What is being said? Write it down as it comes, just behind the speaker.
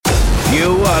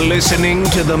You are listening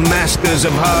to the Masters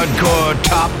of Hardcore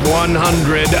Top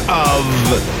 100 of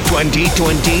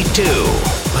 2022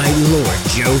 by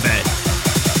LordJovan.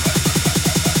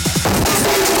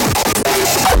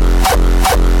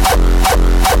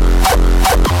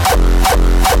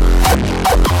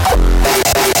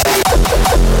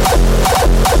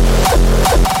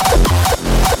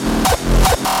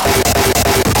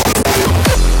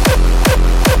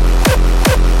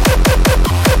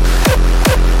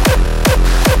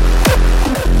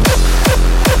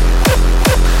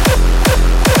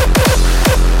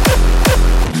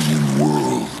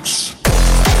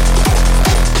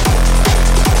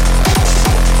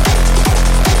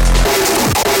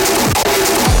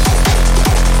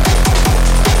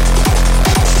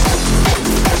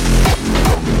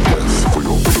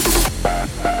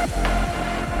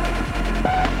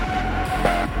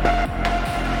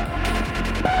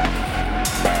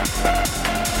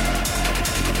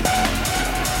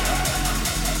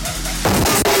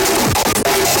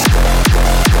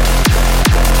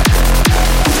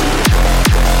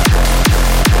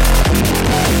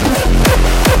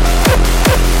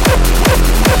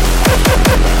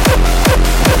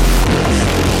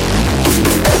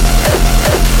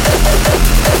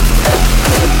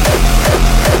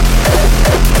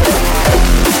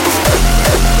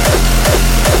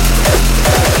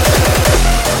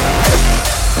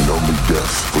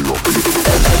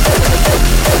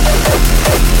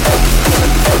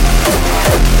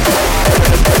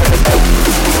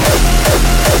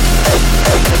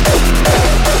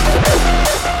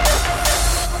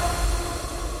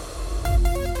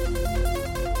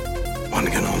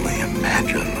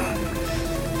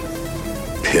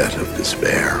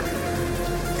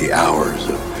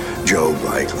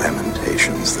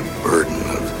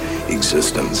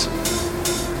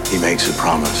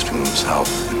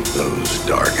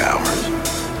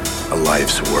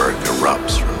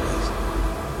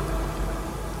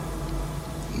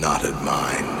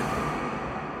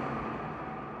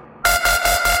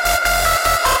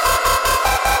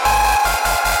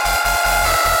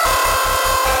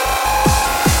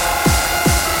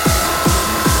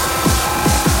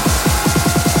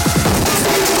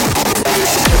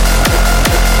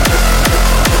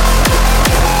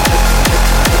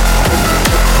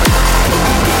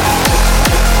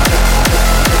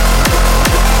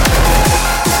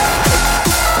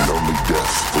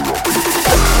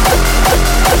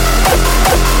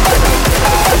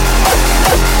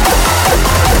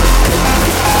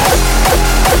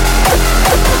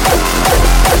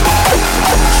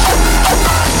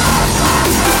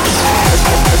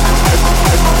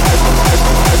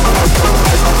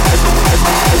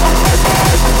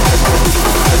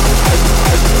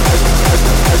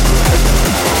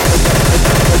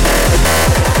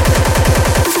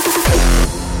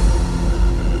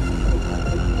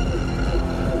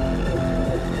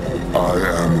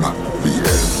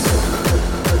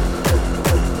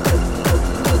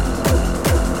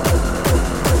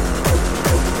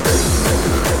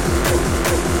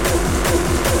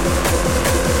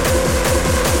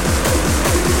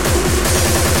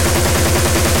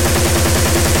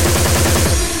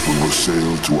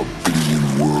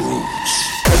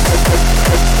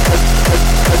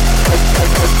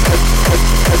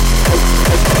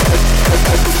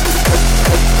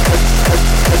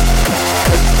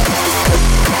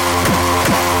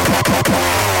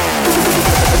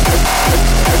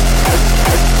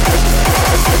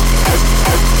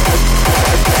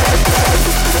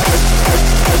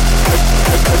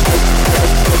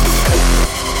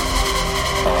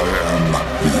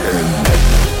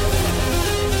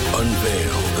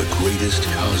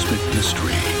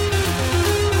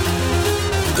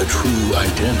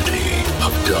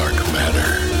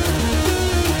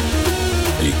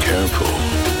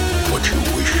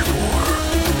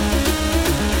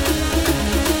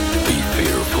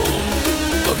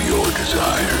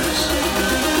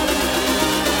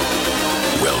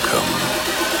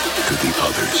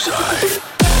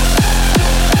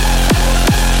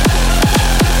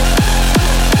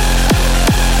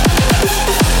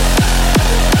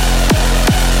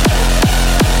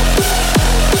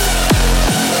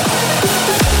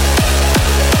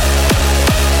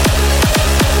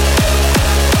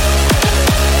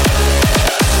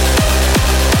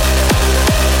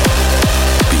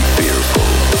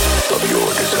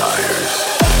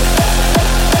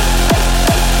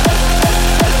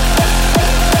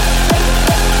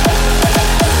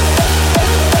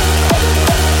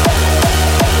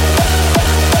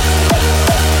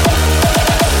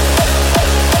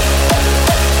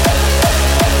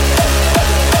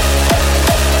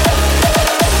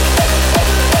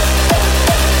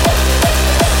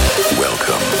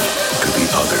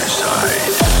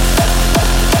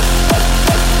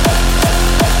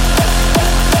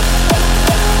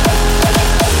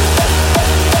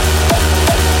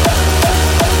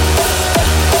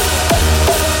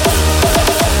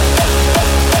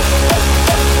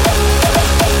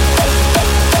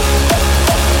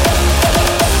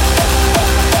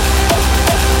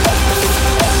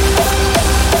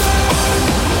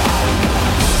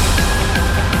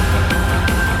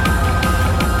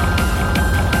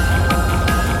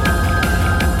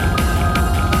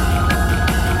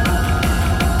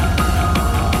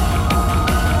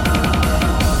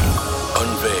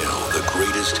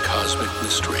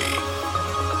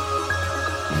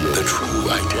 the true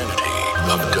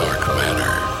identity of dark matter.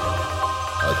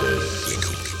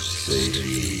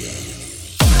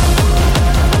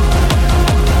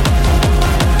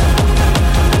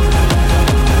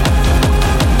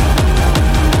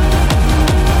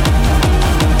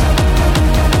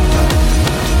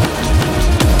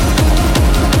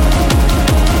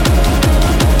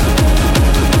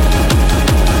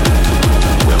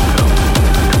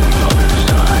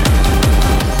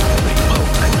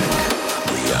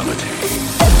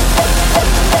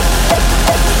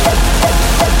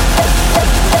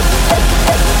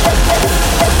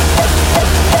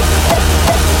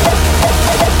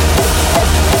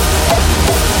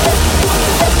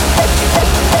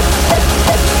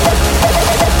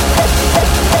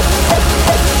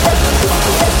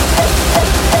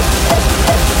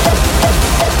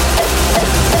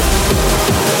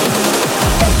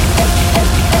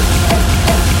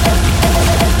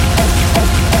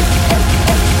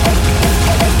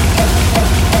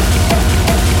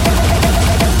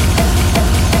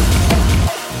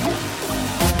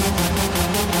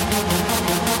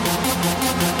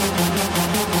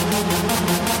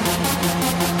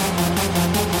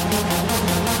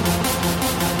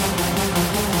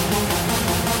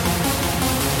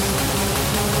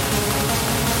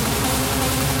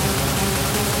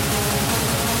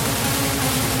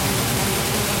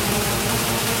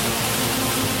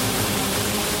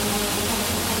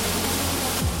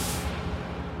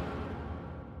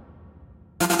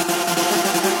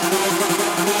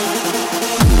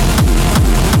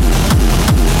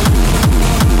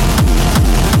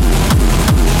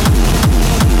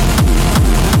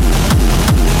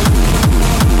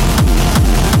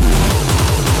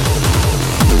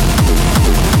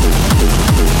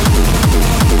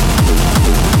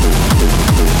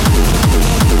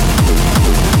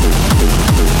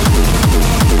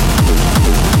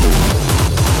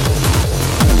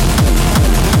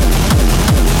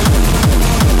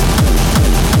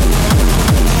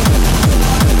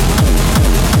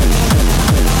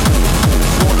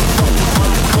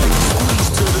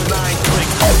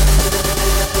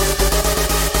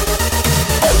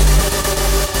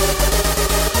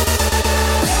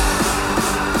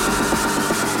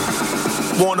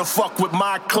 Wanna fuck with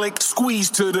my click?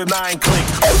 Squeeze to the 9 click.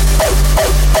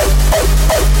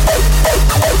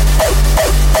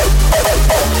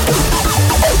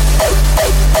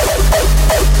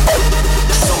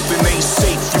 Something ain't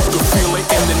safe, you can feel it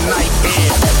in the night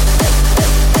air.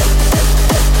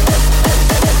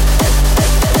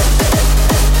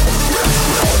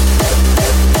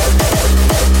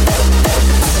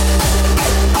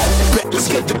 Let's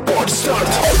get the party started.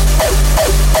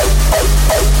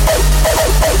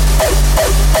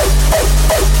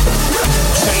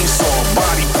 Chainsaw,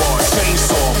 body parts,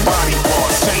 chainsaw, body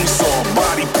parts, chainsaw,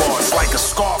 body parts, like a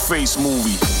Scarface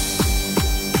movie.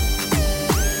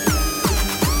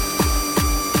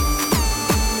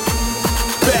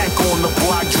 Back on the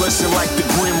block, dressing like the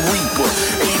Grim Reaper.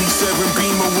 87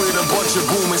 Beamer with a bunch of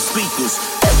booming speakers.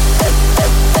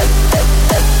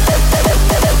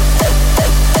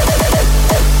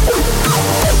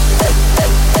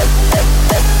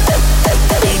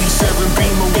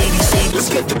 Let's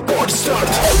get the party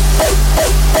started.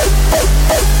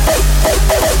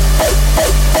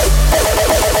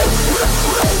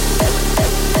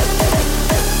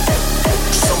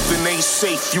 Something ain't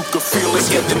safe, you can feel it. Let's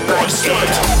get the party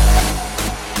started.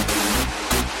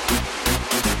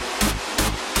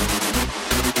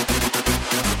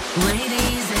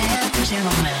 Ladies and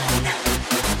gentlemen,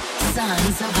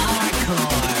 sons of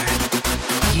hardcore,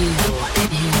 you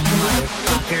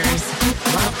motherfuckers,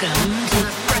 welcome to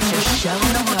the freshest show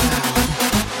in the world,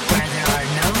 where there are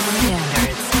no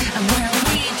standards, and where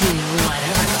we do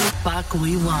whatever the fuck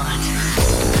we want.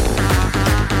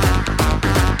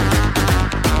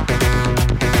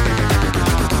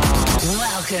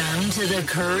 Welcome to the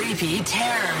Creepy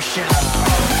Terror Show.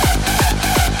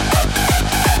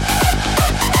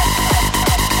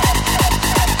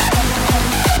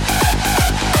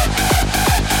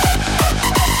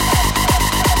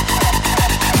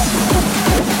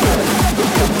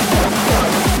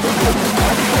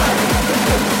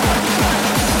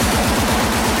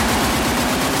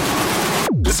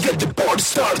 Let's get the party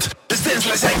started. This dance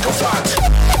like Angerfist.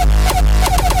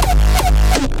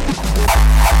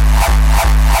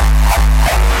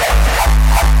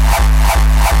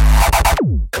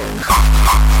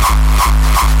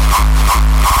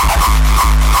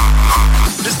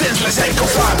 This dance like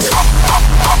Angerfist.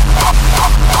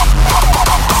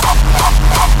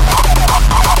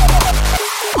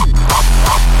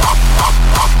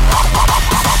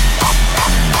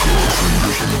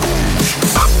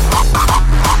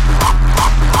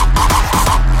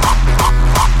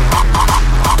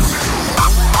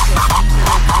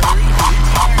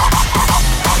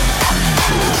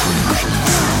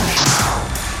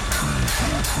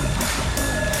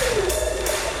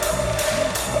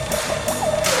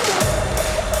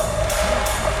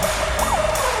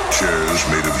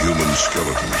 Chairs made of human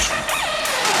skeletons.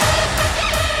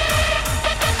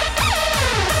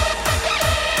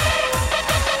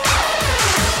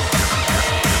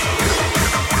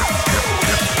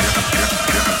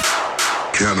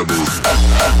 Cannibal.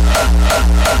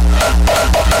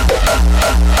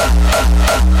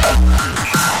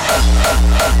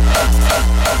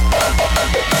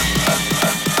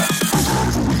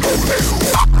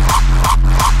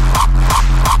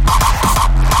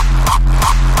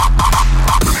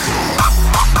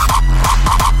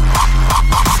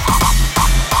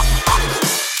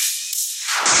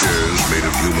 Chairs made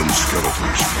of human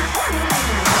skeletons.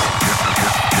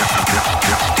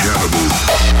 Cannibal.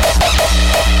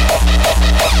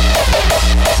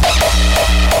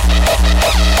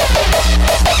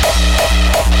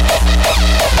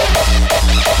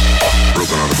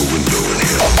 Broken out of a window in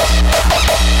hell.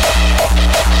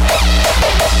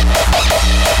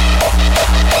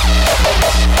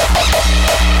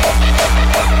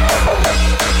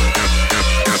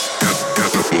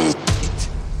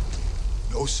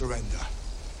 No surrender.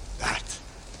 That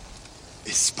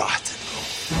is Spartan.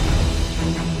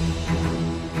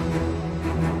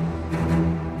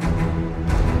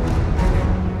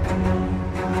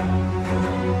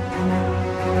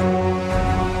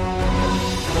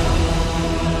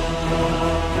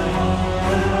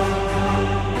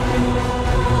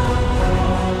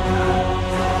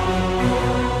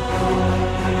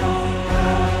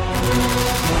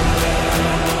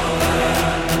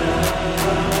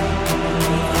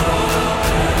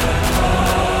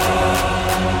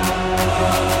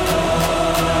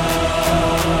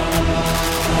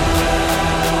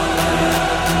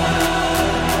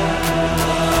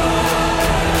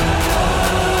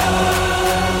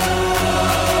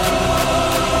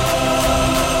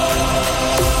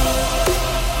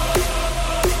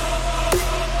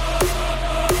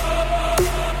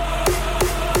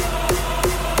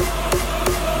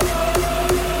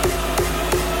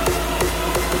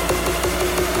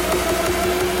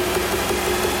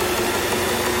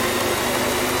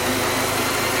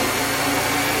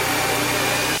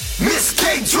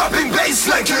 Dropping bass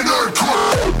like an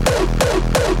earthquake.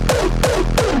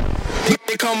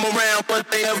 They come around, but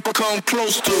they never come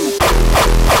close to.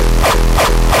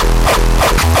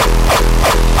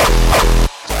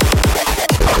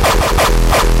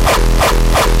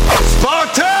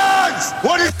 Spartans!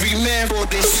 What is every man for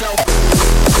themselves?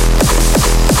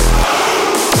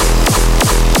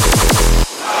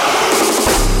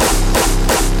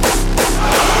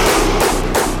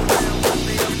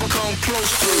 They never come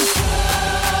close to.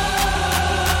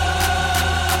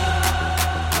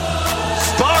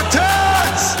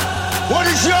 Spartans! What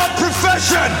is your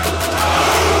profession?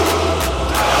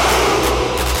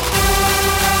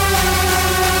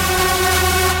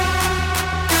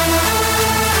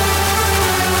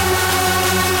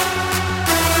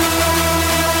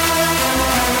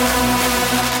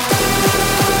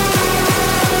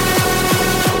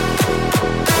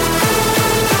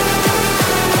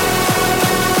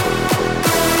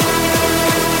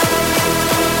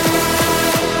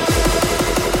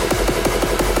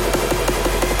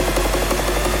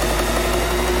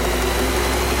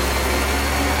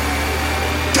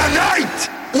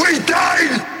 We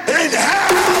dine in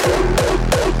hell!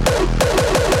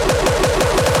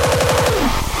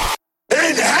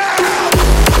 In hell!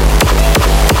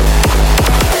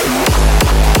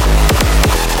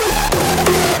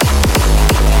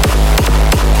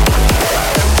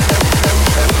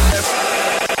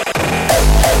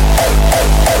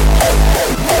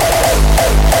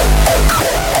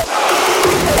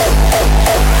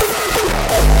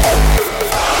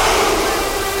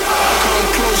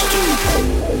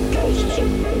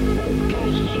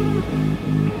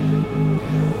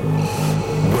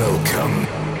 Welcome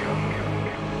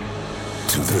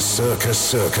to the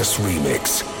Circus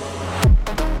remix.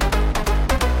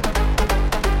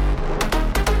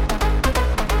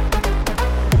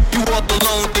 You walk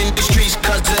alone in the streets,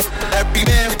 cousin. Every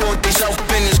man for himself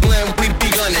in his glen, we be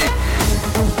gunning.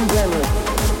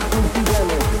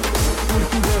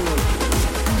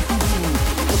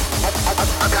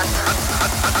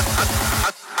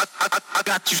 I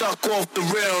got you stuck off the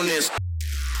realness.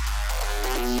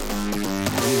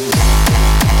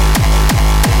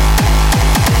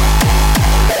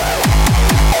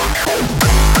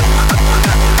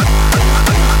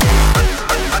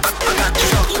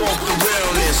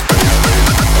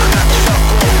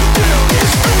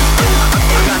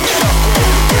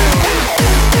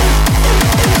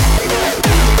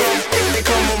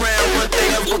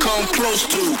 Close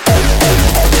to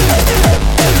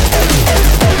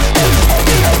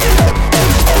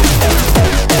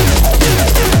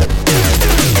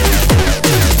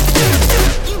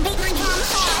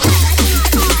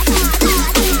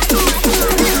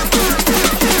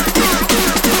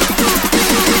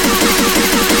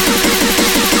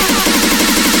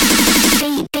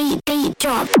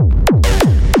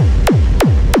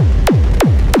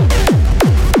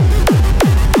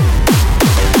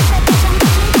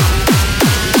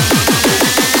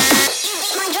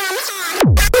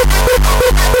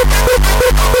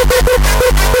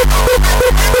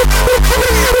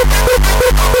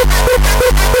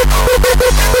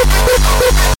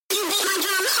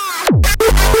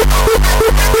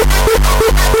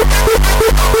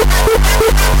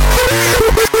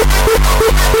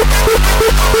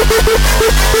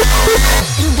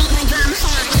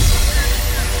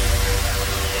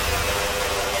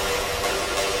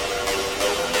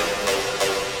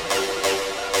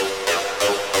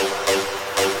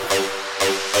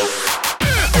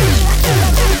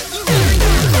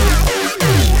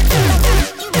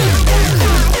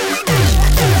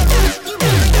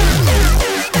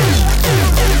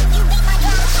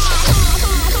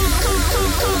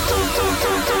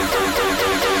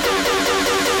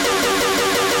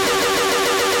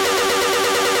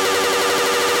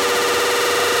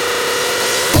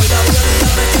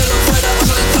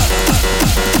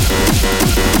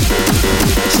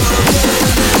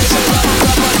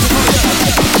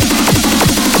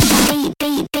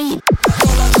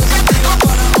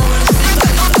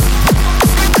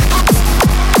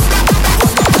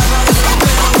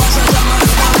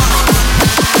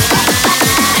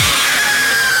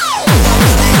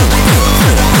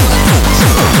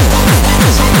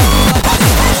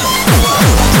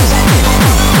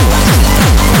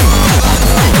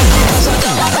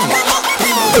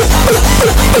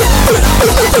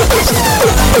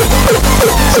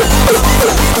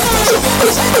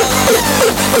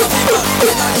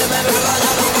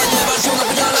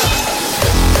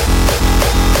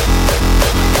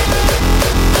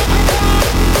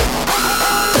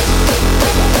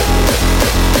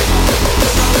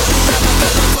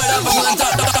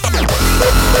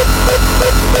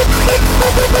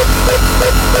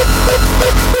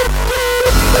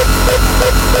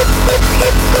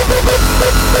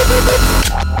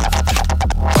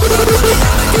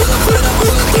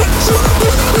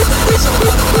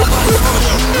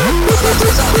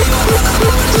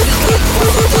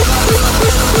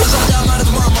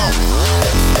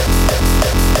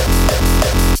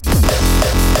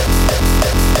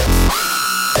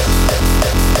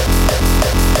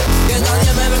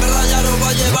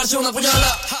llevarse una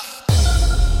puñalada.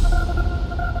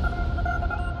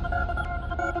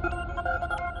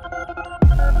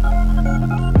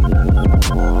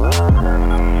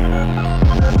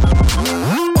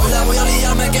 Hoy la voy a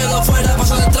liar, me quedo fuera,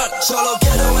 paso de entrar. Solo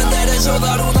quiero vender eso,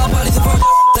 dar una paliza por...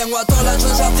 Tengo a todas las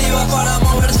chances activas para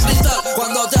mover ese cristal.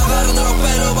 Cuando te agarren de los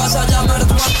pelos vas a llamar a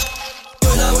tu madre.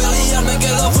 Hoy la voy a liar, me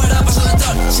quedo fuera, paso de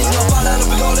entrar. Si no paran los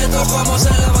picoletos, ¿cómo se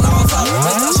le van a avanzar? Me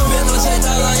está subiendo la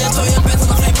aceitada y estoy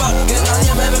empezando a flipar. Que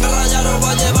nadie me venga a rayar o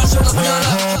va a llevarse una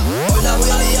puñalada. Hoy la voy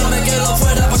a liar, me quedo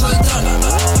fuera, paso de entrar.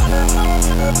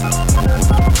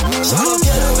 Solo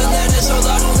quiero vender eso,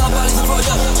 dar una paliza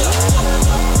follar.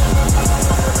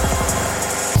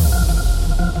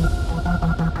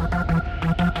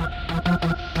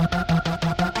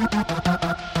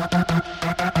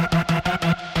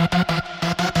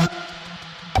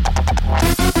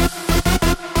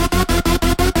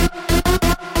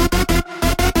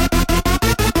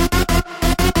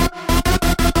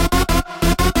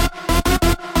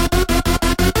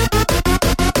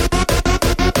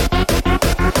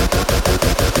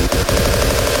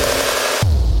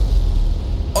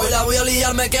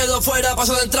 Me quedo fuera,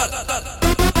 paso de entrar.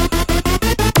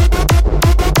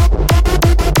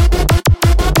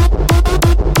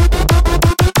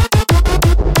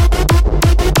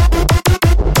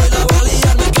 Hoy la voy a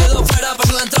liar, me quedo fuera, paso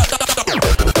de entrar.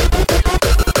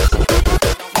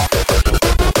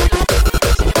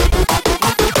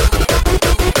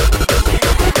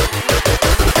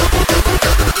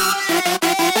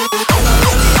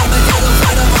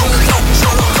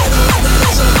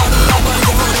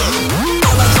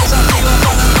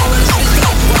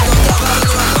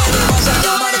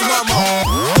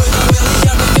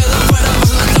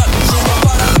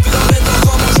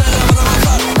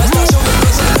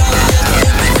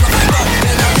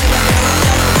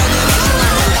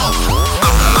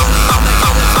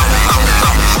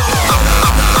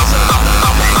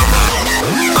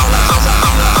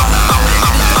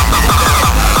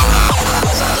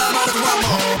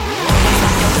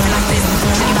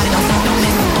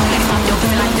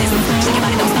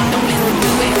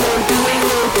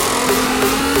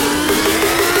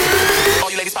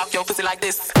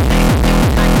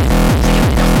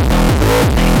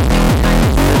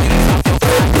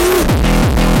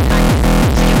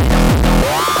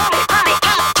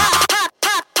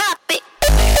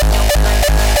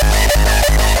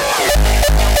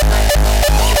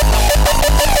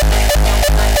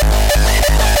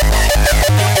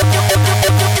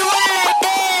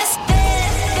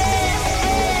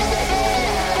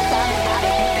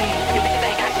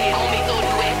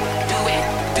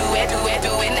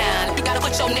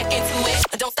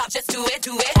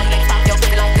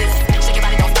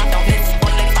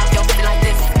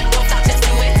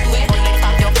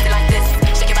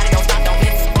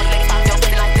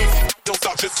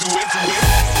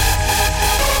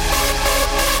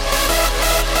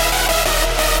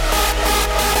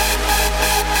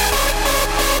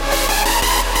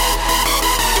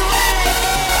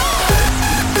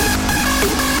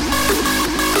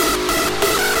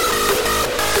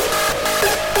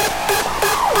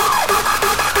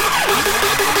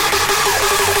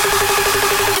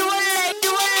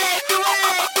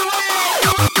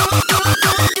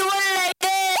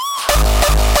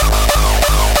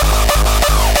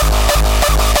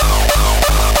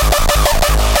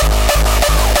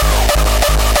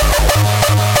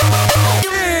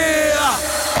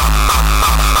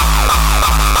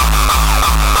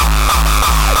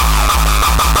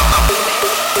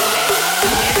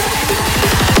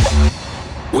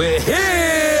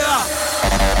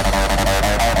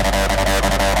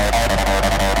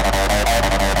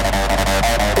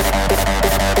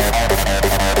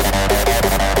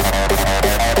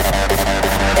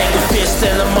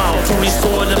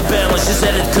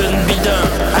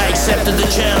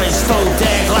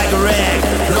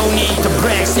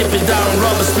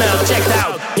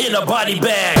 In a body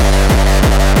bag.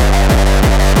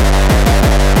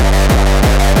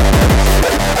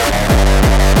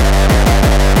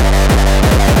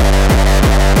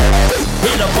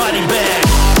 In a body bag.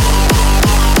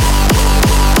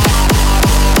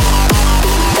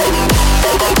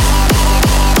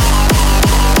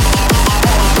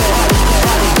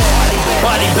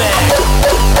 Body bag.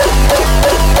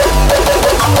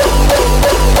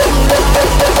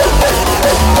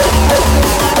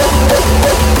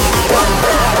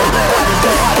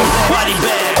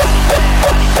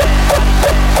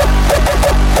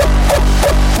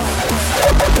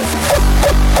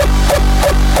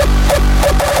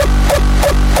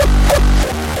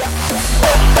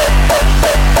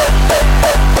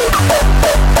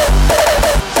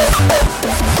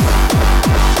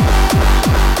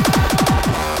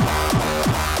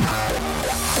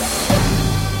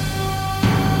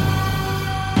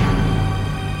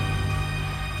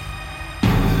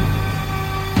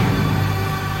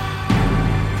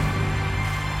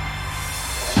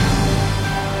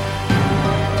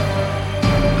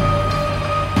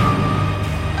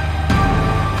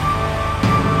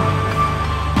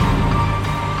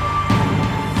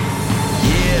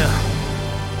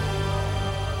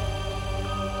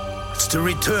 the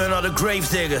return of the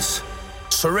gravediggers.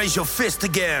 So raise your fist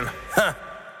again. Huh.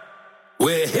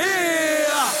 We're here!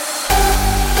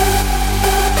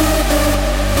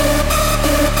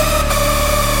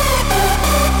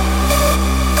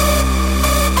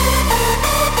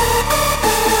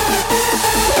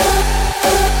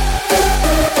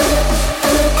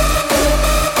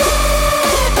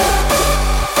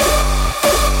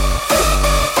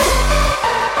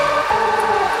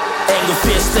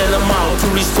 To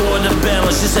restore the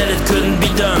balance, she said it couldn't be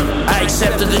done. I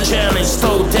accepted the challenge,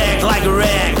 toe tag like a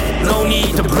rag. No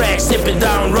need to brag, sip it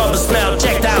down, rubber smell,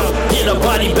 checked out in a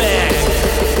body bag.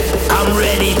 I'm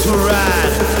ready to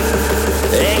ride.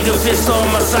 Angerfist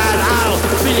on my side, I'll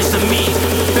finish the meat,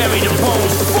 bury the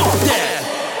bones, fuck that.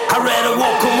 I'd rather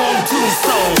walk among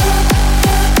tombstones.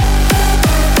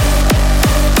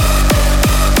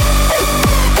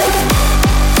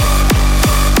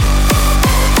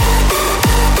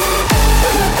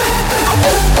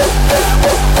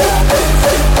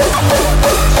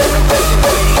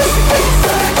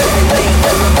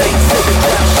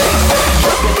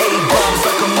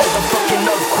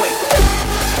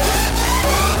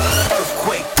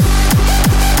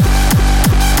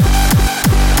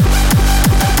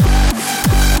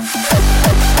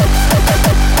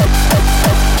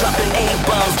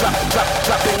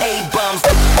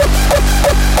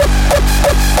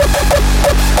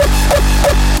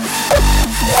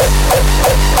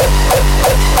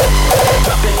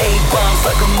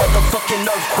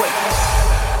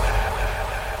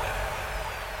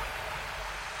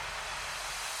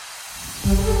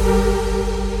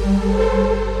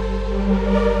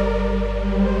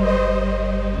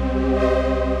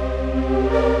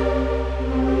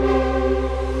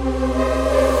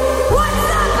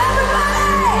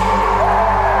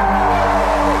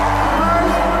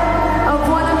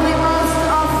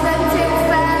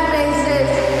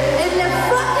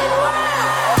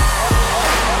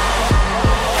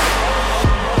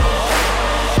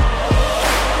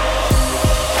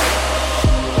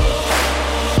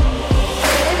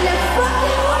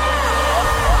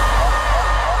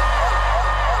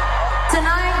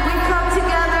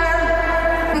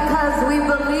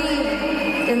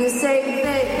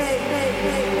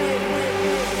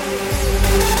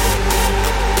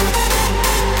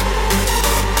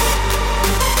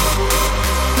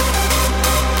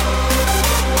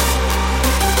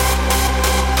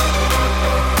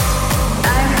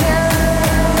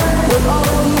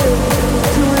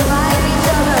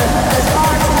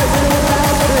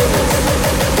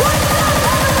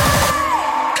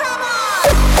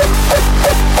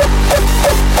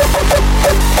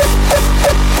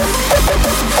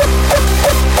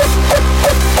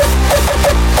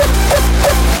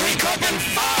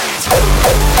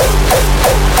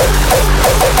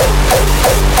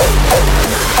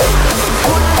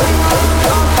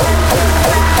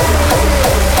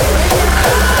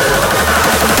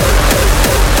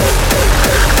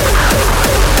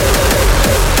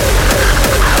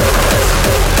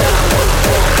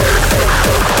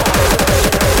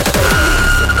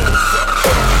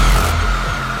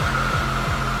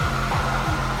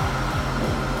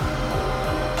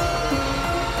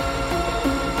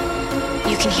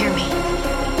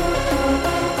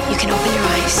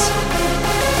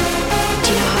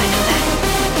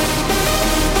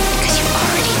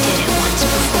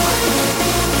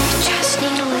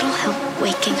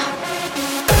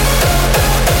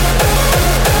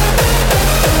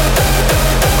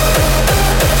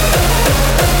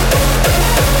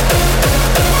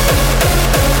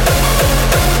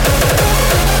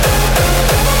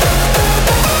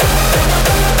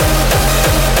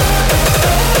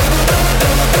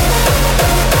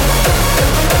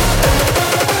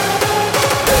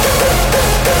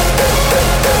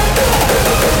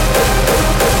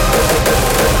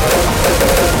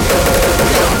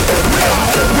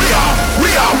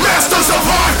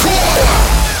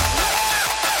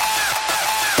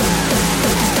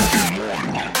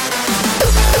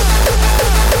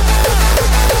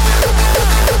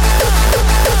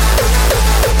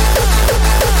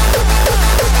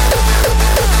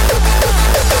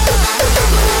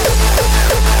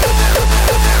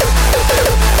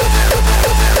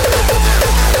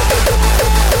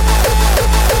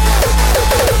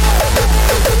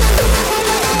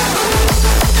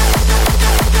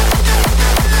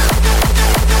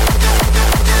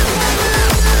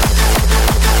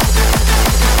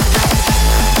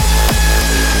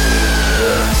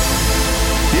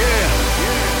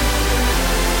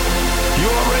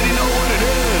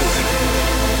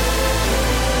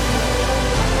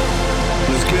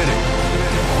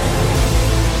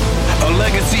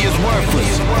 legacy is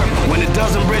worthless when it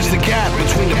doesn't bridge the gap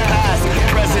between the past,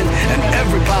 present, and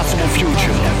every possible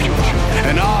future.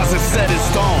 And ours is set in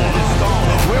stone.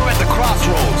 We're at the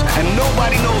crossroads, and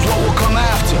nobody knows what will come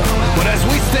after. But as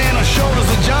we stand on shoulders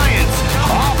of giants,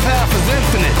 our path is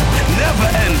infinite, never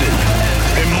ending,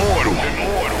 immortal.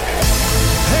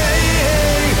 Hey,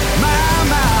 hey, my,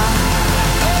 my.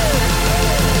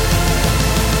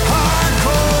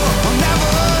 Hardcore will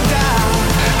never die.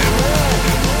 It won't.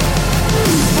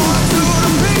 Fall to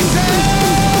the pieces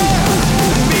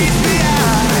and meet the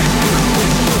eye.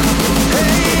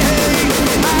 Hey, hey,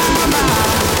 my, my.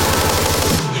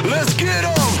 Let's get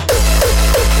on.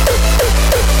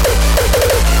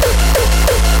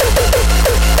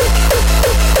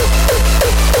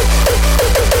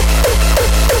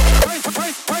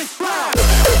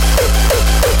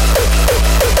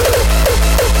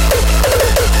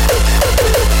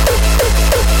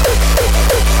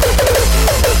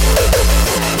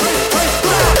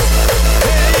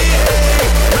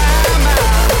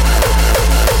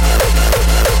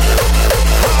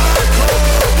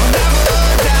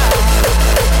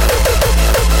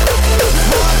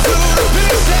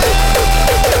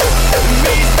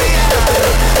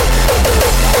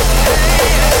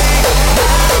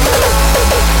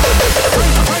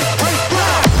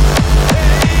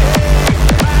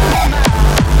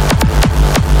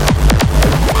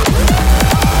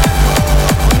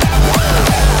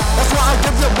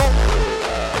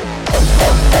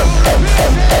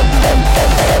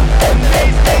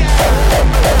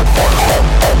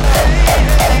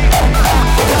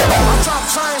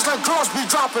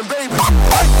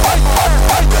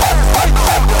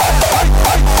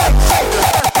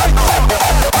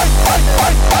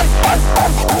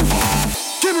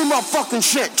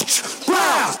 Shit.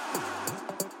 Wow.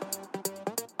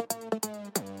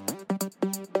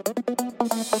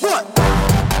 What?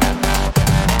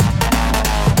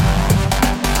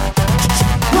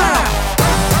 Wow.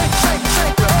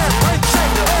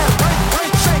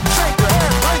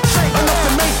 Enough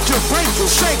to make you break and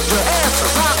shake your ass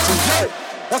and rock and jet.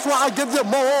 That's why I give you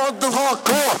more than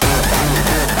hardcore.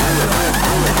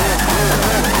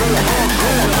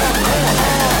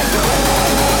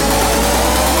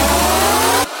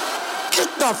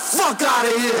 Get the fuck out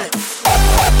of here!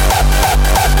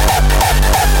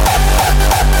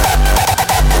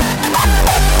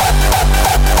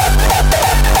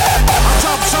 I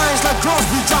drop signs like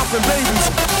Crosby dropping babies.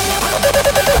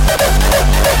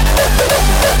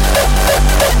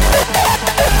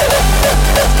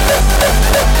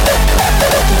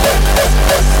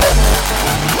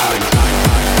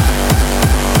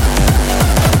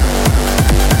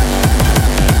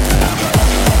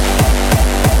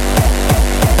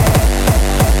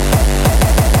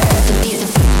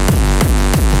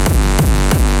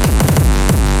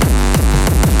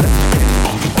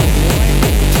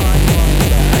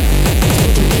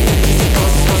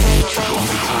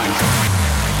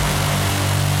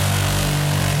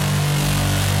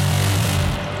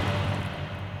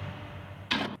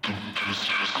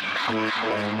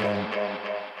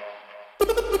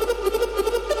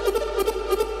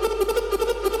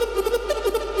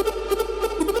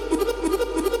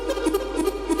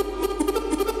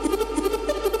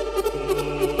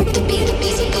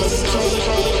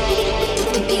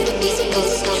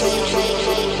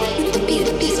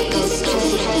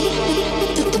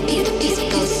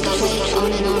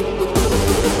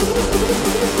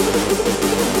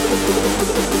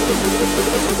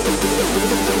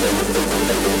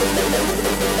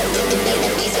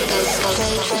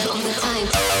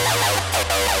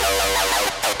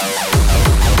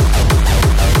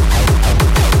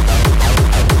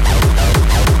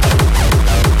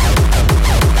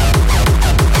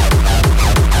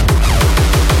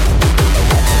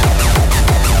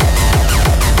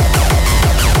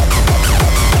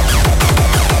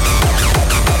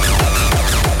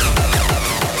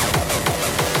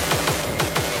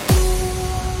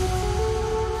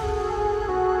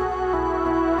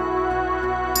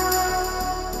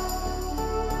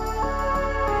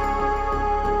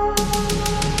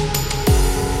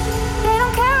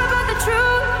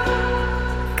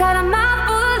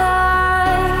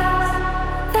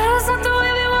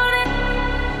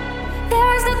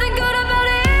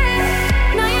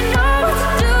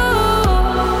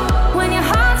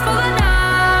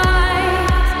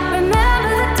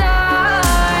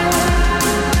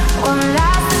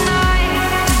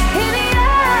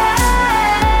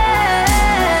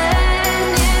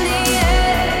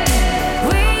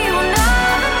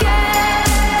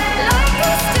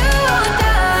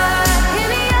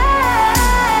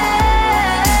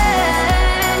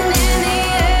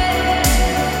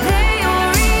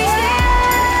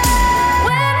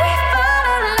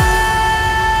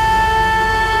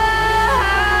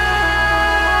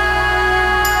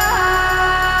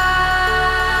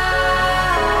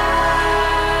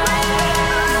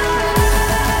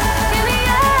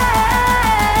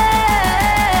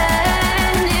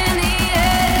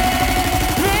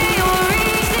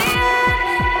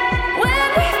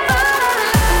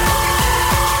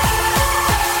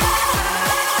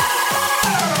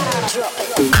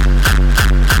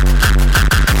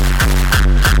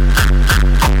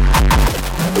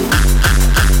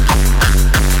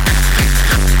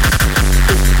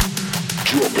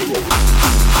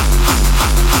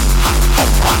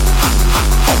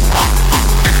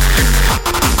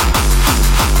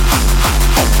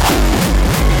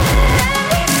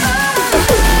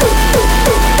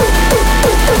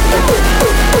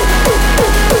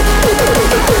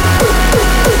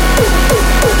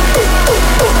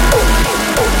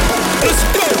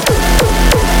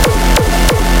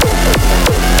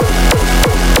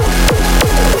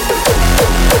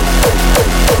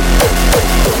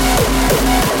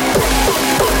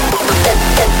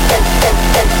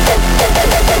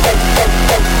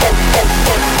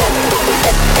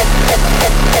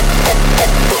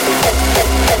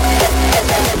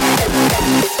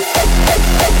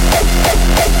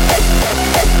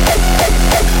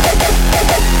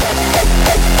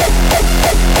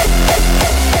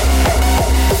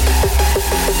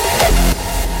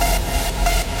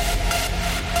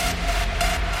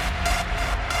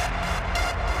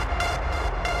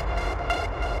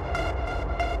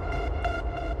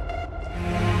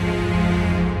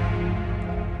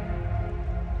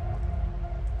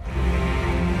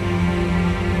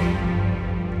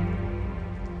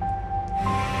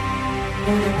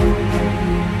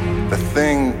 The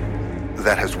thing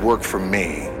that has worked for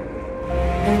me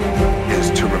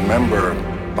is to remember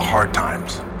the hard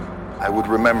times. I would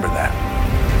remember that.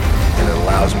 And it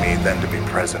allows me then to be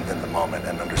present in the moment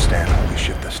and understand, holy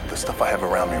shit, the stuff I have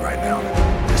around me right now,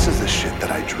 this is the shit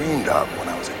that I dreamed of when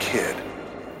I was a kid.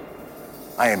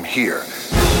 I am here.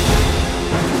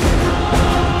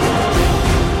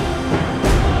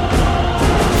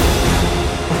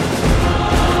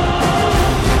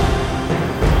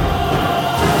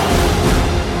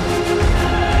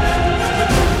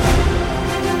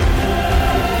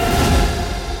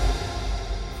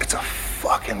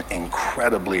 An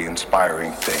incredibly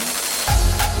inspiring thing.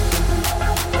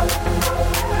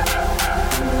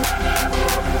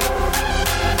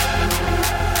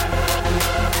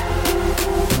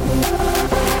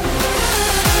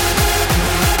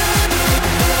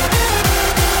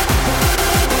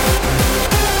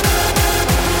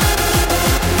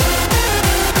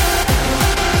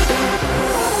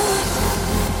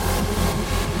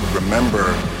 Remember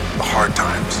the hard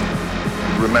times.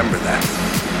 Remember that.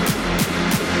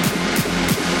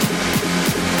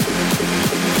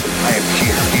 I am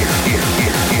here.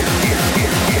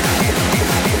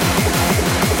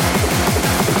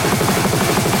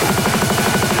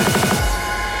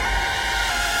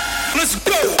 Let's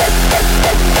go!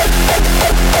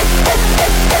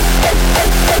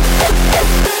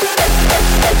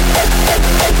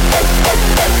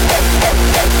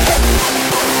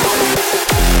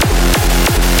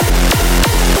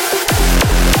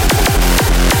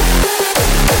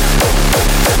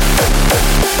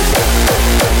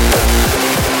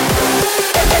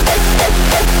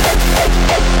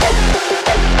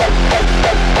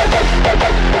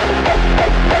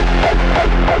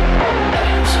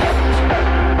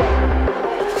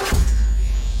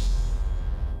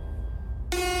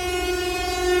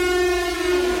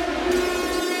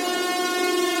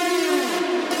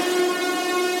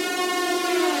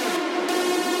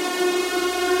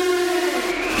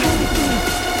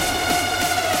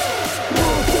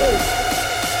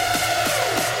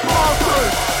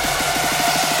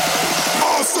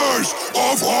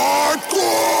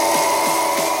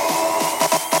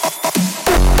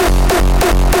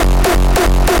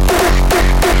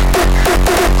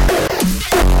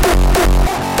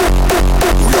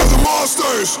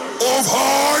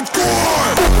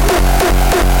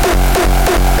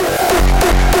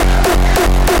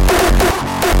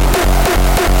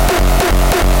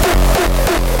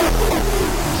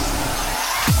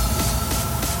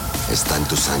 Está en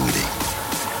tu sangre,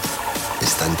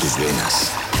 está en tus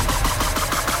venas.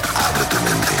 Abre tu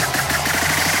mente.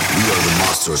 We are the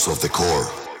masters of the core.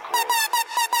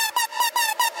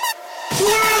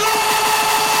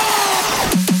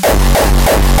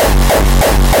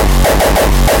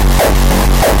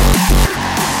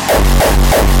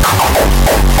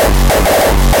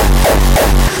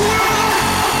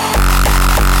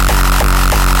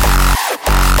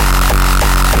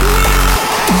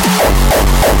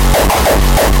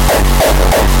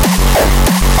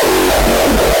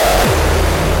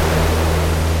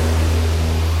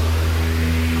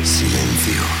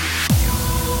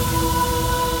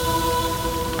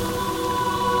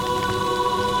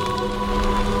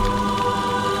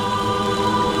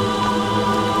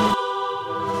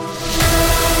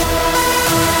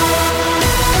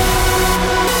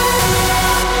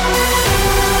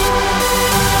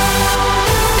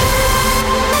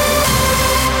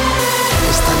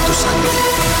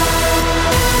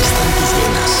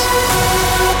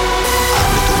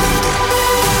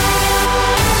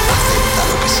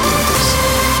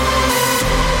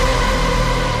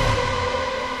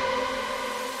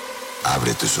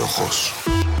 Abre tus ojos.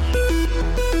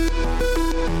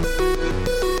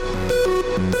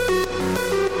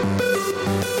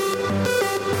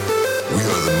 We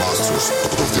are the masters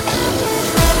of the core.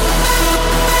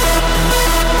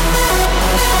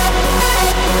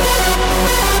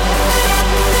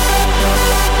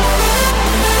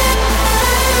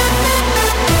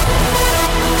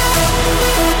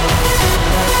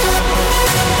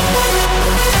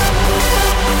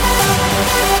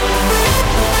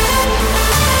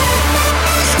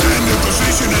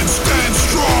 And stand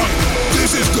strong.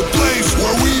 This is the place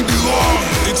where we belong.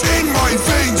 It's in my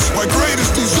veins, my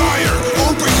greatest desire.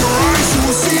 Open your eyes, you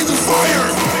will see the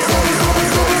fire.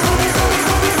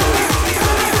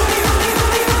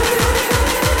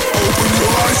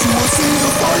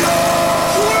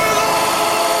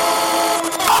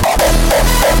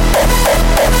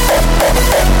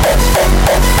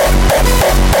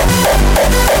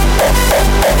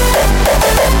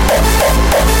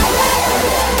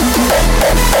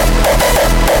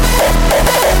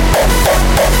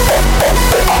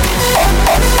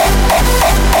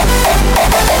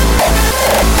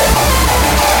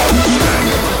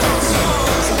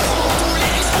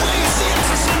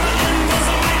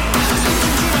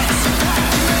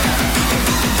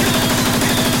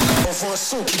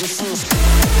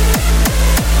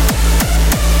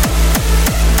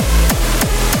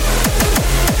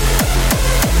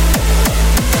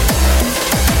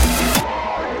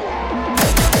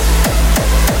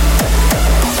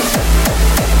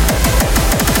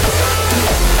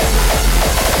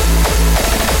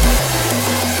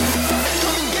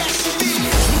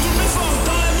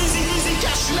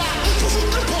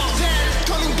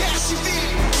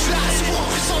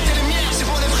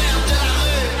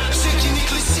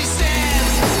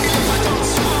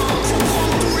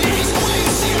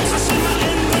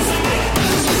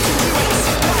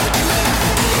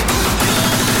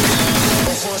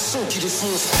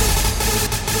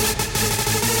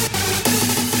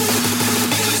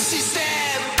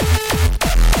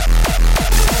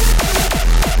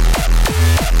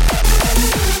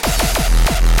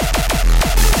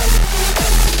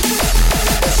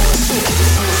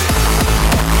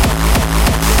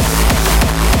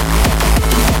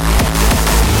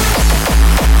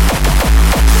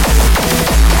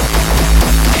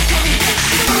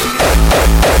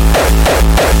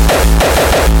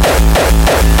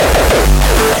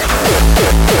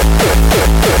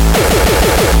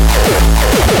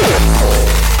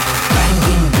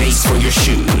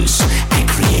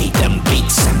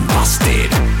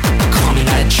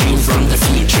 machine from the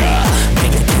future.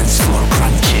 Make the dance floor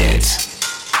crunch it.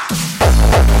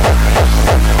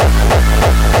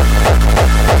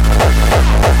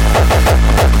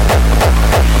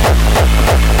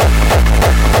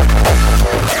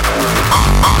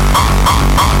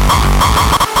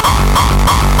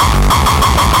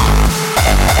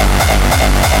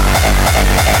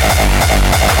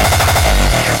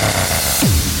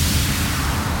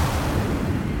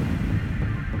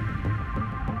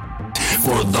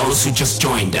 For those who just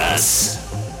joined us,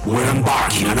 we're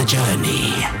embarking on a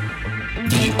journey.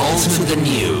 The old to the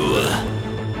new.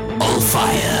 All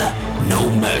fire, no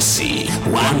mercy.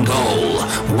 One goal,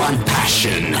 one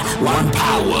passion, one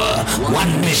power,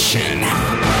 one mission.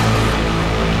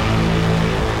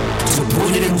 To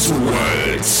put it into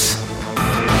words.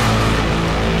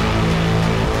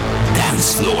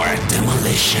 Dance floor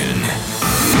demolition.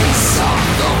 Piece of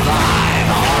the vibe,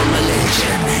 our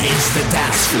religion is the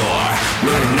dance floor.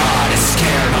 We're not as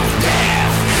scared of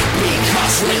death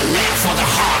because we live for the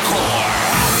hardcore.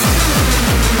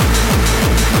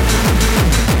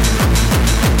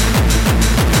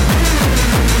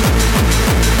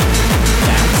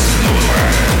 Dance floor.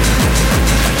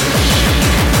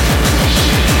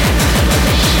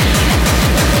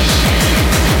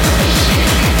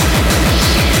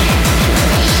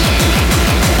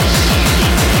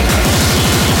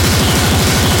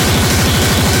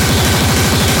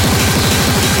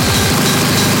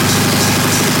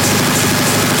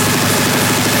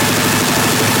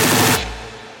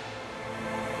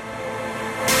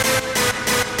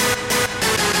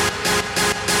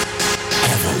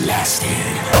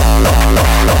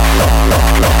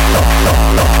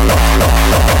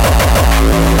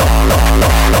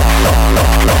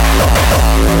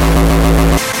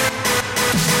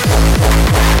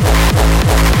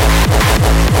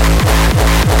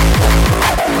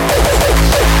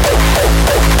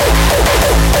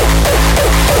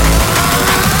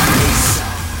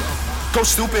 Go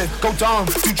stupid, go dumb,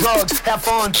 do drugs, have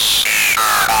fun.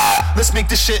 Let's make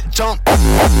this shit jump.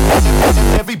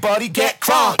 Everybody get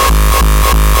crunk.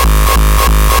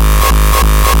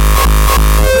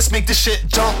 Let's make this shit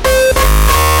jump. Go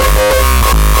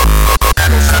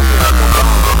stupid, go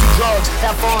dumb, do drugs,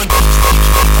 have fun.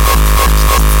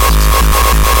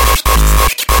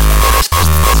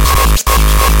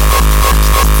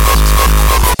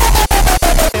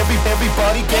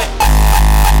 Everybody get.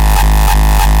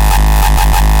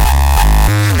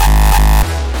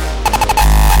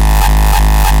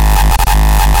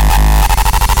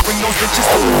 Bring those bitches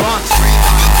to the front.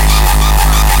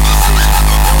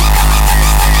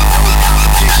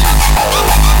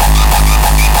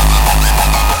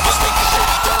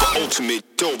 The ultimate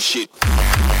dope shit.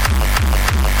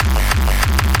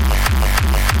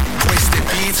 Twisted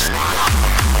beats.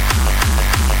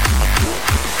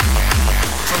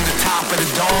 From the top of the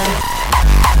dome.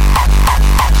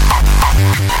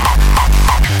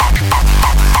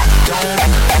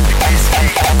 Dome.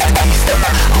 D-Sturb.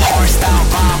 Hardstyle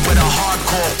vibe with a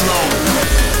hardcore flow.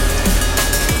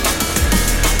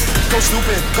 Go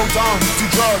stupid, go dumb, do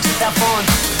drugs, have fun.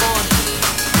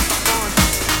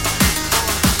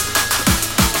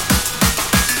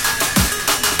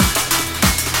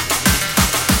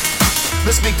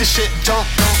 Let's make this shit jump.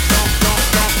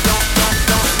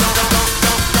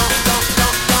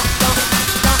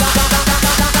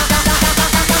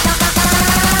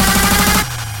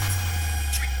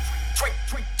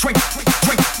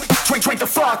 Drink the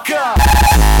fuck up.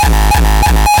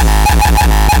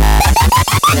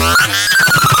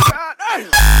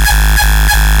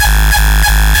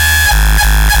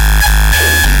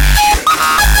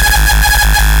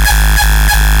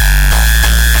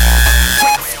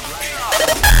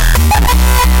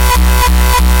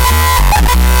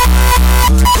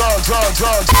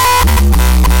 Drugs.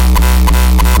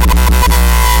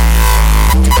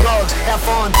 Drugs, have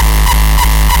fun.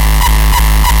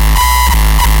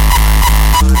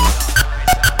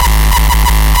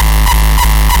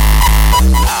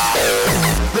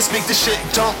 Let's make this shit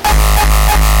jump.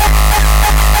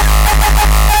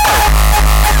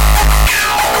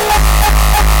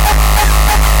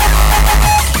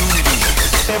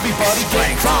 Everybody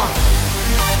get drunk.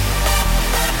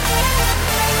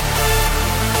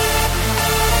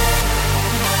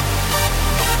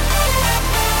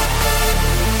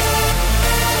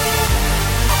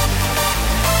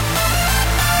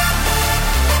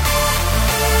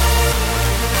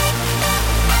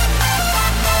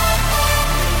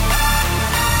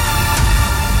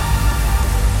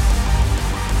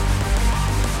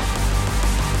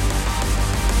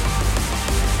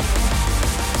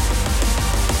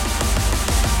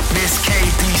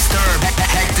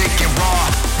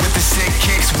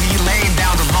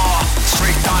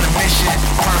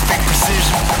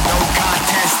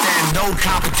 no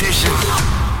competition.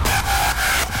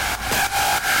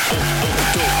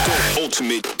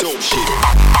 Ultimate dope shit.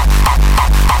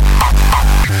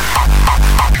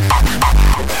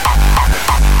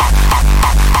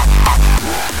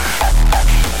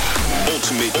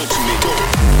 Ultimate dope.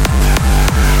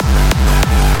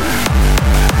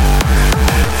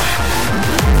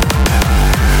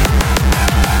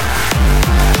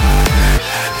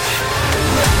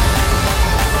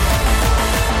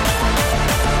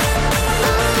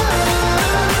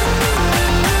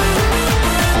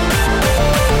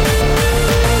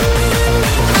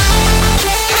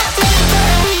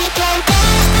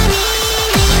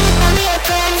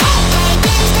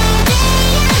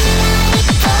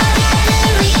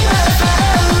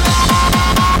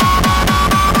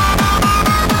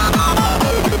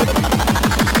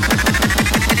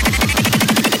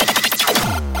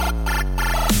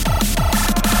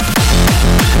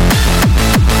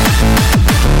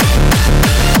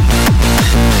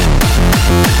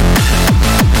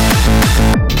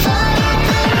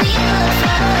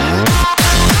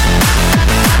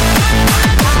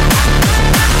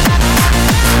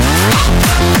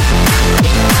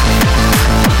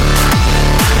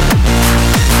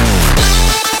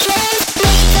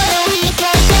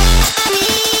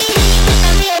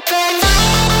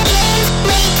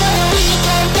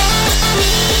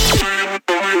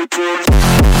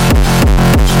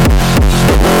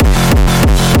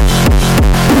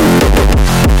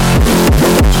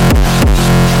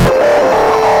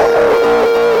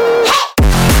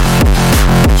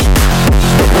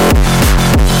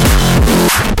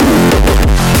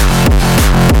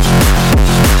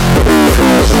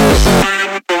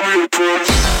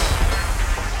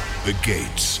 The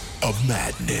gates of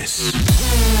madness.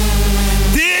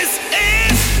 This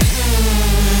is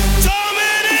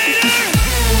Dominator!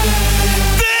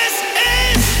 This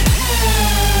is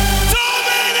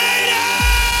Dominator!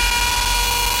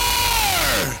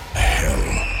 Hell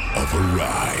of a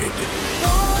ride.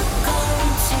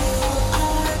 Welcome to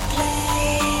our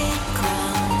playground.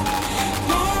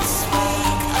 Let's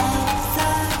wake up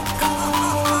the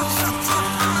ghost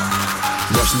town.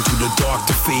 Rush into the dark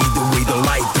to fade away the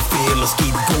light, the fear. Let's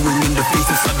keep going in the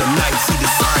faces of the night. See the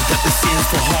sign that the sins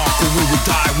for hardcore. We will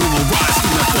die, we will rise, we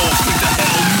will fall. Speak the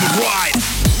hell, you will ride.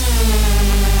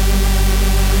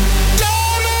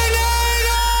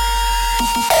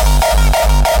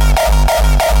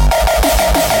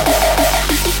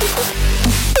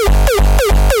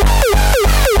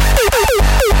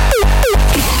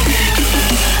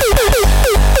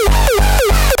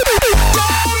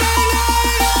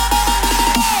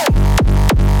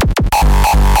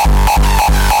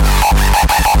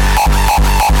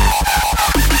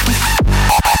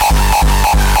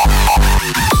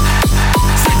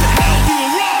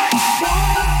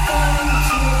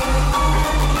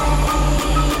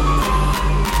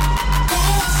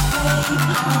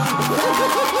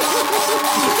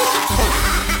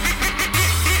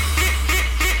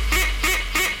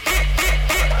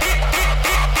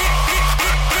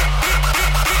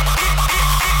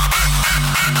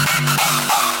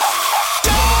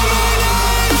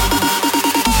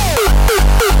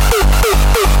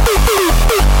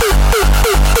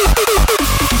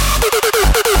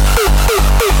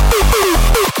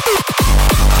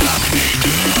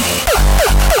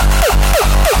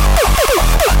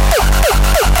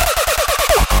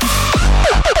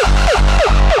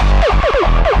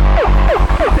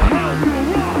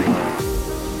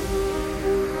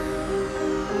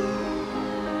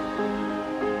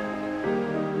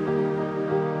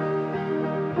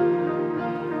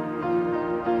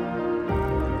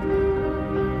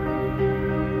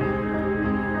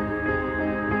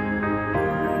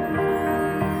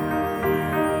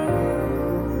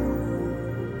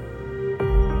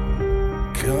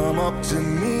 Come up to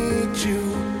meet you,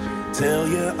 tell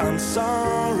you I'm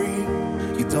sorry.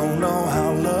 You don't know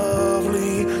how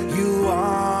lovely you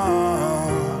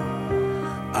are.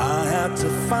 I had to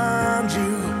find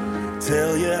you,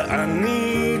 tell you I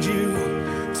need you,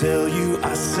 tell you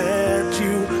I set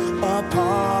you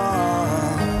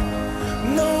apart.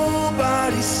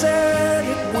 Nobody said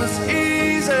it was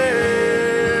easy.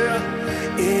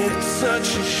 It's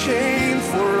such a shame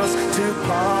for us to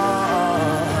part.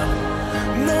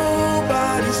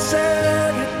 Nobody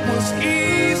said it was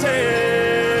easy.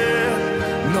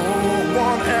 No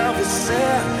one ever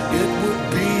said it would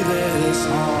be this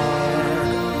hard.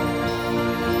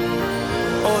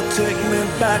 Or take me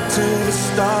back to the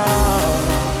start.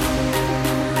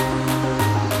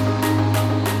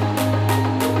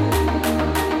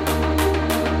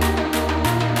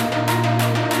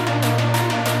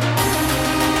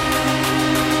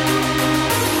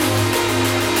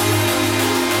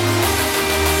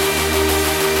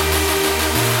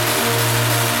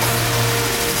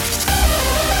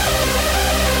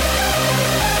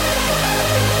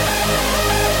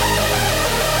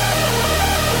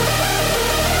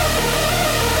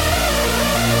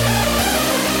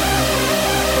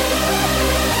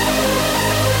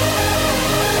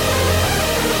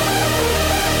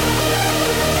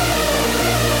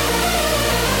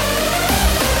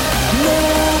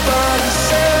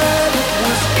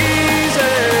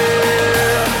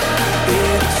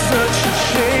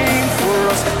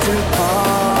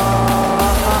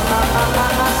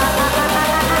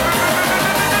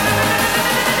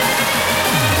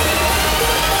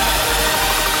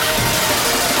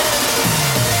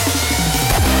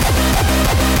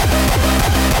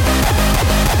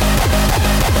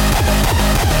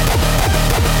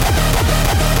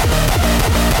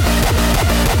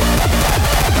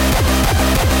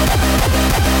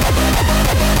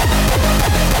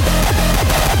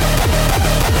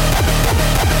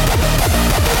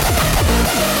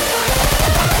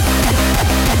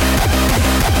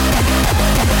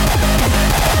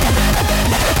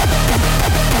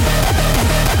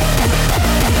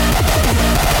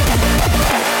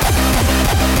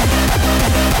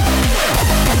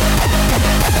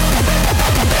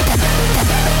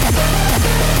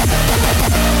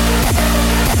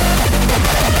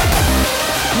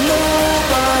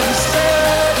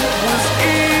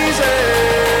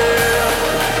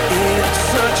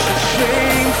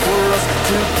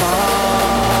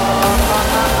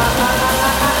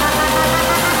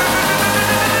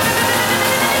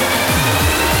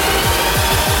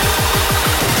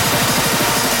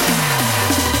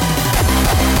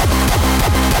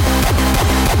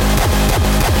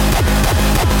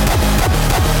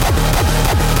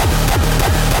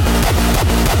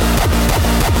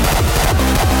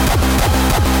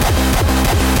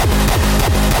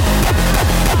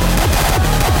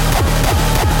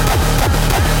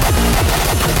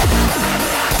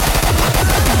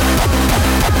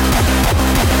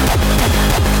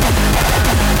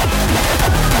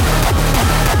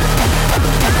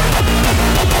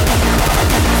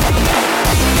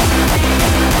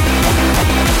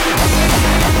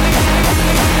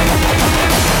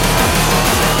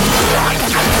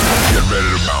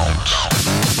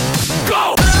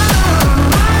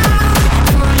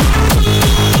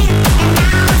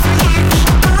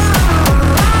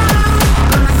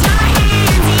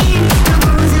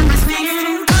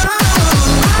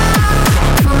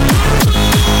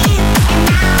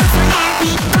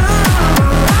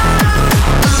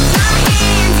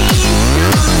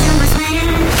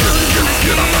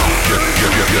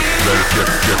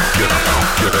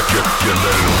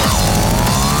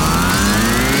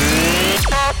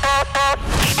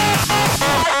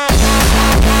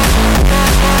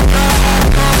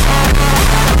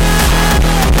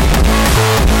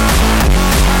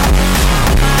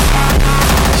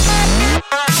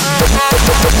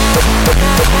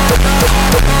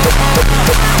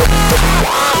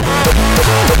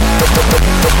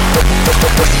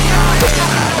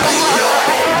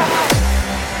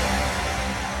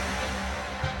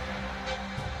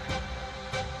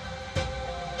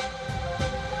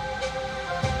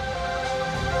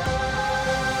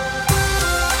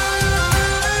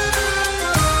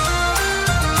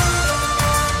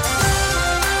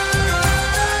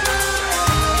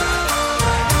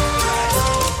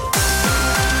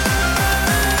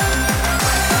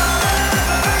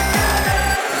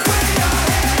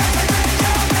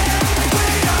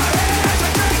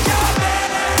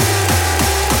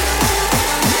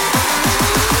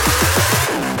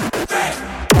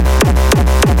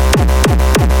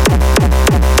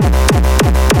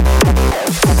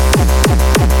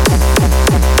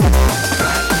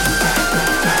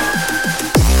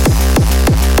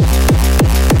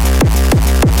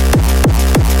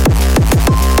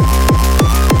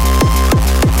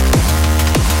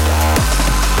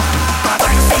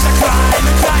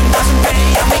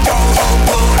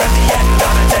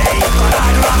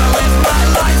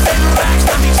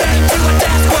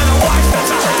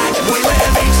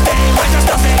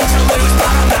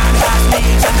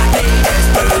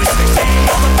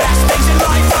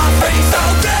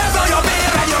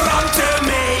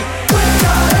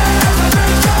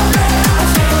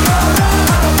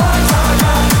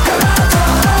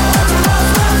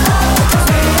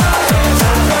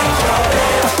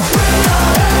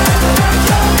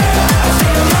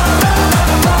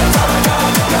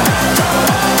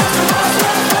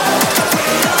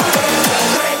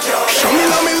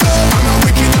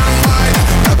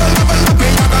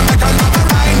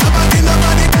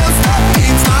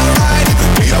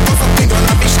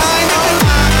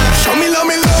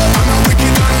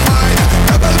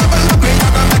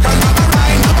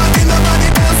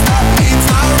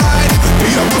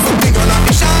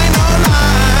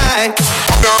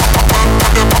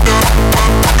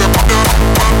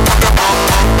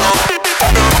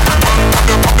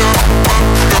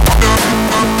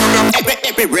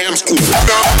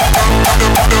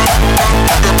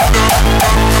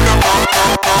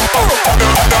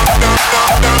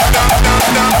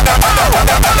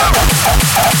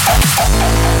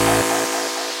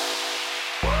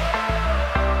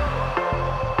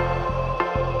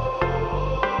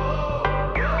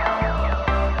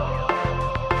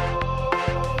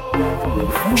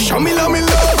 Show me love,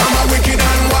 I'm a wicked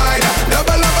and wide.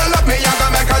 Love me, I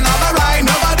can make another ride.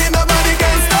 Nobody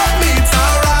can stop me, it's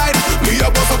alright. Me a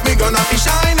boss up, me gonna be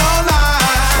shine all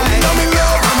night. Show me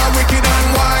love, I'm a wicked and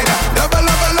wide.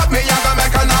 Love me, I can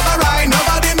make another ride.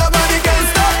 Nobody can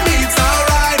stop me, it's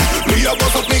alright. Me a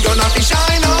boss up, me gonna be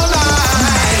shine all night.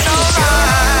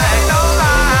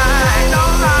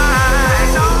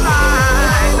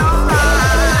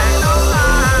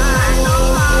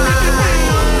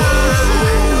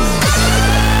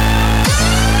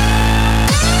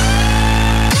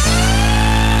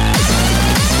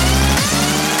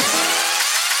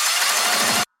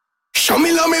 Show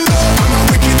me love, I'm a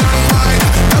wicked and wide.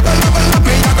 Love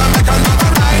me, I can make another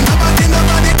ride.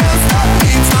 Nobody can stop me,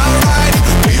 it's alright.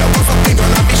 Me a boss up, me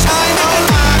gonna be shine all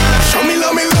night. Show me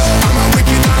love, I'm a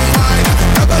wicked and wide.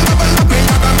 Love me,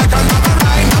 I can make another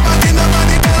ride.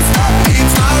 Nobody can stop me,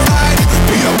 it's alright.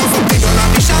 Me a boss up, me gonna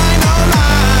be shine all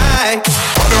night.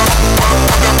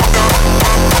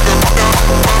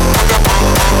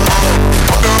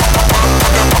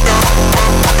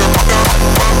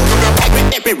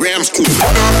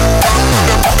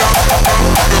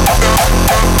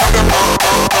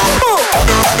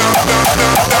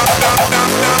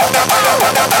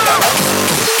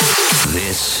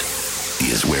 This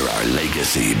is where our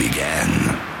legacy began.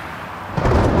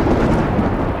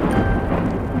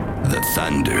 The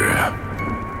thunder,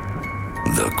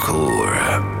 the core,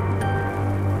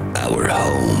 our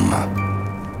home.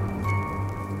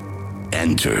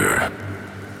 Enter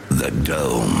the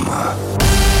dome.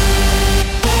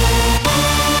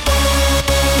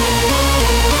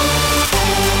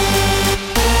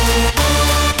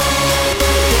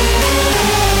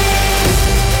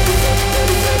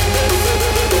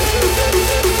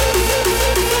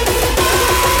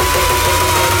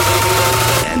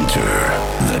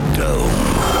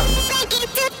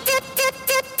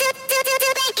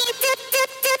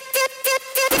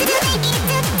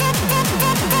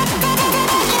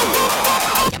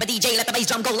 DJ, let the bass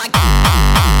drum go like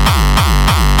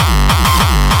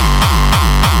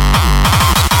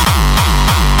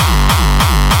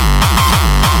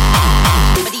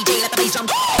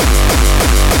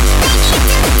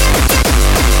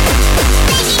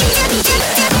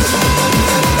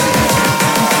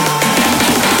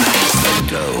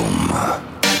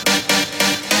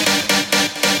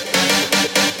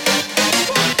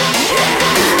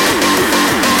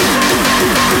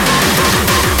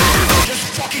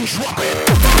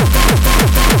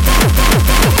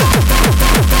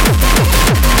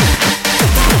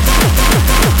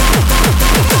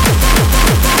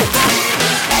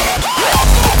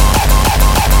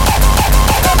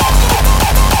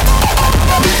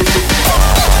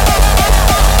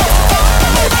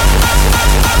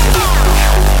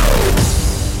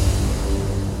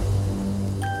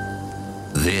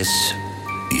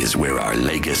our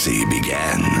legacy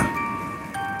began.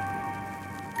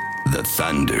 The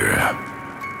thunder,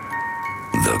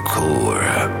 the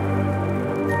core,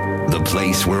 the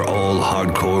place where all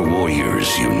hardcore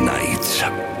warriors unite.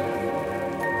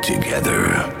 Together,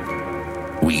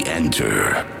 we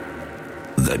enter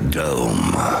the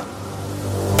dome.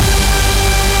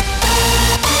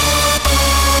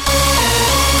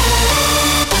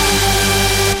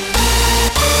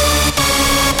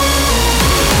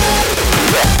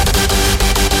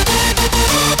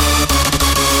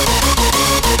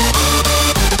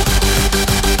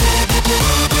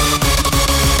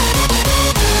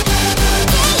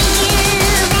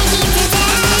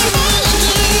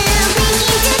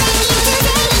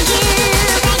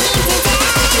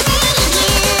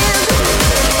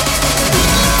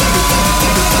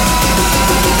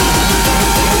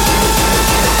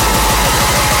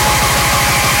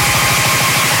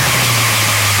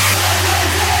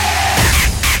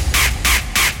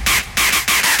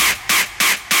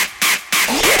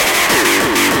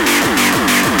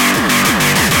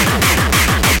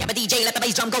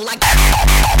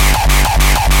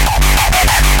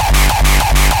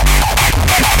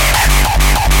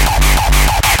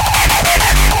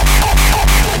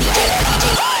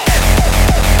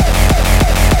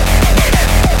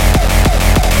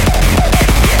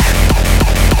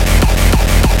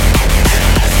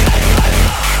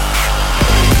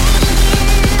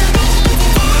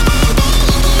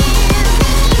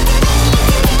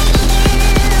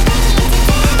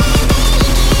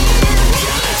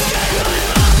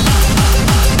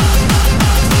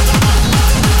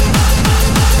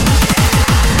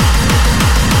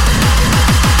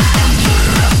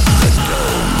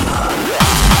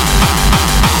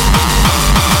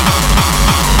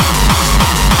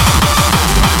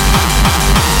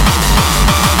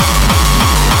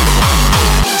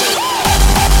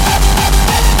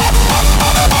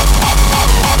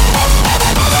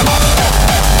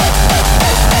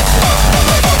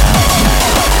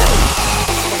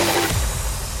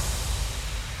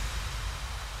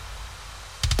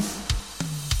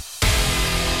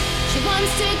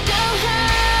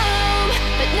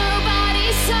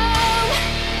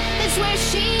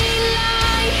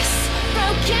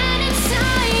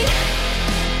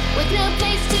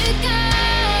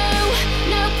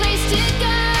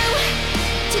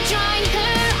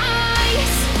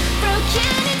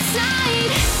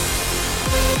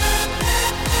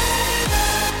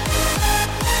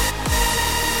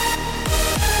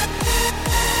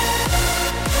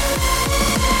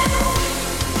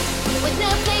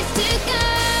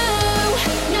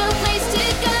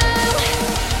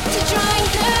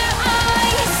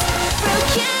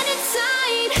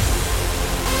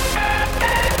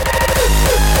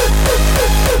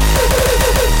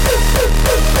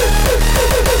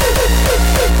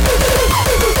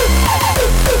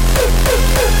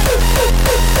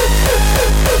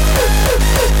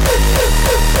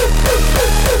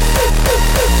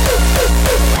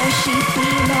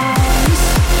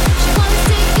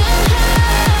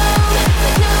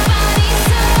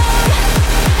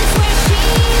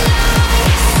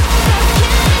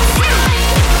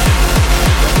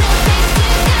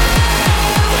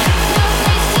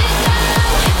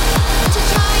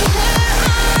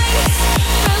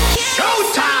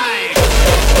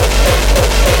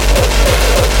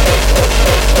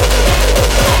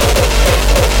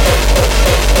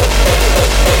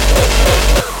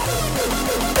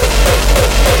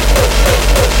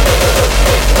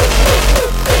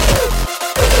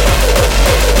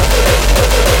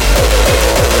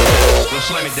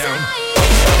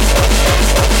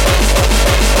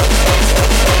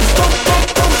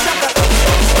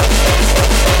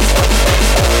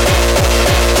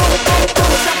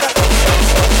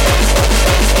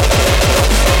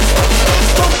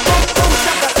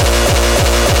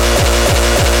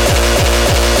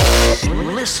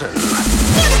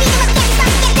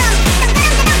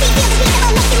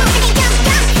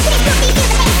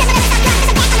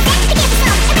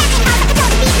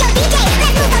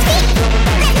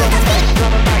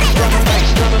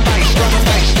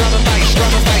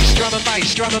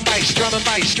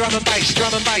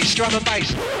 drum and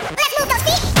bass. Let's move those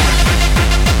feet.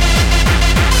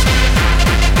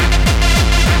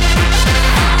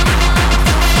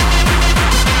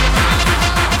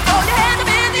 Hold your hands up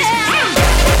in the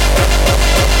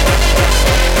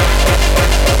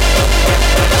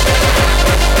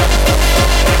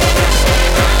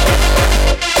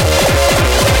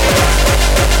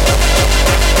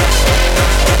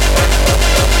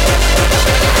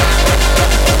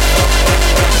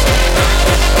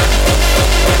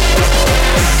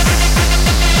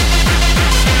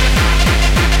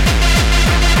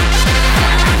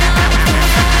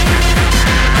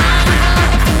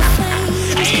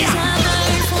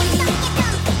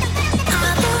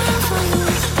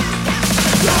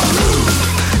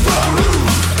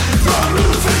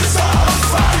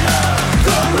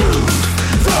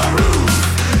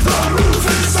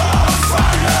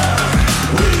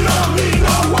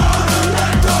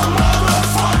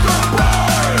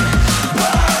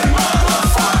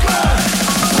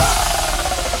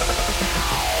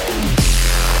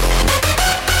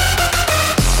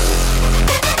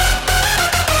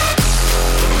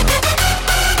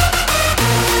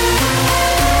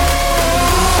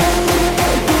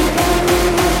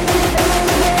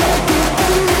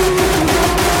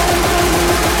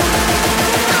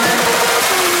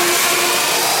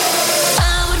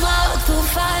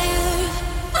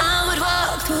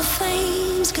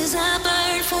bruise, 'cause I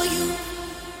burn for you.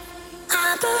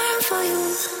 I burn for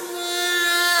you.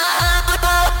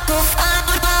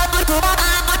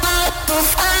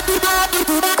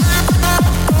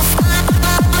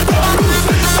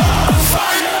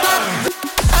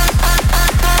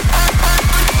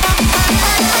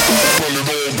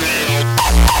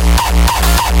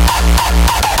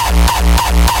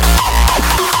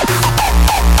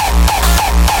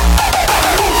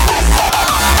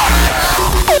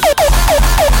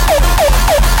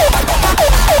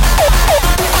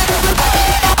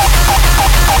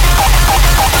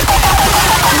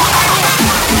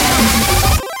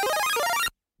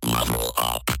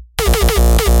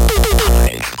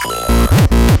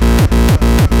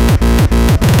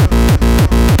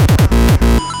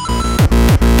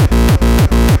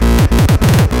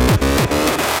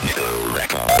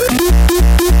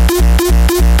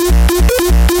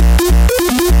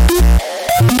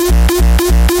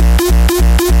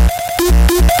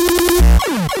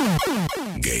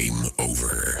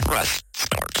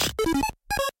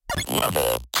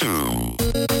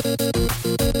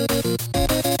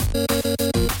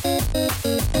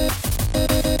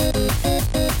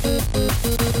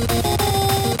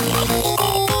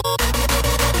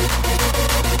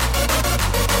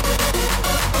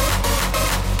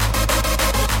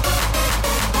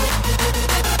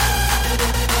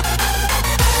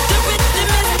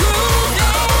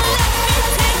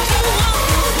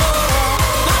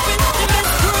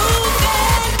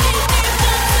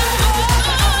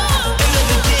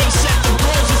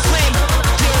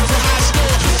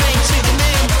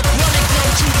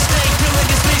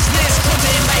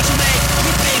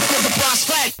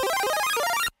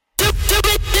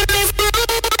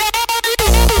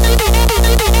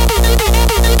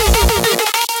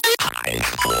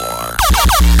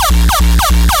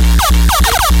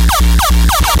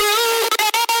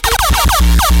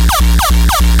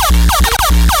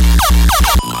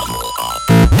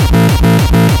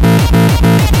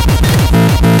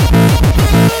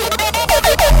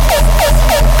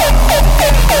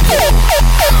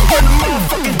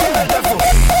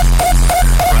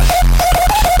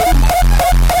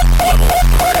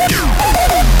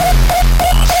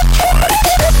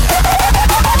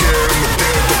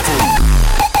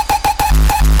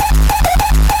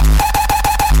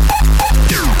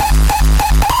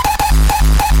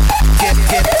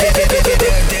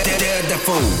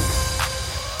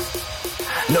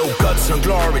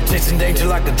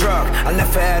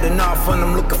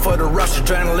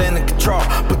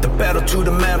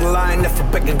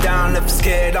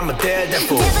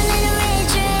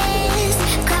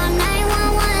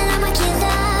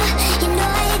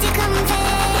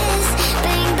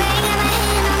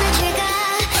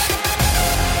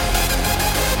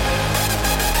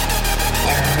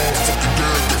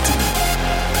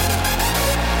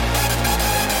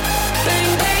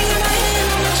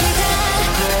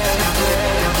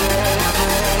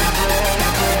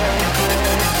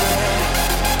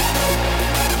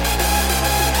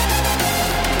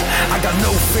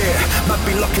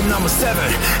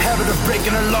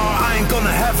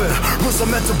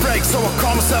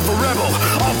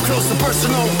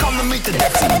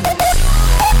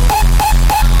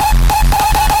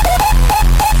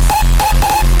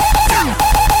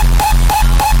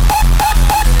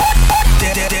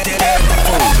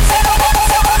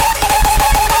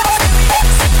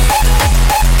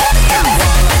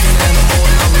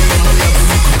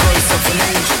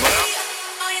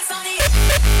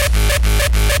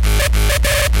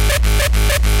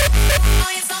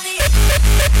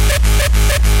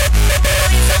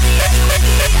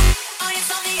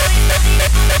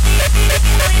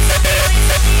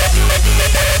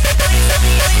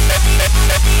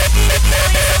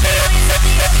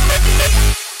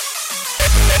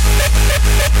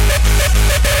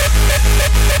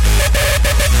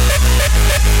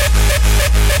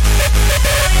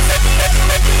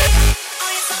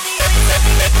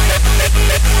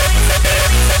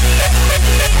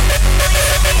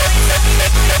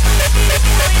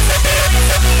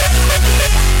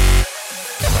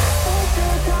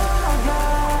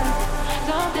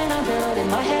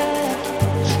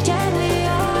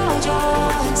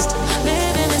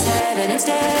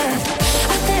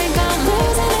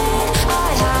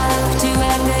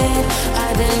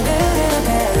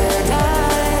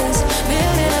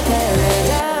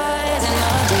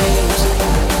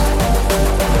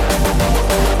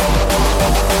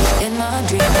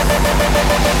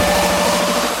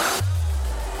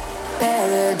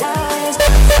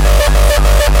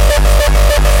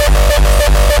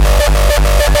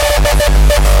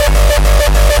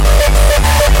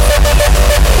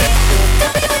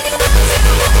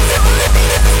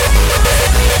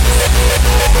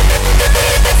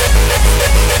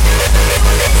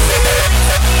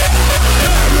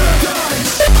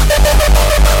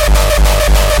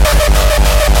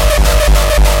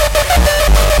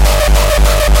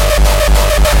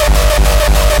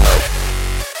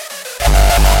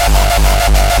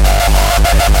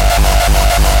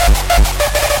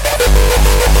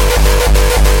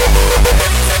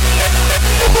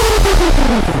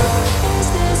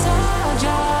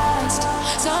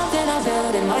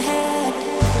 head?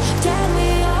 Can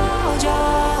we all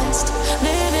just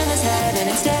live in this heaven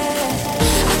instead?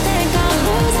 I think I'm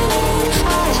losing it,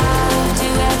 I have to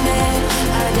admit.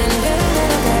 I've been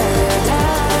building a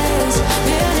paradise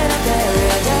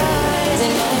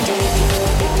in my dream.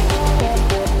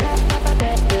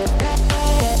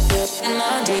 In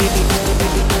my dream.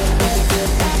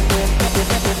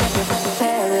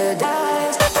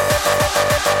 Paradise.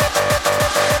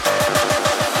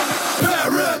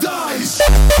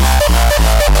 Paradise.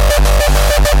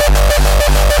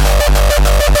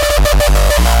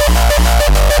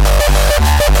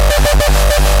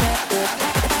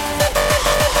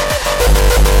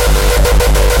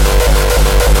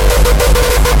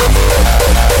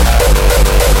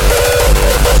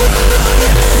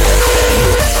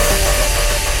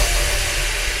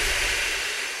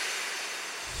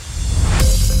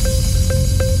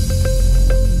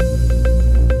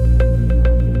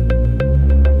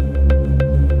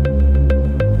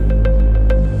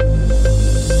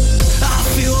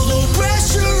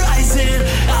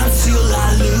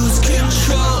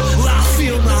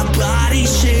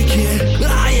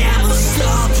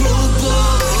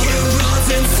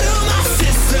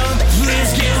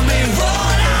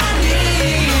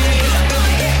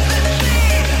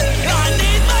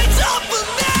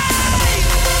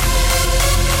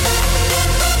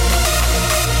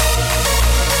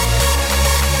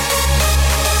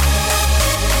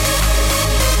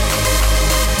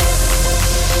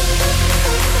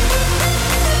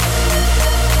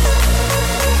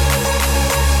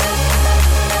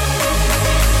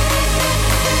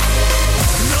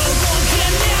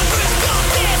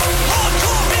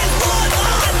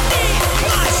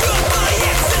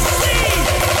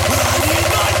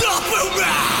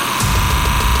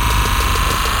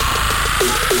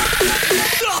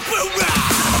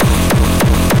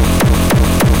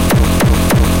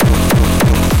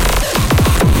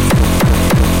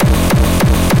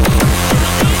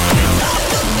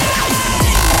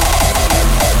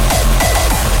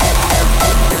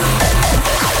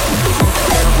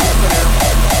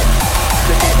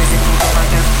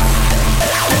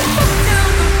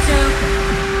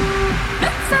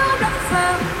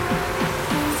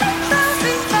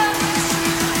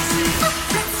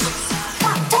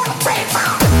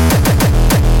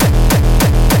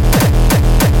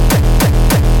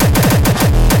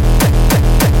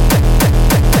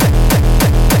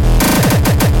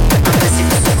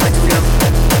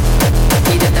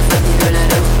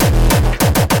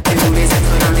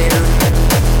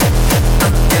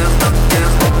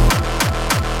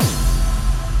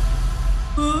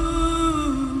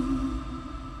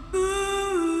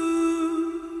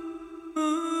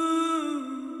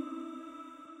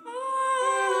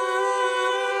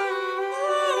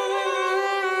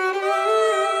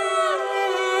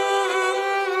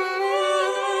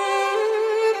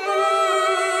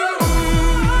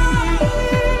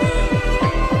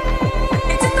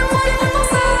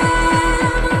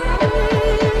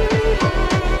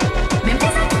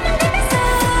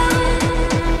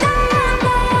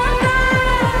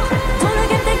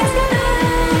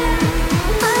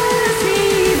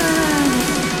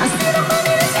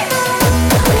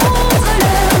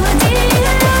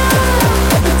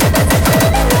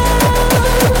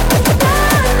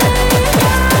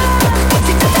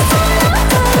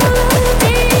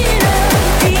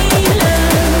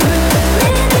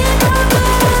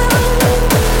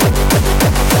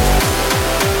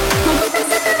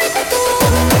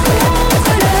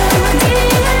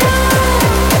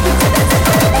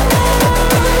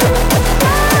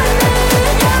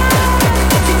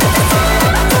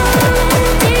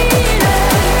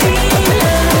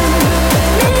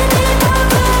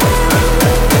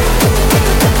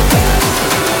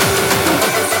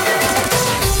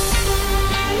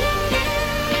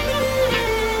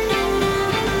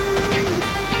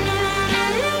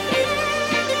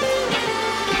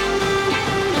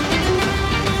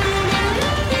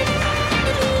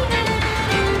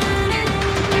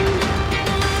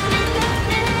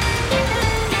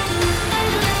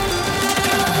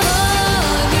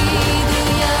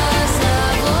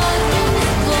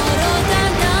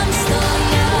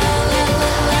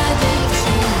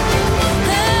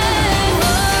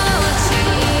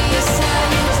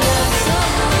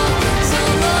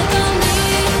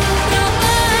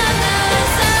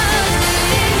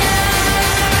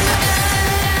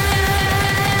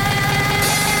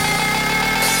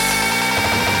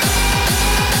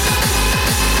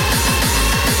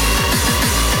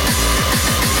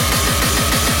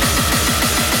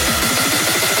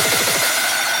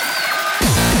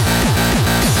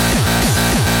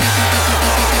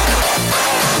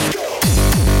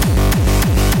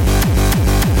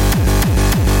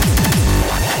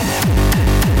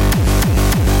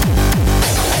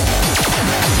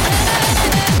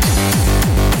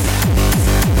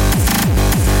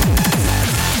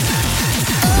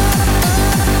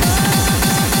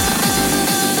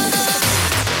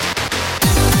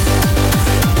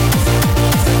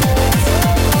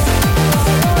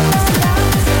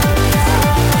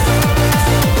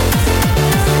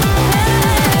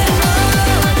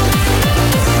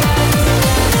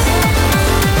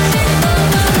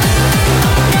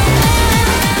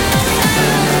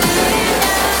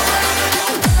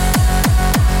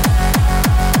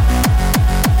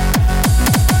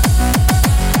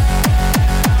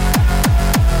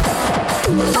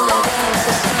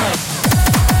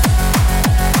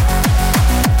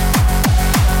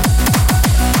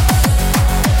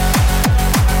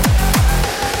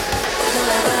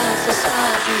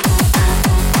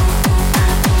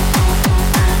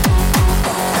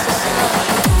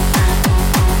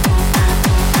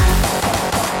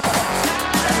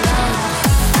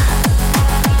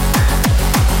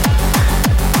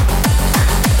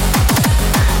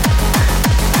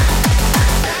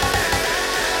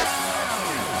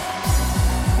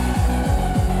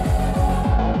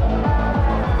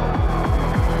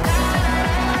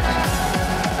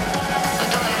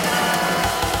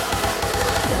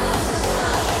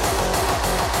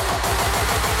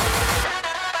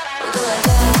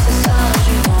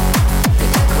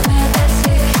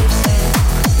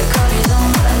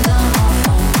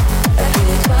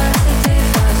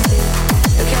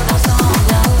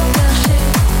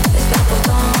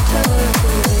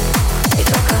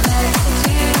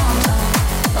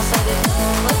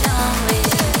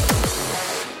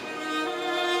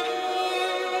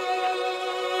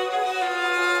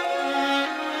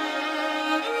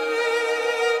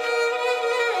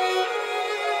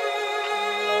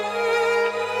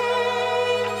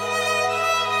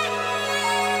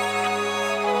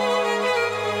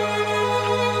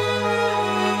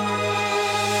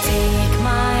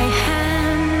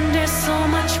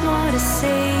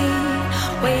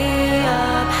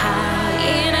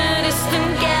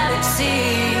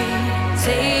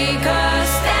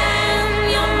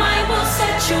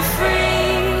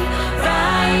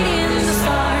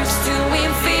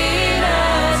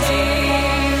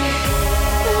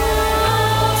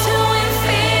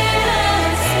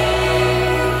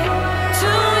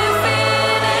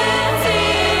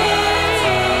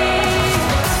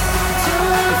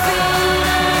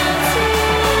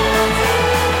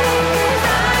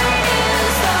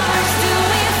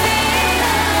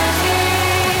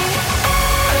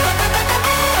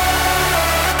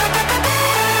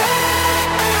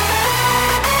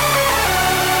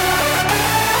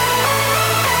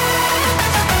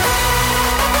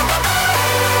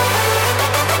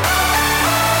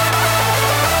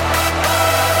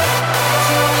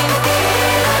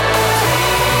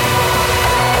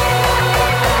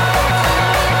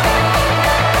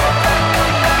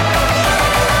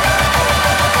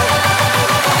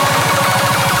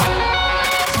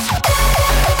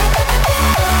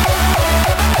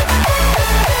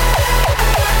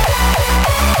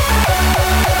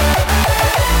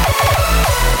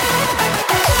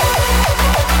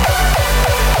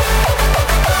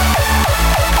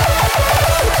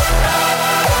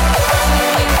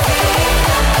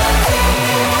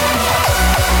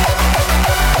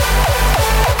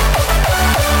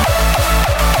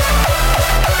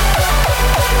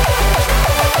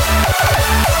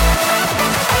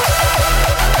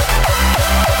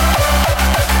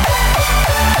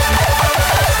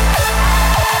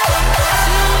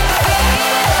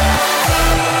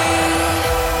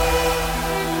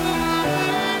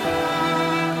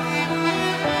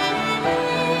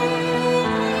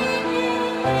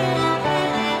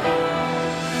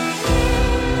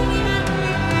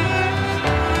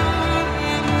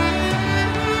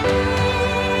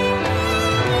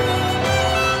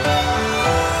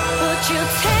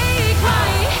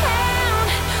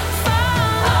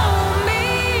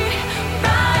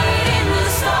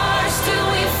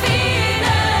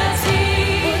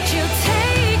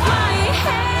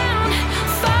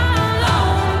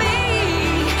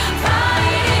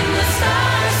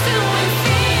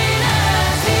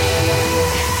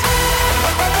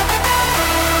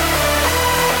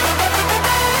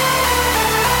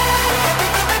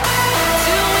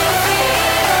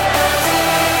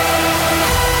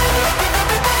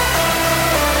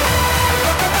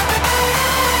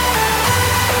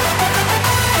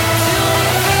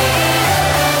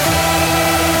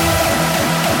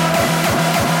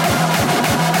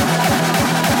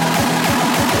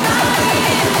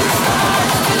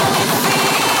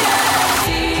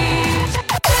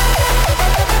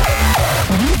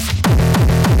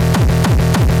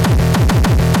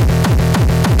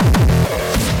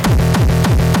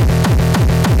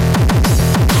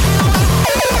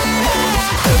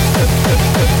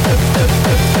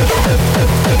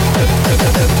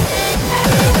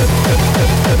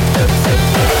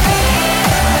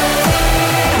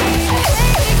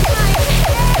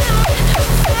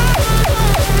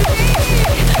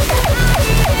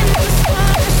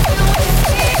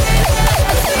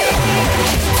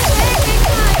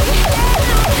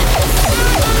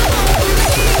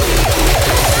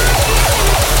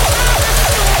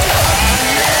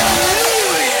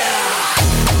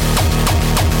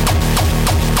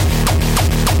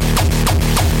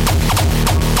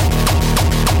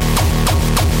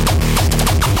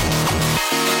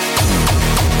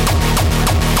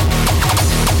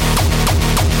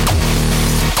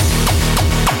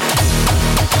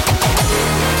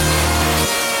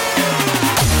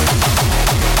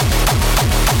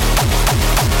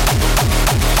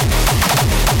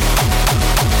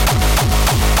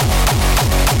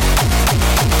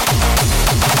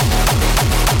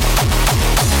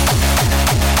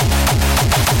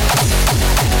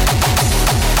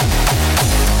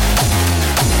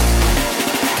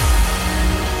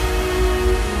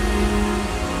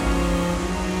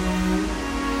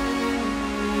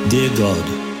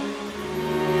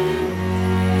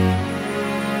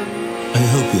 I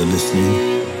hope you're listening.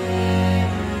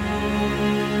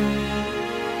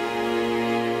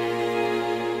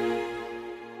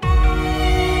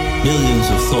 Millions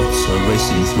of thoughts are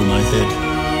racing through my head.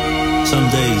 Some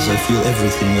days I feel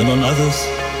everything, and on others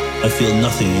I feel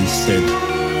nothing instead.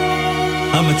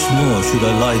 How much more should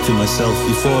I lie to myself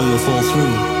before you'll fall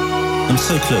through? I'm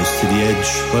so close to the edge,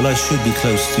 while I should be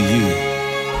close to you.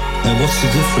 And what's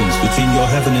the difference between your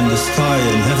heaven in the sky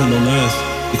and heaven on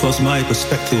earth? Because my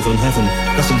perspective on heaven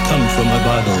doesn't come from my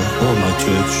Bible or my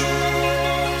church.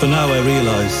 For now I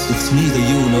realize it's neither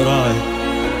you nor I.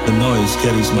 The noise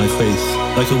carries my faith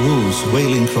like a wolf's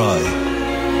wailing cry.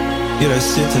 Here I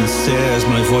sit and stare as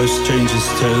my voice changes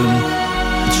tone.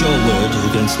 It's your word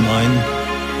against mine.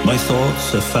 My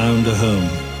thoughts have found a home.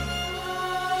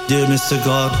 Dear Mr.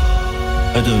 God,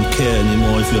 I don't care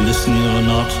anymore if you're listening or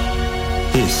not.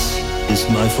 This is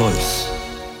my voice.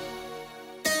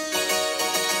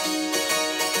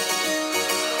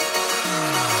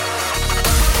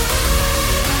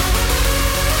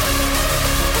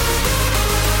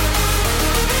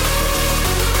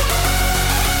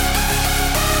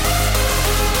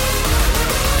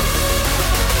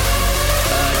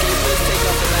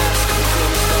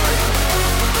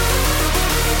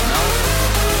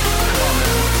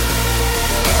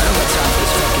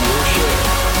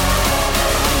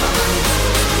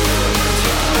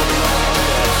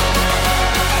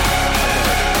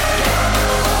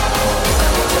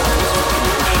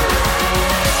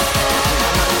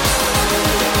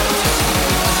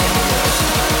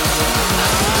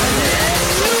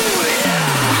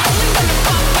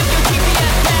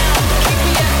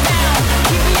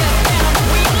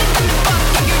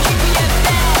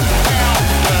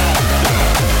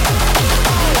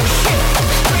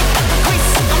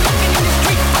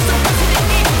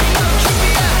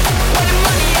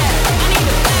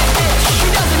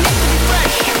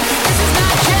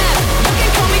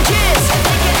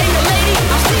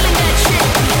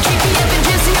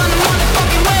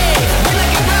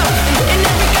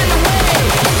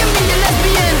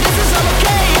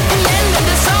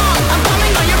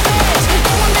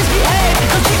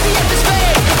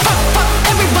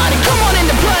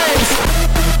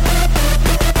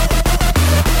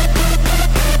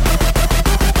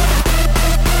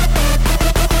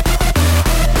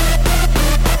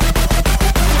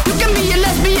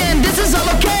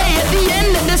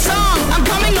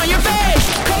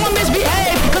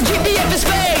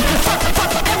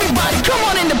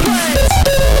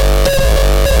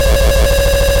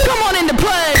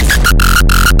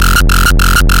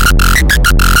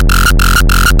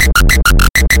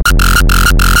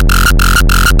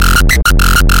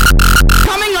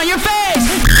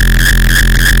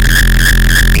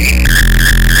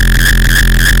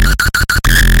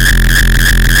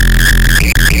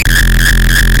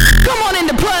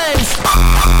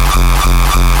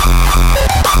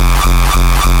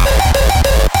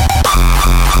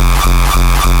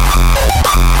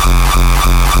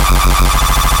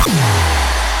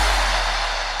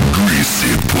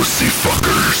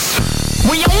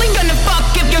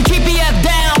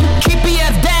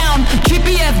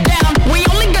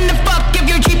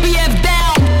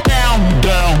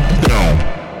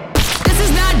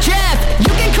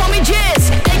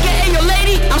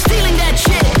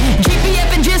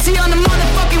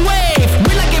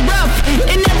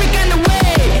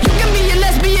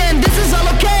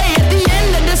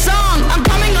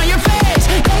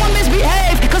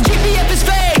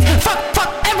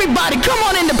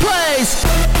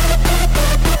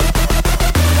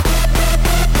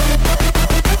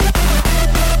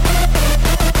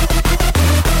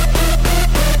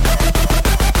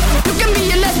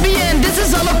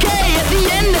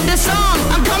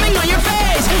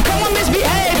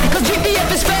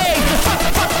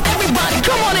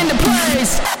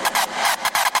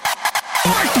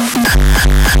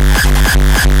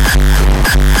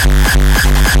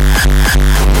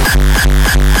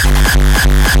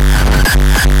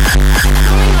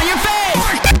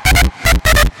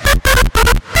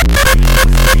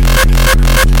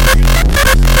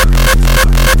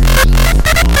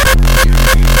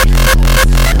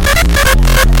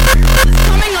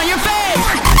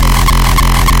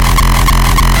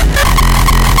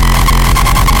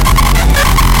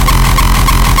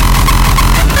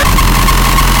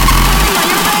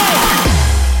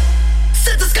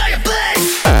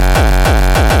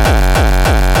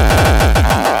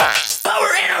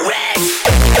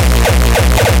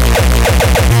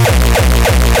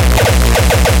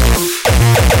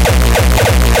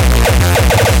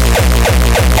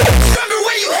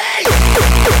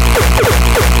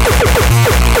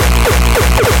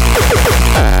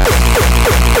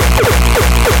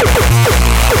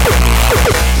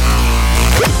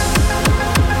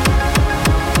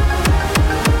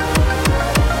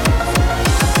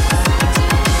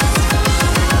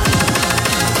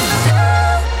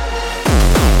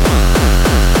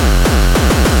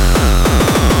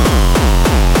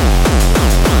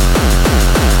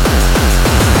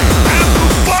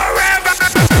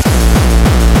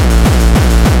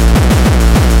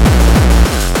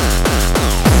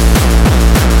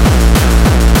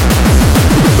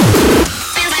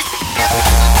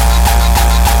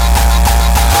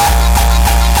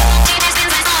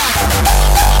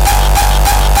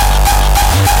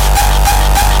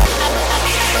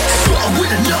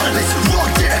 anonymous,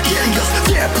 wrong they're not getting us.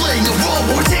 They're playing a role,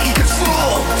 but we're taking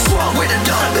control. Strong with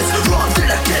anonymous, wrong they're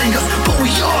not getting us, but we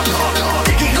are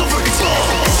taking over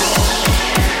control.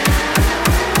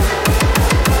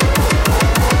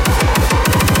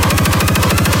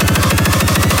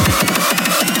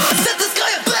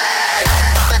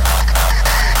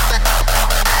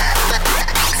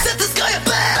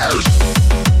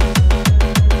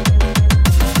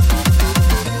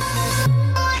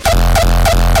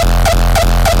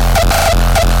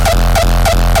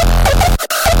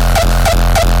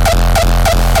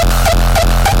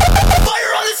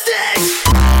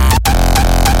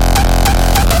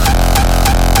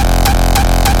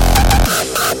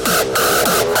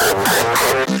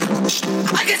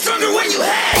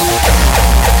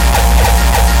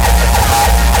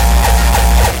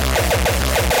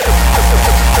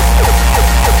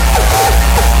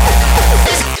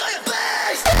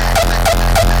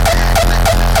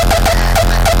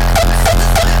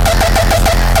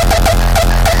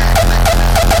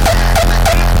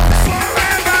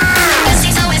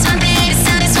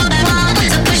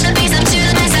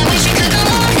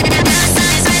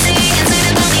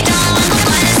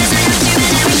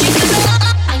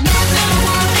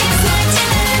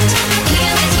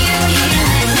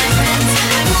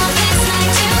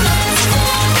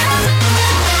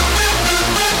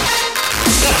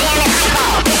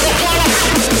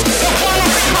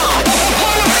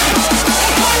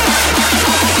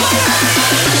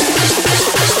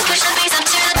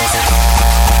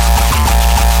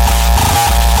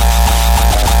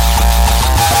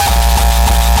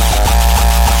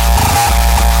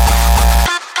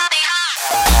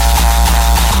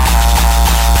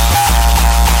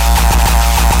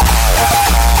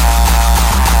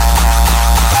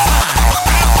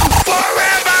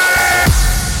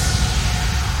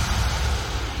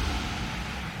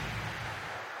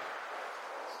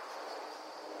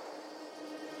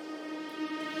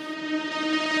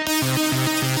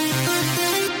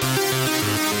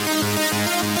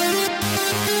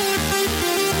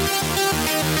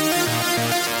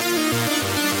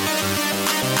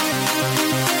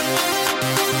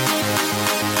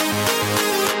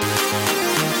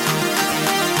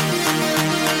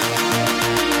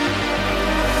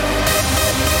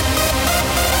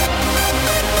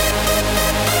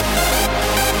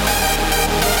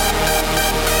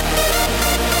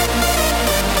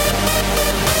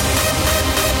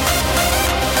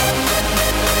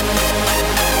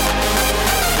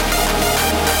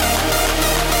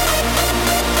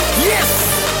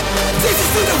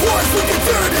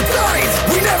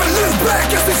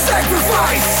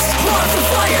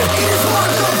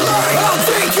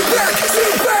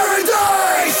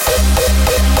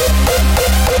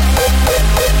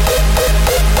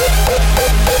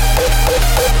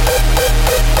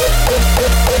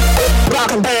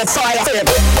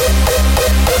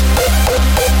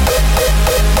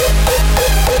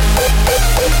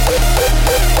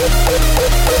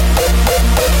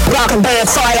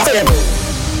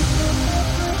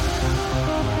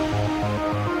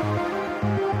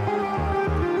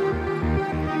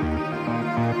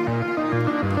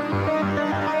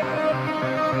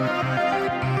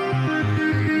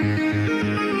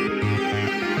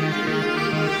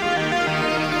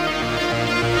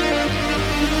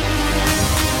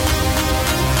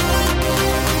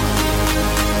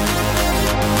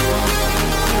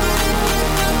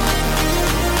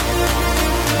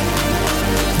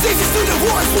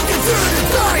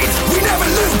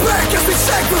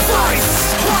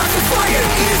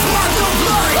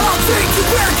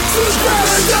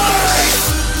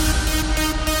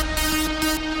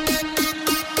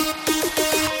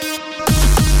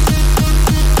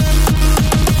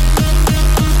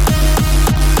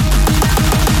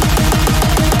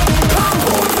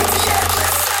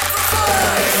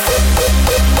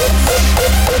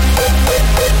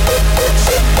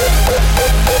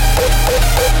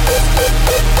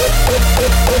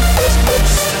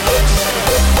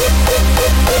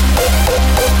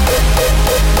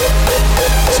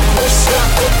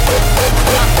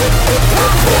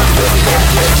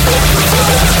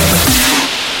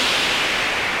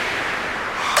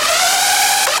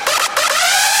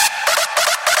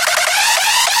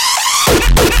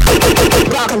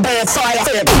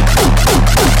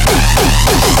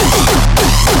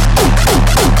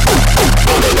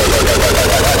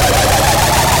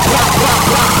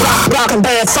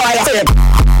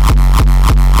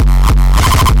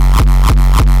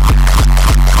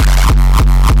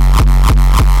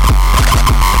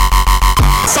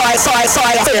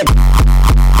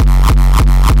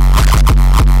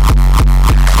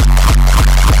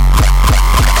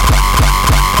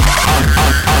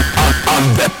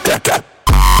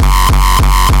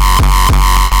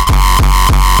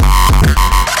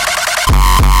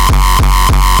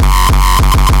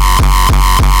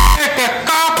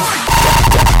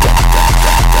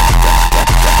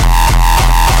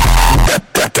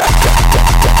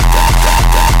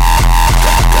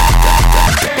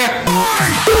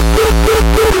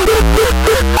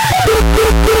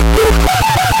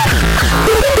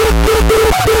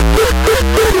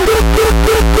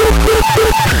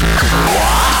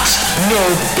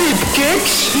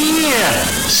 kicks? Yeah,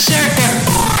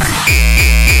 Circus.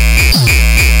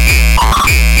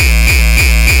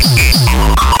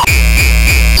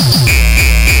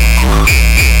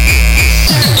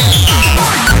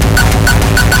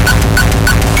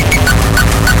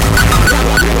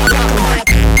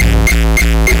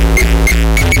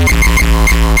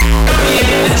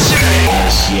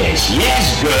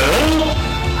 Yes, girl.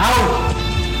 How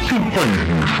to play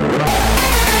you for?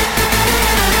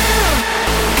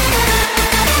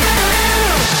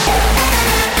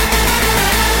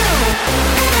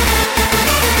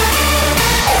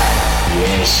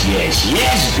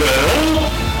 Yes, girl.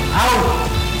 How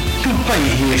to pay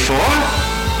here for?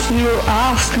 You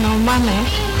ask no money.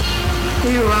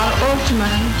 You are old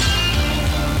man.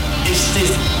 Is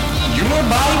this your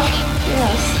bike?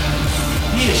 Yes.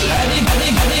 Yes,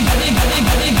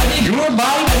 your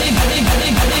bike?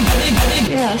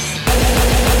 Yes.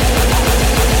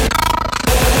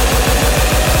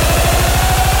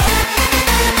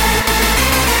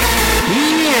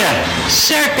 Yeah,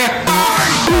 Circus.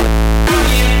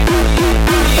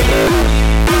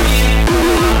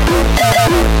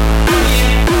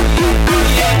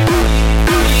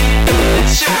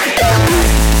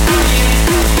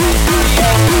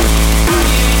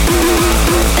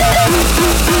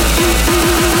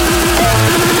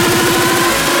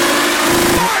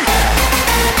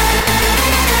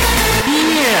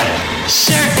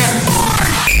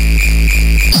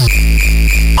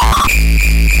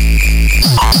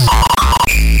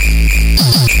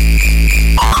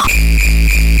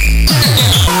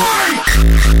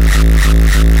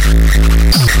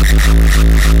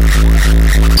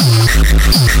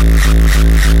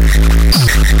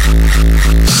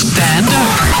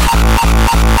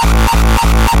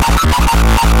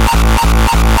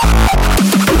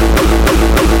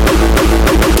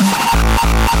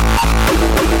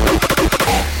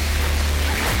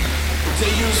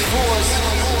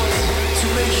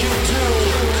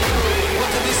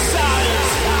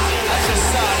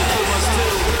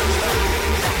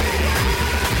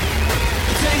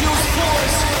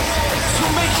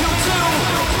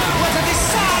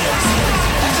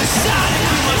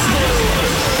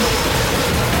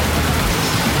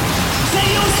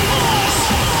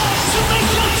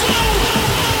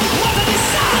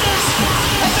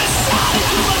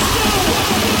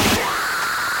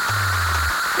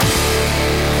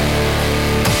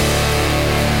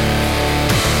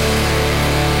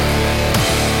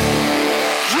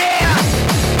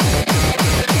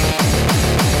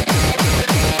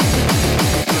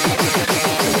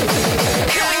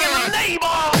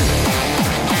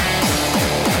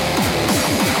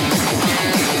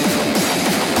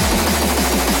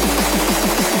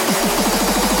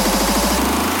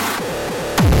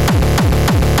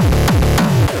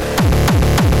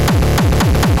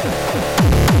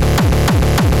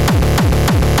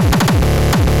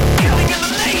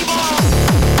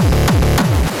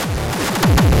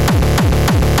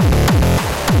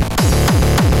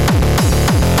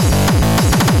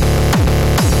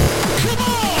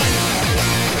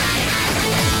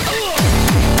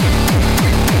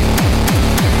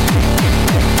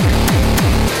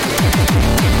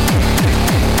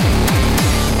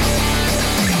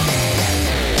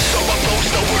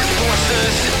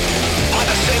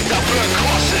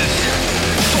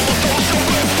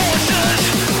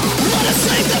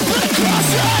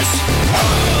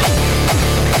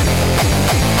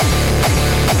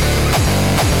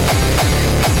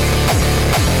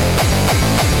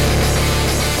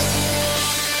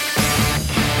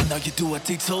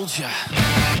 they told ya.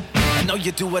 I know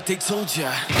you do what they told ya.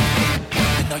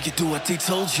 I know you do what they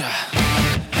told ya.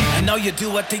 I know you do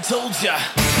what they told ya.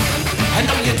 I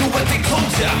know you do what they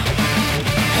told ya.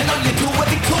 I know you do what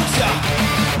they told ya.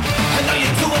 I know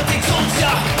you do what they told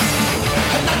ya.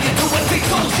 I know you do what they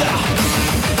told ya.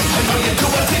 I know you do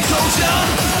what they told ya.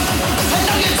 I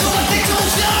know you do what they told ya. I know you do what they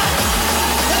told ya.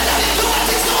 I know you do what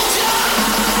they told ya.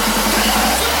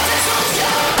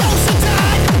 Those who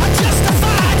died are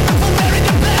justified for wearing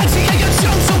the badge. Yeah, you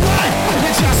chose a one.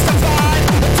 You're justified.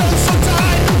 Those who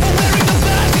died for wearing the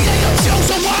badge. Yeah, you chose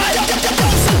a one.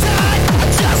 Those who died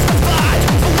are justified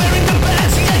for wearing the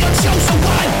badge. Yeah, you chose a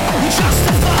one. You're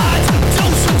justified.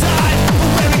 Those who died for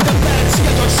wearing the badge.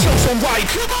 Yeah, you chose a right.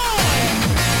 Come on.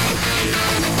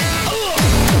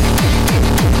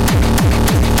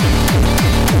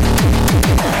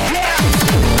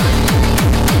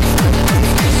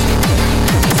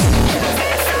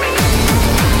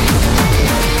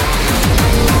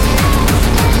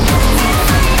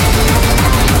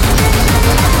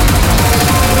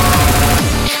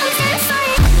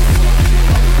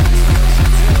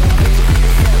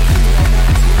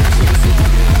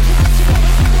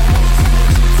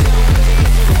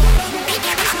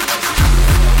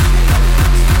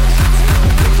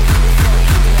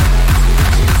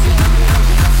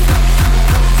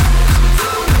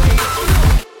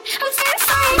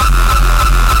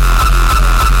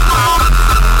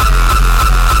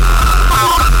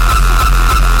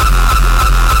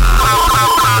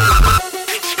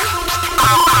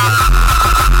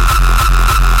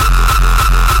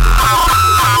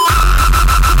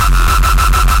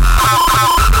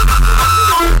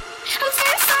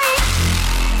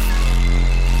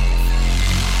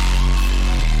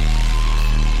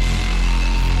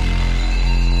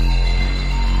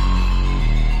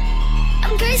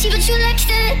 crazy, but you liked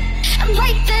it. I'm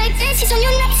right back, fancies on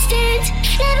your nightstand.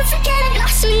 Never forget I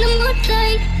blossom in the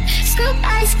moonlight. Screw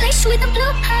eyes, glacier with the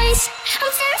blue eyes.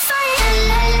 I'm terrified.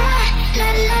 La la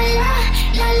la la la la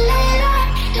la la la la.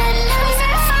 I'm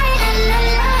terrified. La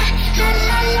la la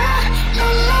la la la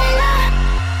la la.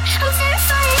 I'm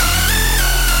terrified.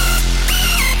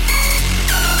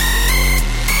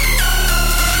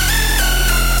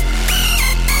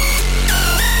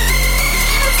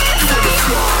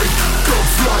 Come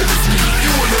fly with me,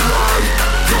 you wanna lie?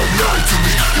 Come lie to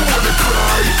me, you wanna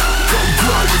cry? Come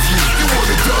cry with me, you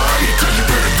wanna die? Then you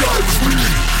better die with me.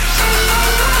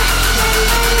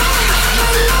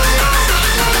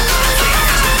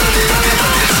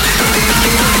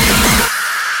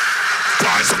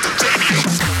 Rise of the Damien.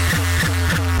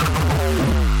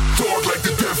 Dog like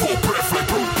the devil, breath like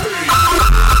propane.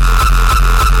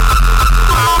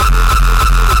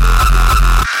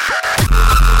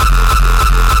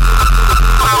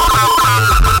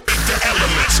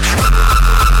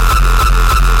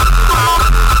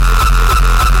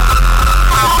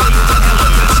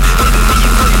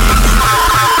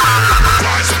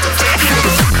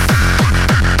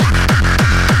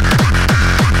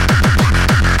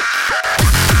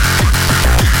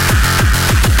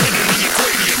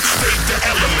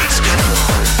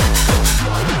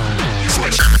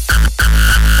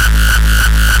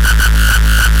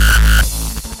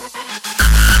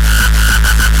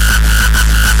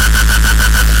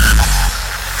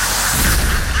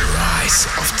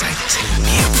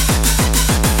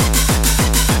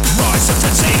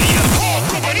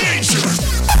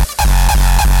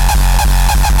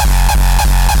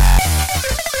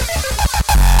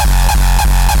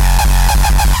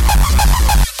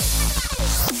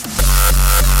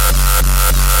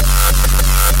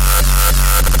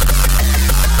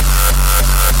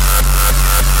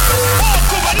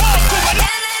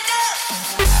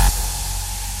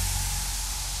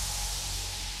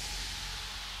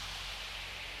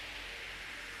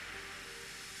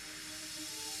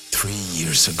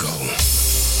 Ago,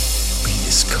 we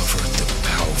discovered the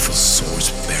powerful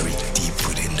source buried deep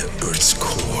within the Earth's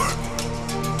core.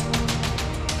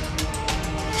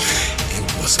 It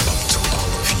was up to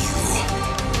all of you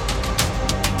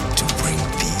to bring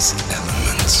these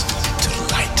elements to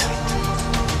light.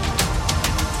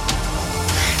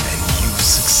 And you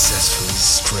successfully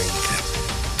strengthened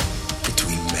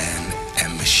between man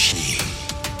and machine.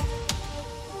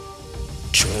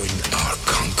 Join our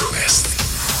conquest.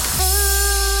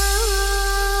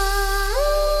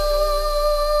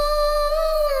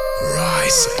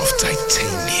 Rise of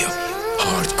Titanium,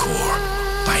 hardcore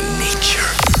by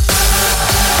nature.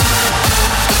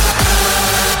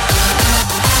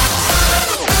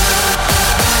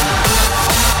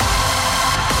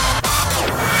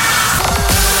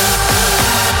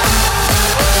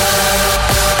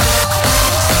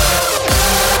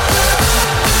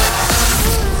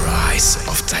 Rise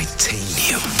of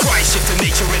Titanium. Christ shift the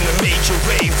nature in a major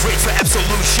wave. Rate for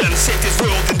absolution. Save this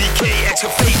world in decay.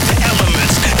 Excavate the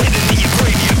elements. Hidden the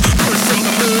uranium. Burst from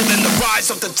the moon and the rise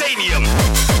of titanium.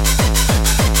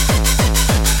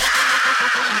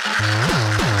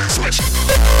 Switch.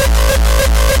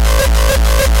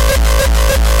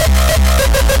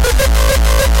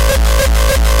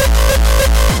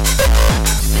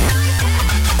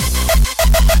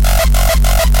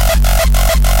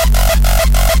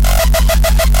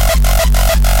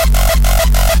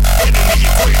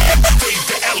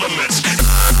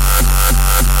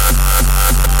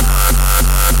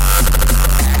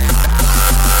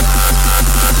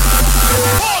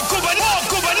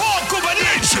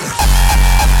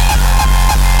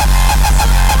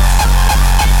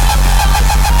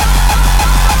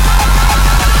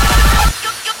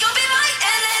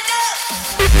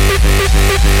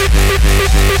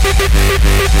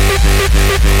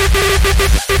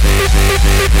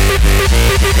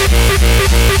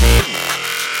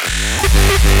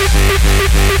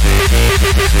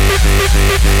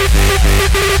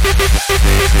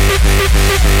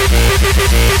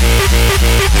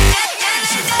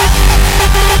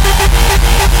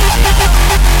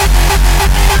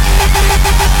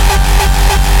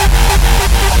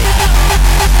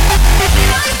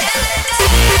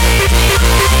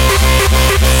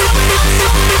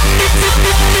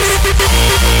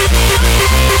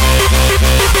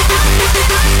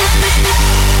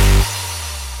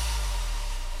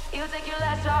 You take your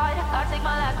last shot, I take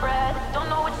my last breath. Don't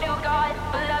know what you got,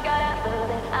 but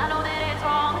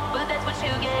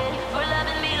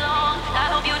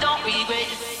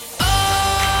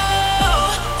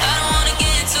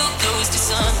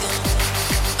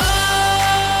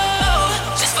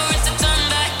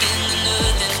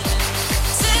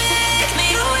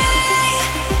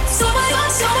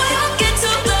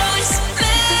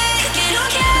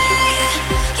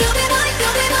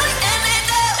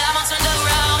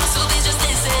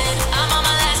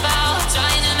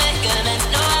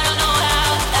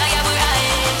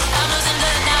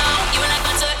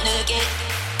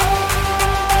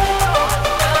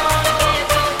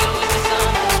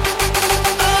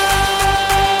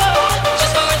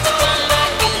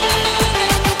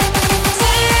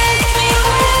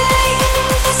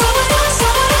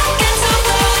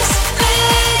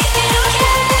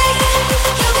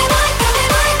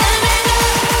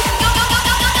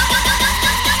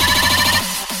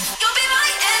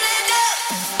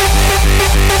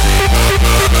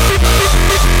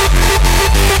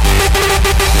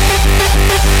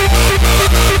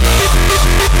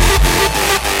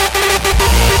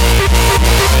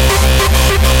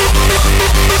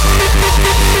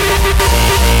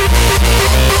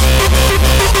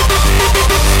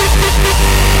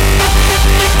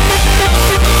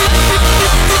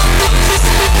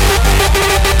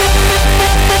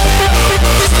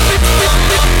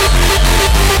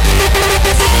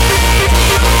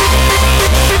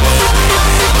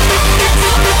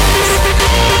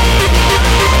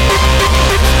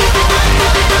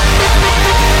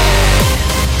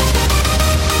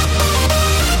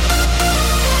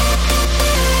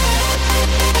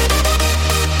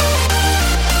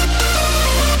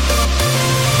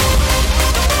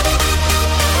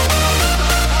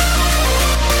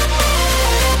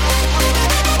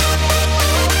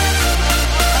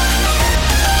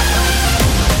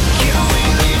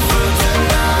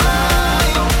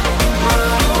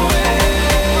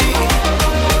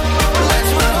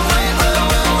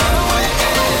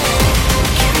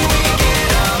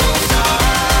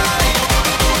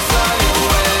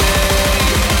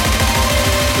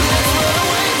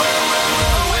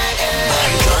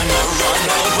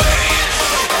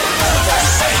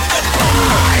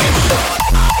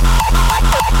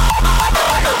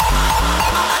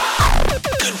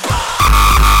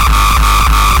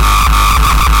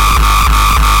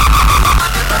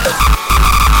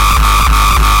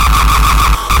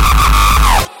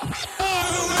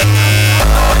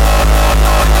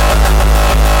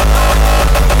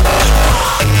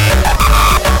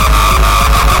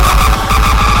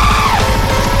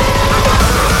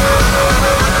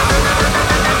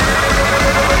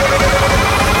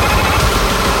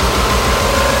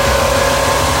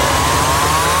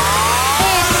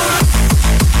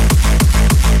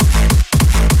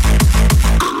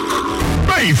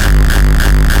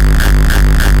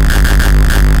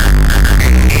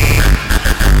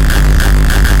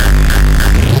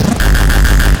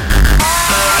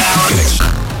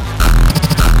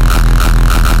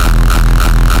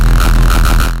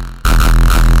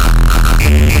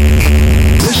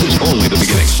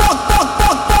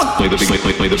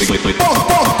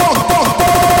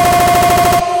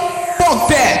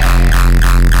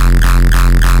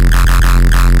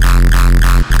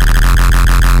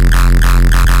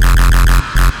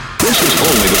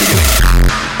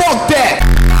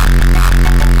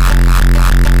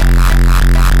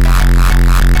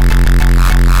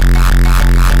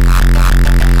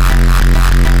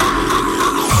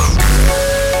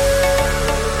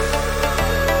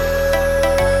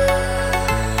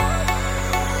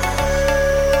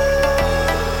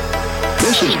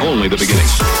This is only the beginning.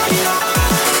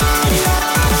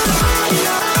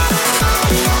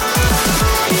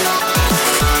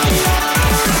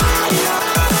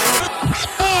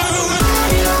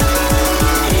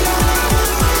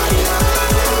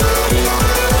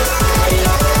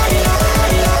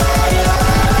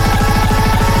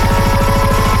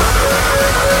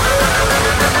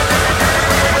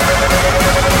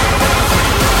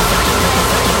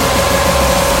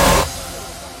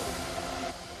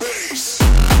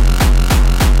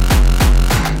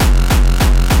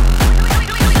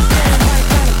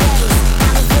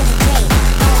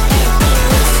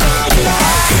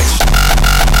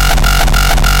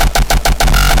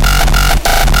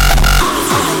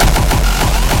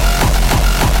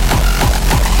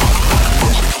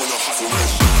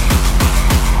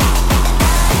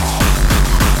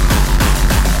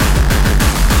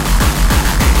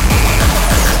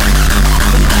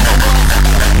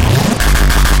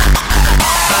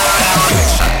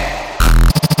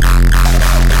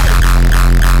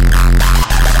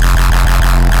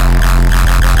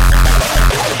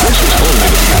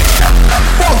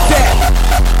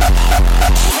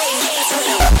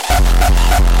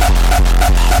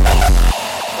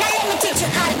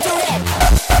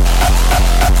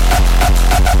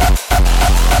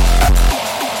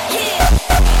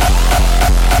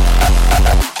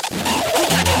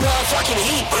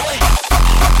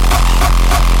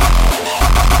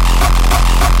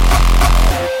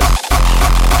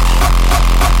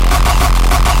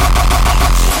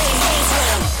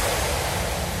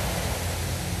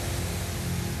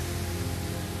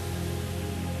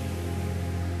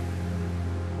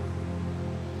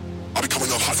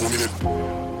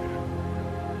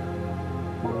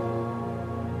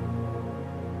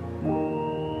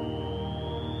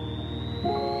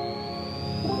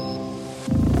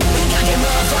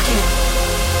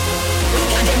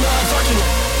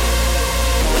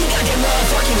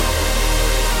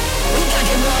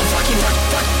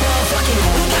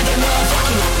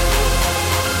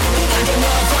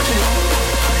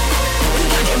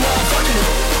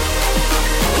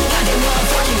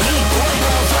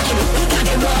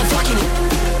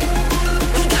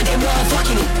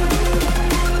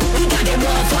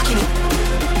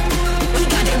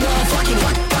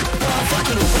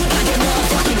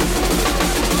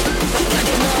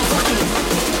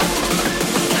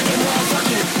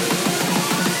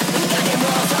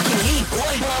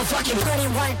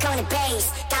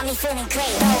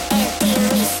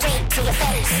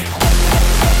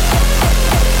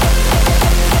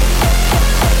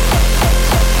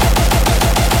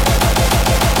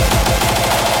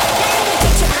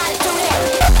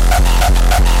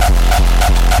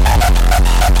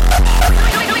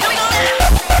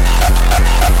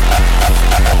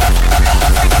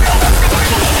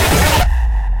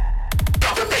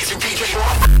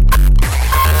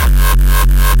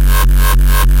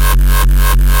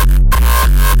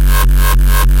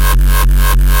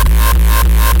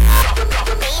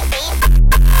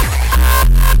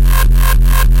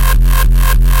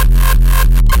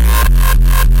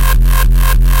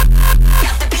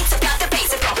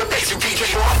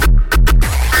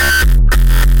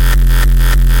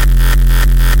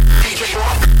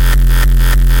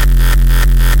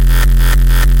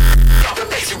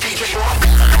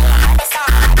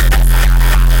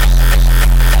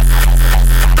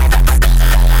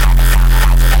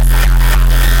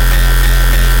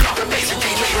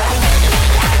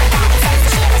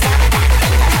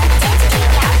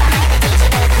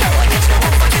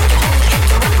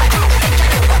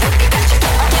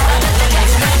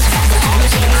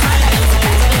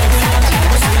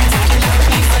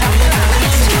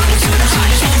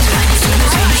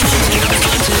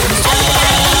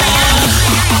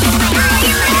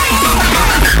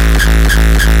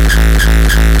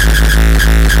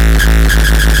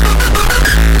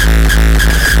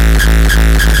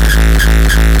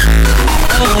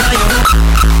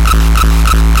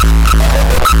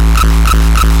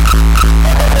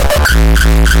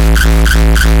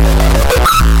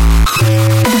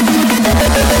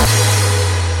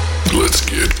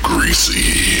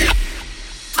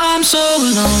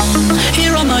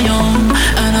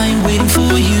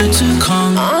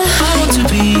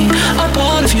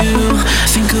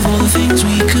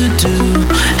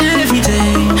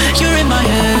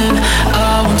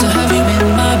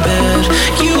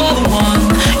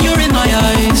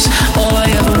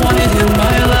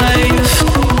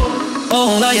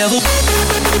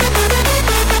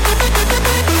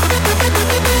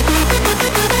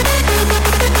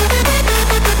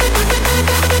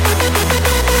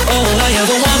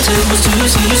 Was to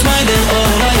see you smiling.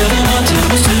 All I ever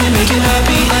wanted was to make you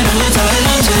happy. I know it's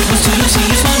hard.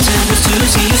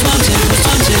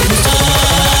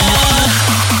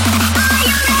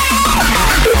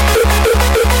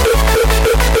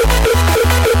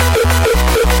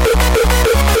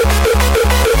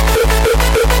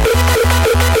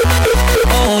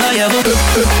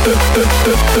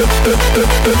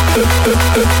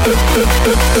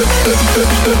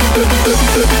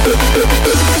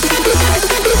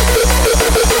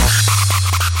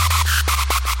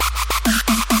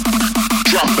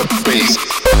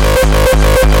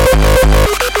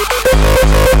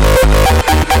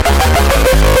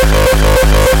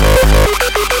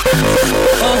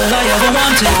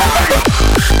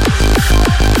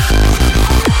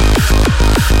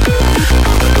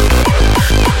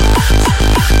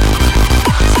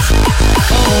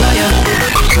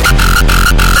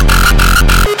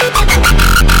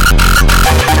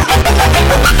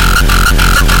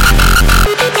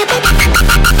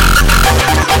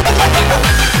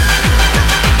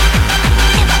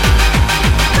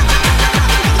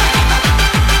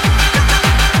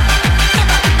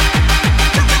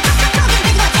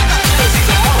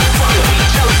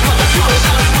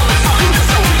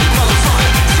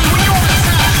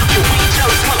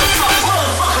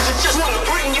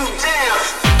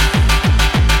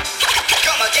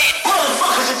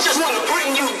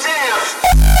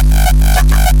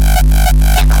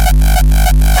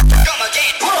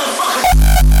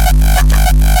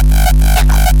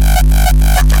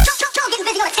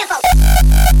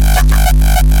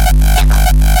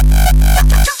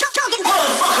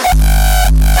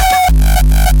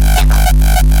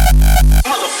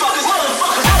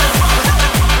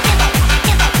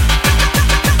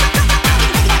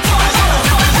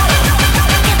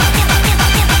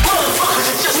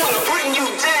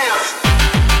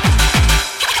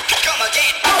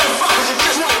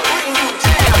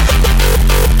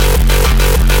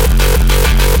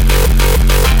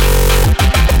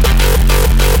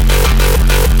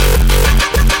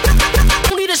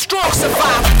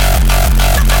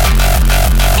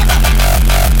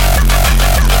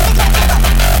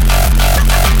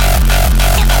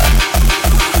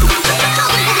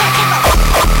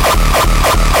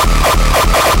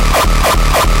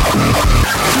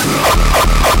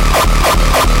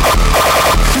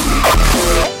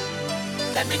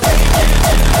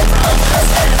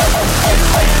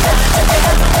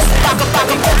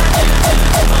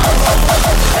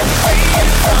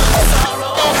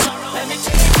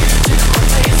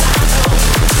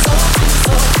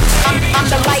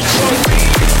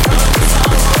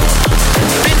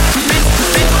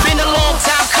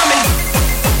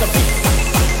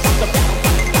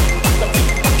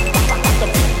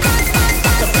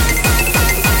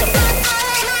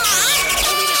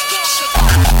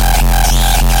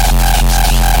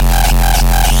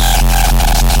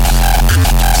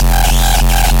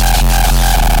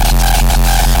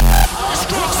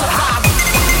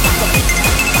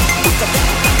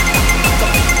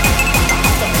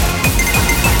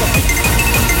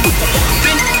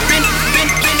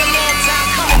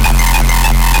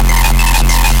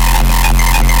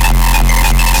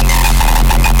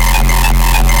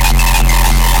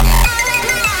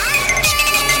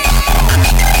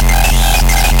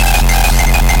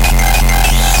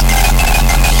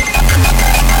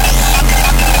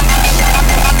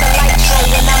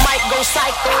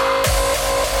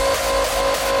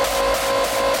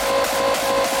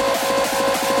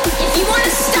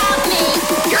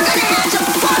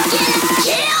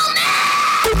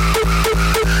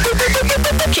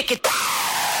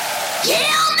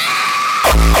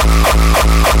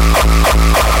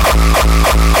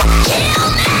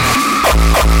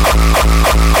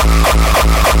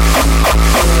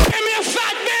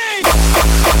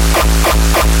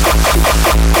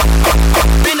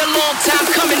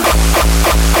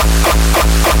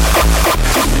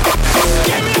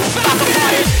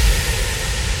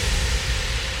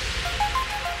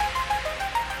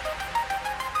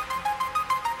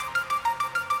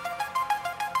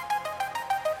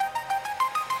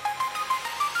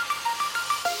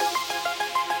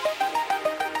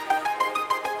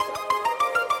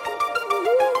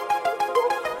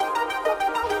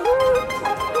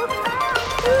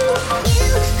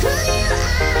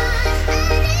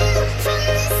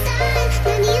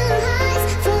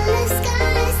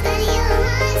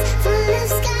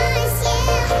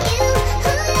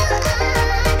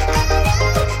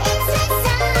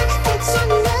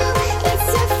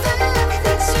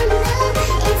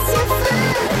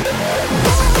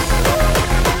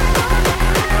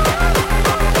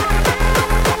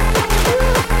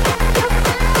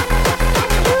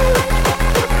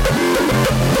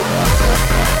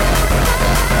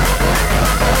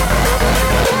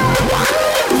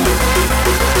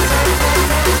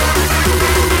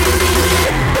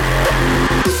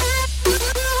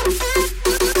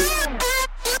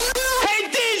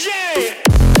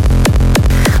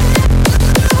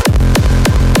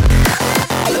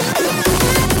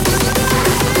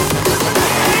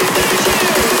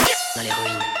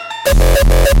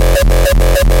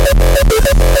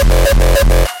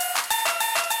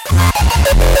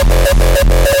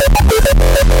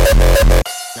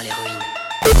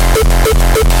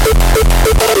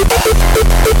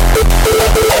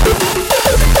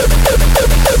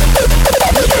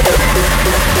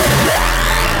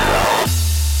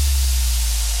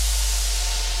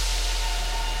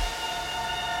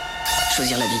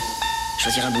 Choisir la vie,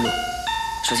 choisir un boulot,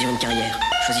 choisir une carrière,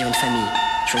 choisir une famille,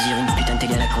 choisir une putain de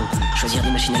télé à la con, choisir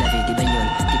des machines à laver, des bagnoles,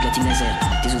 des platines laser,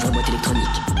 des ouvre-boîtes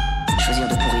électroniques, choisir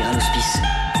de pourrir à l'hospice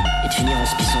et de finir en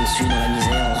se pissant dessus dans la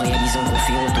misère en réalisant qu'on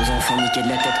fait honte aux enfants niqués de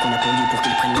la tête qu'on a pondu pour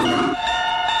qu'ils prennent leur main.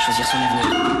 Choisir son avenir,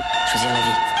 choisir la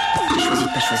vie. J'ai choisi de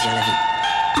pas choisir la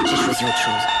vie, j'ai choisi autre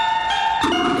chose.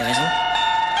 Les raisons?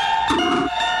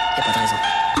 Y'a pas de raison.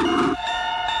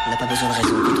 On n'a pas besoin de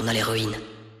raison quand on a l'héroïne.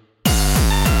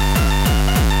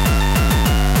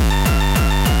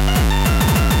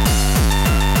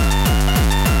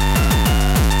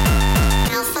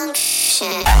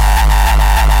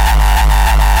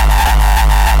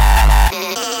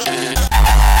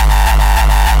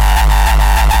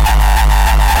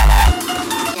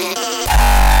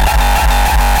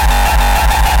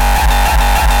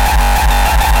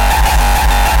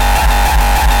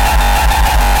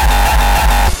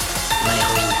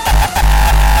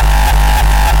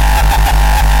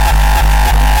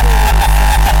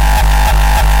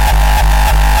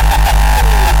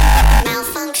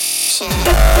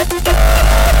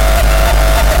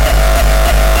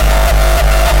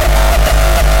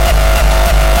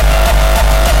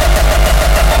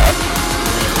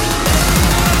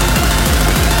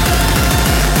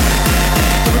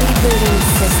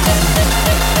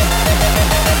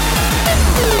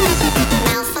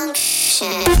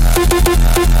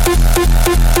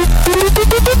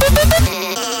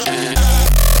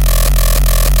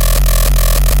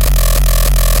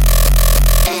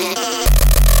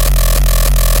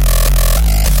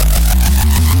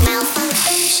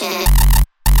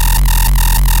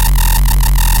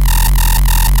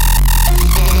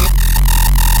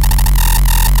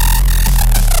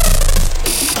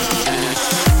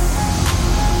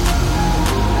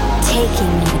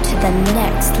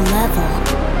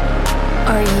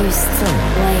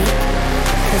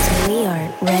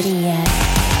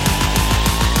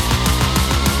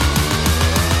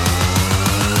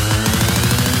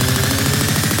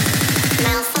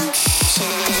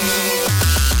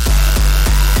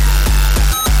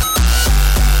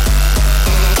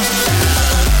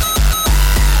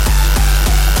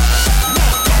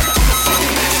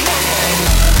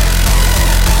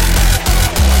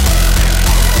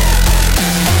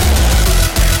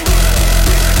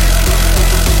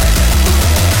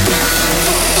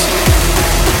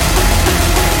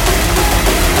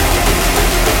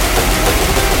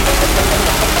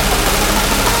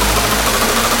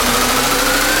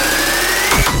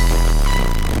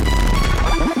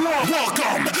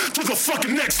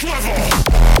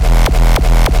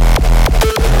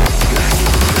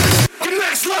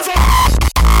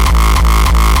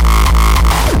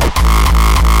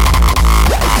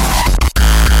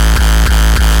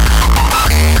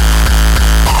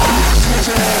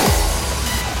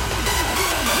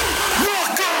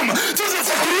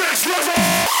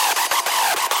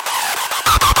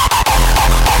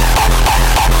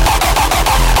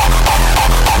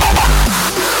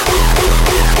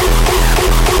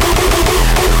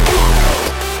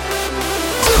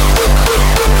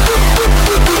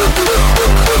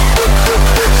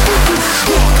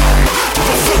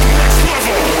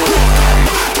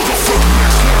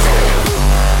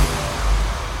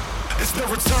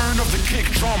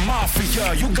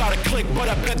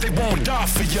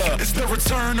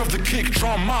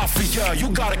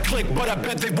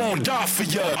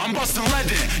 I'm busting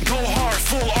lead in, go hard,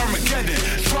 full Armageddon.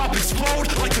 Drop,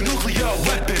 explode like a nuclear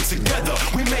weapon. Together,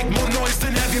 we make more noise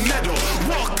than heavy metal.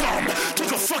 Welcome to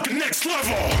the fucking next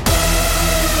level.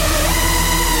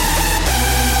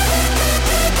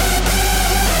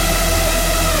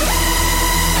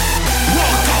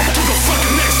 Welcome to the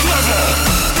fucking next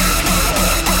level.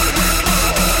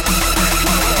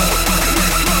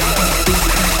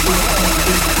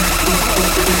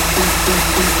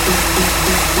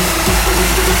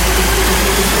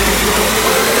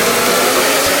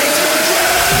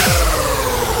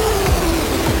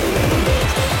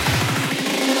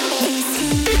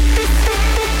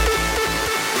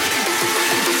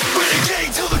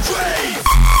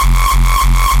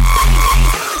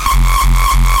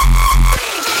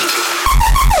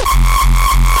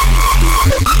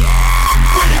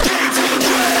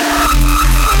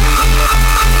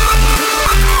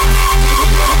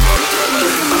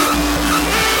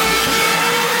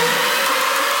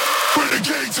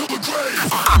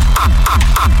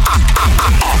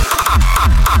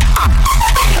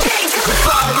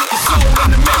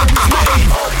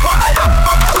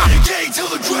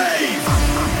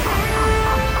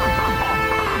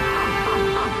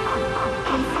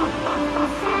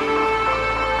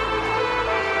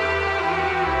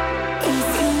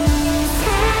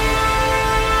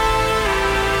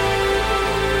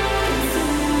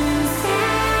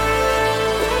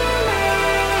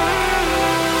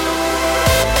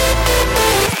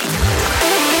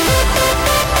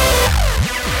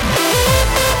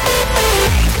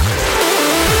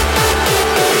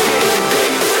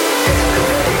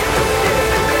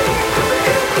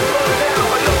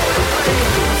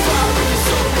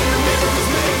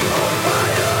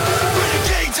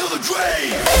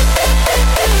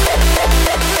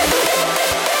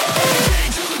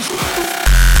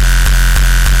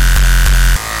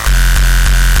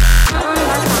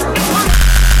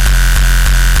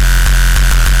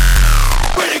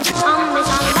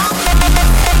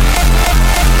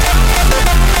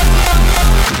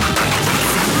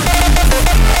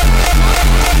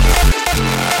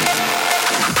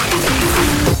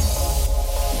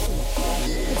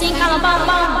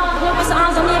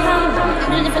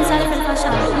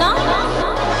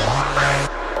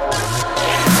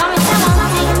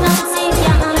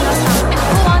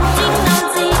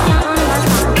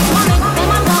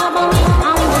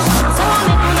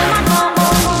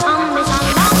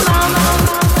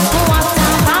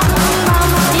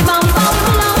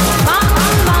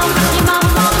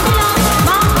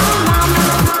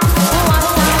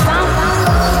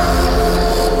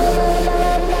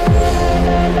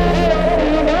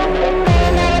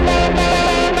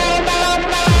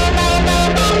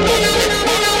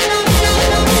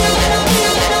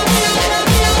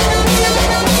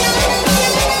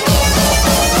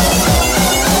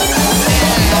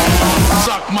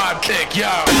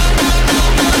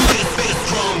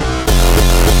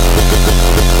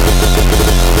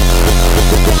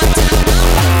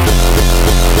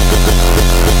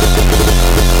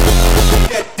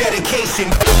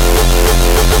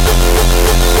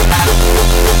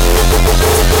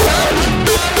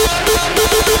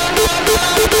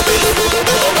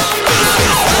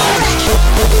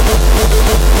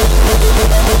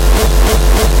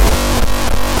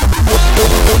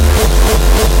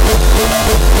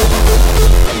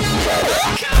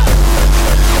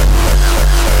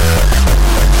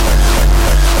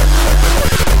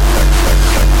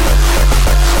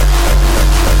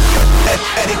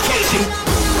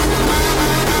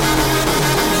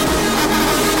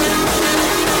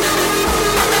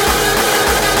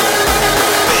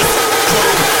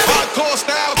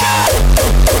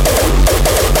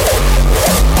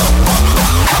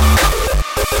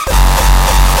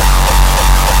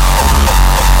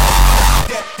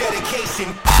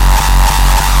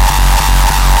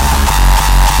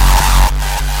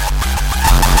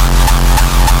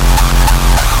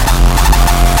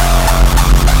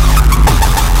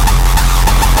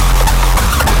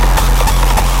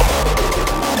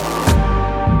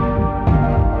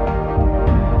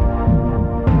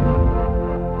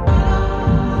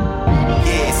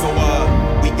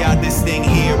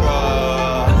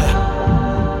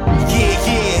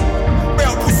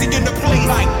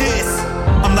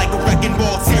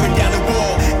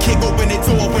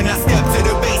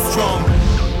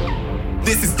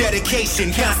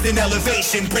 dedication, constant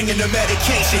elevation, bringing the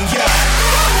medication, yeah.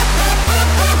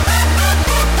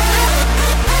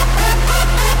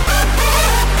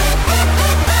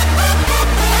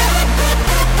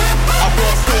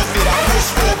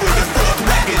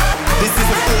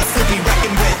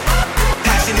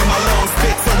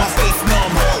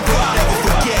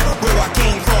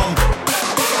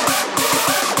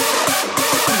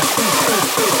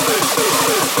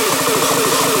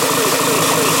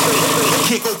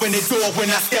 Kick open the door when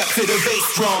I step to the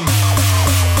bass drum.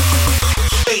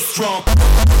 Bass drum.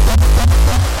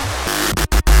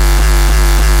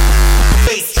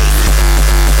 Bass drum.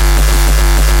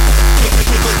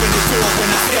 Kick open the door when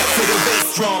I step to the bass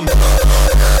drum.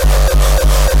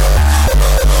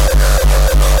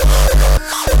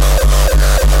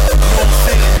 You know what I'm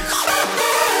saying?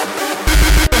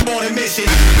 I'm on a mission.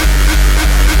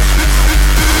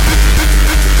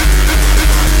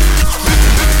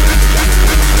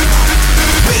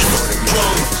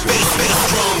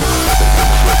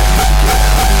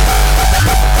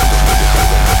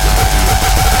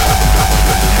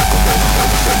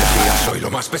 Soy lo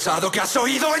más pesado que has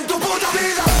oído en tu puta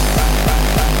vida.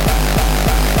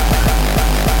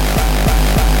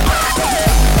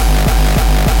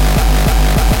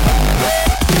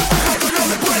 No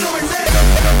me puedo vender.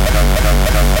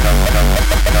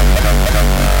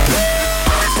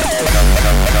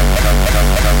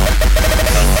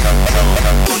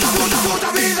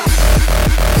 Puta vida.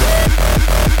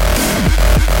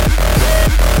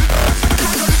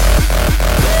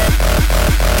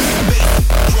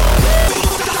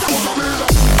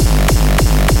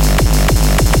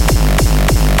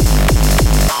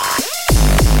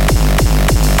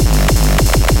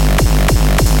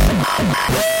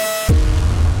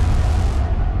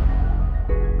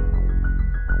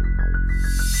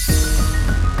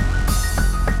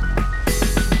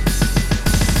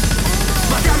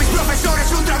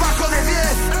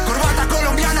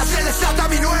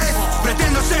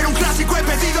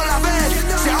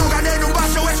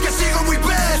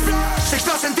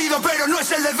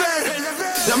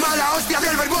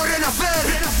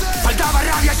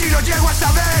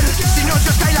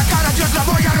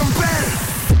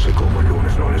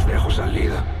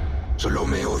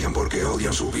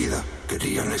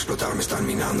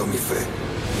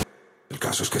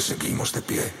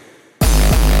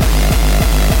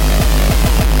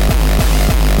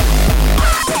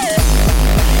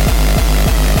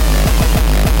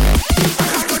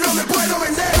 No me puedo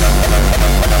vender.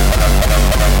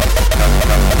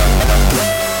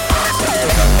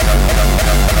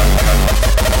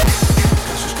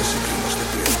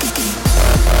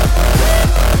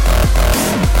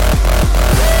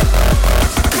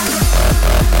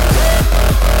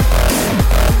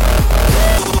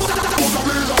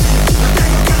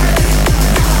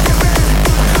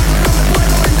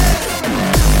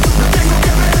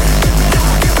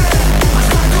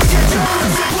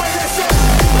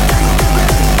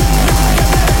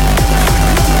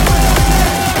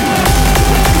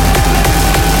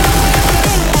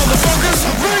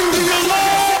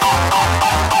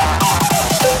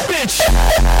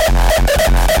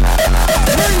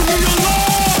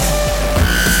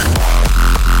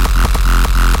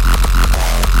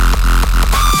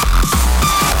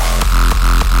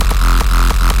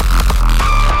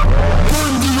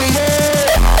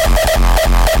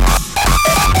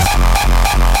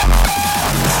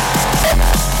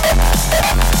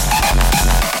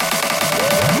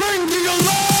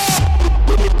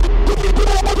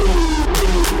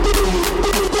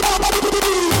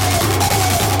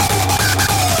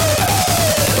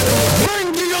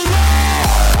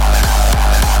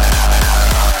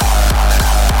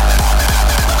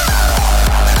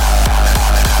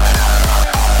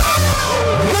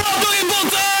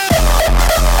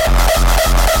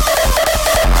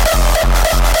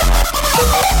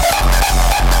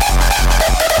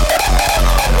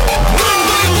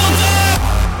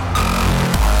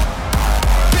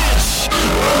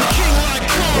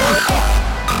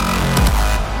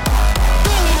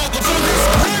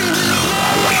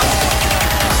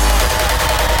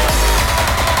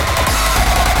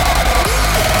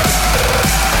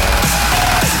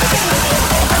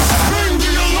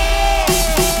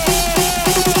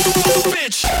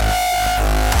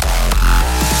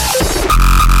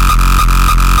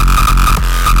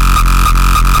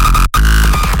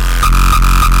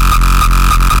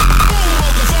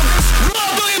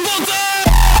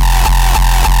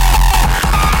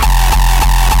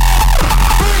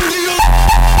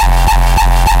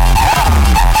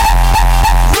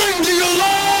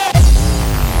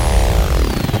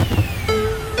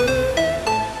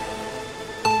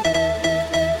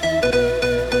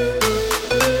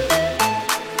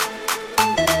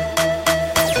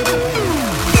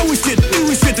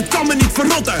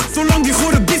 zolang die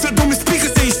gore bies uit door mijn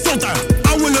speakers en je stotten.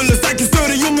 Oude lullen, zeikjes,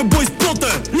 deuren, jonge boys plotten.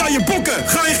 Laat je bokken,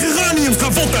 ga in geraniums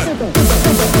gaan votten.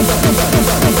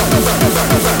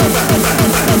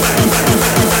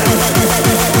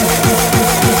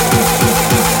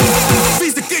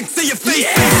 Vieze kicks in je face.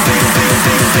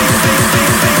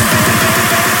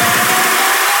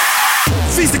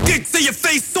 Vieze kicks in je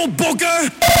face, zo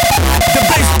bokken. De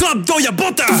bass klapt door je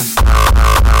botten.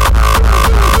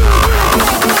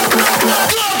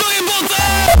 Klap door je botten.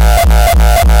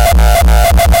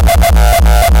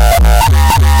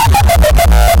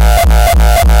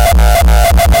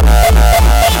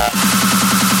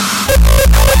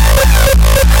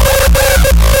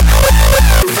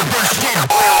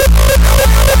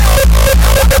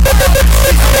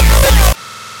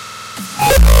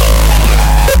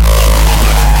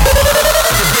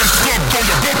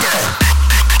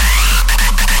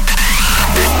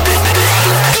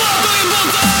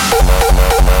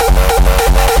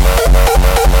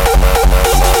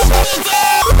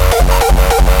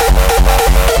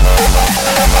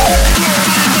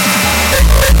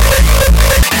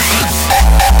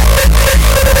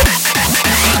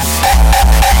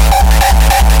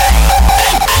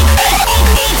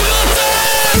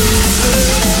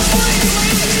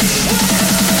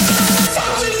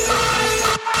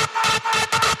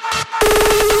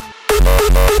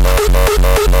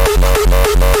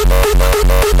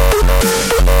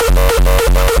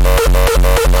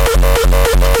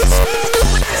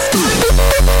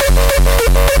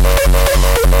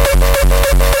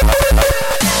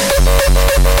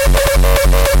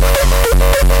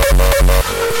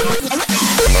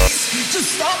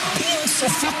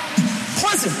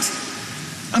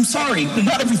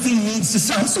 Not everything needs to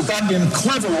sound so goddamn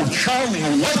clever or charming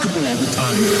or likable all the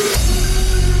time.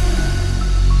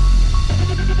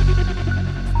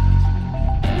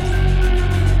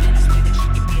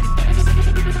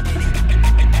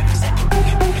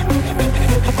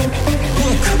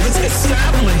 Look, let's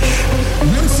establish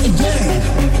once again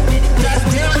that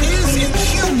there is a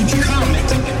huge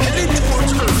comet headed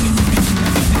towards Earth.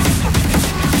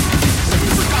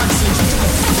 For God's sake, take a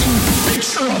fucking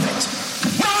picture of it.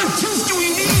 What proof do we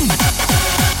need?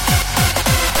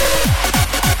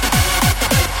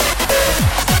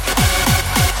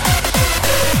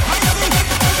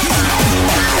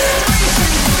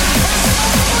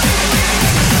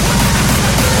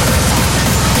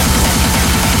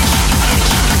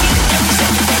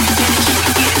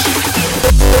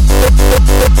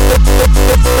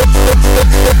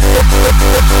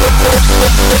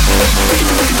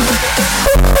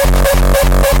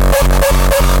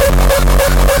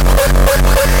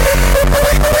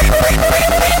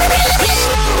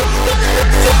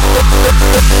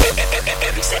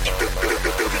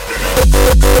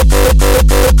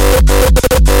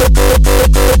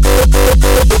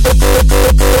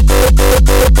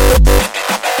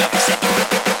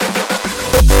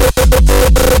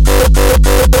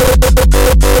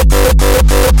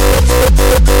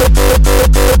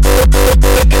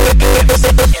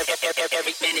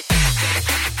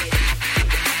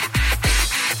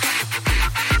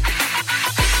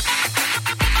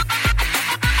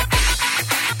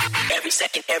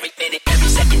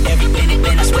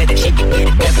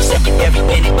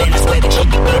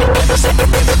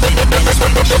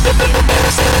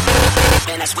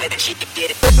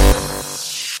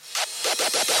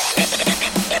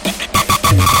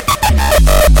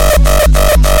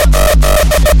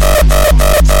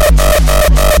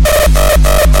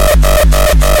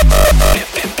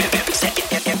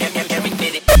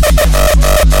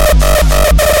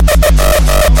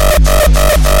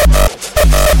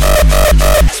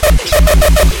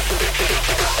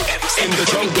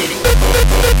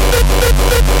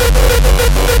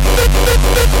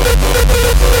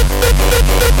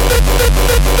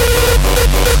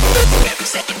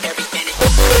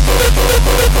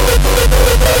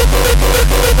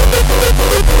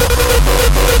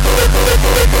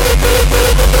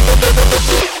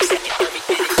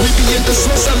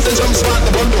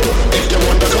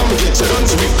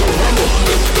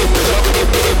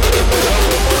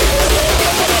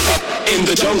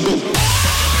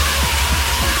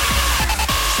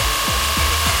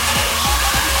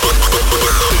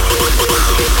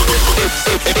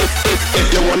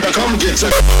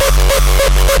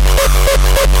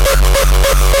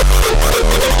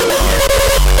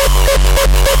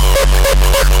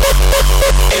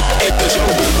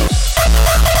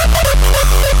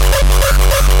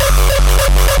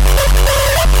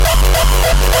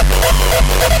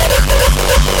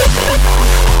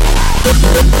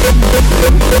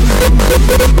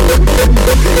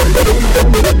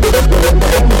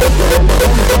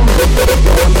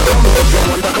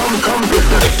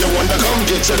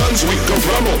 your guns, we go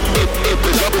rumble.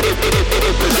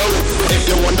 If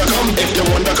you wanna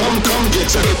come, come get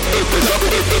your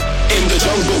in the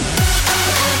jungle.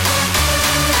 If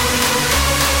you wanna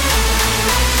come get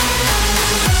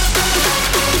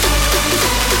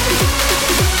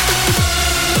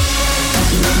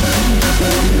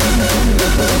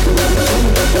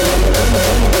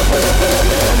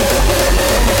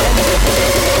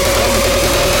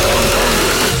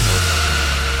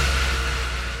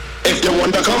your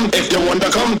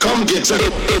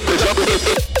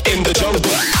in the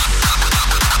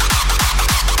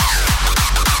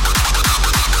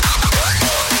jungle.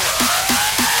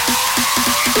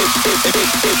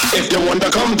 If you wanna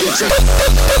come get your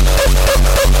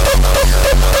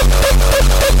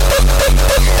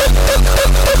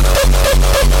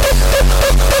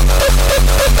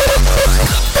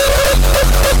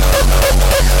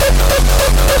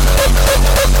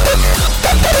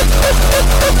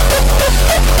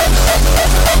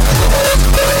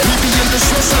we be in the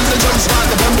Swiss and the drums by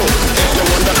the bundle. If you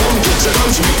wanna come get your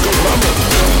guns, we go rumble.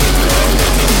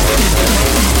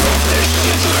 That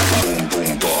shit like a boom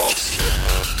boom balls.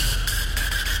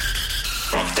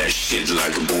 Rock that shit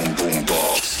like a boom boom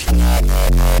balls.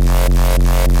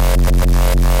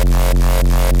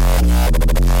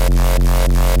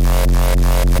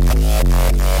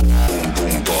 Boom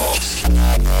boom balls.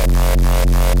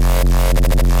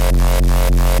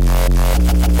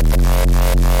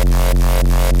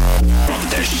 Rock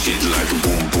that shit like a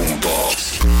boom boom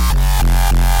balls.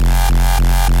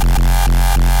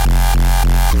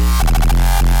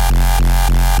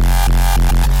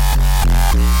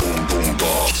 Boom boom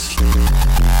balls.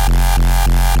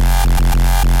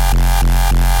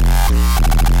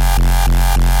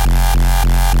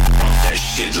 Rock that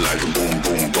shit like a boom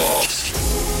boom balls.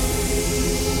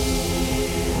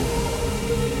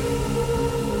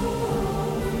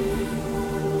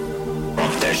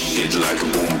 Rock that shit like a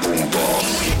boom boom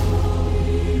balls.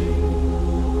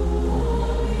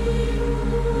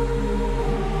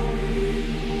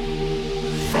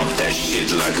 Rock that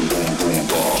shit like a boom boom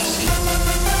balls.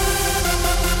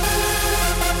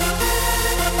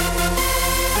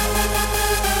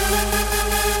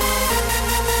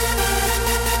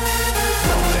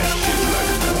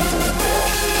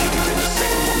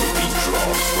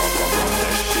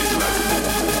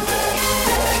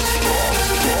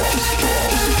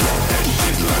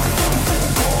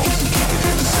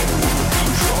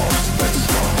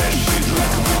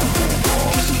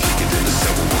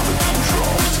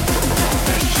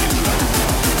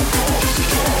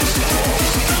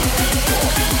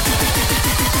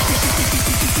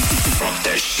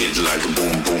 Like a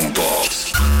boom boom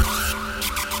balls.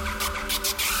 Rock that shit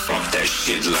like a boom boom balls. Rock that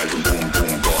shit like a boom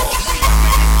boom balls.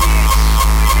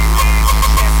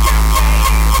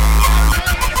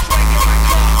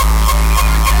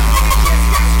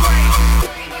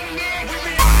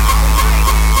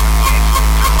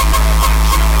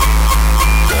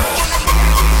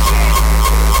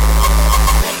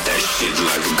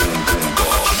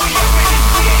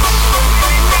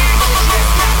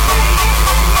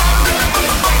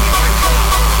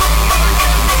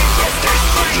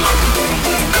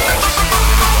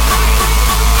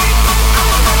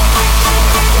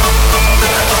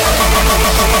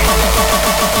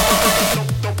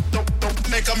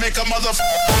 Make a motherfucker.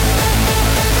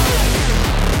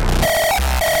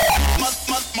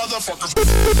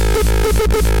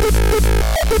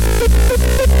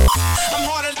 I'm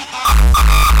harder than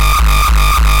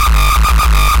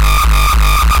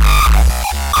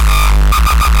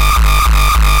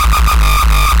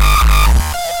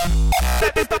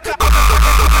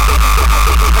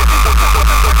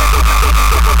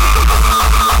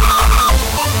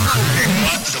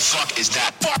what the fuck is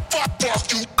that?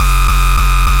 Fuck you.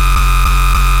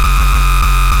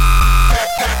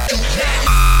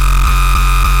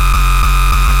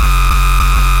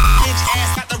 Bitch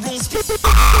ass got the rules.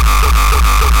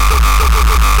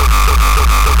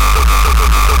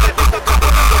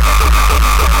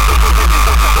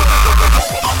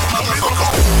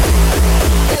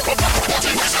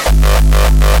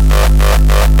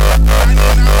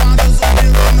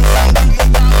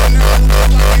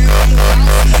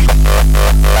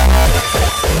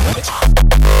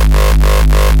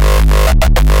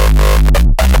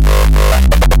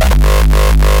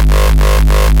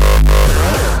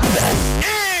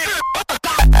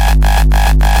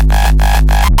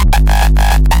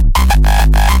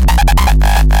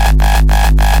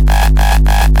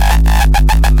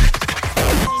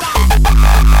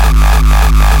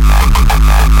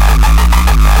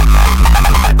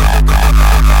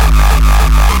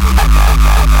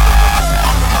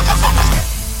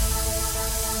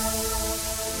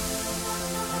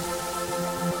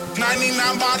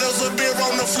 9 bottles of beer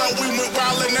on the floor. We went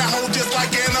wild in that hole just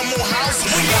like Animal House.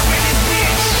 We up in this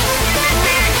bitch.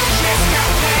 Just got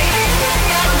paid.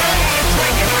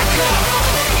 Drink in my cup.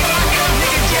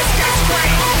 Nigga just got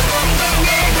sprayed.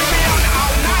 We been on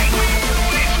all night.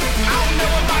 I don't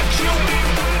know about you.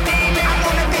 I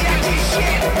wanna be that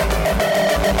shit.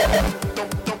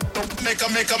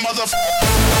 Don't make a motherfuckers.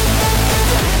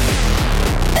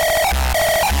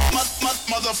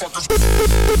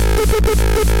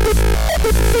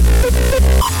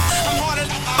 I'm harder.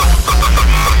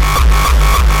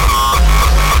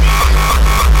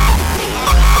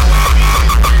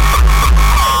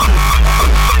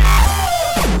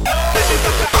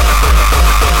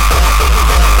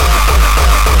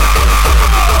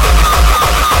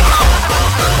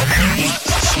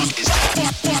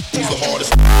 The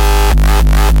hardest.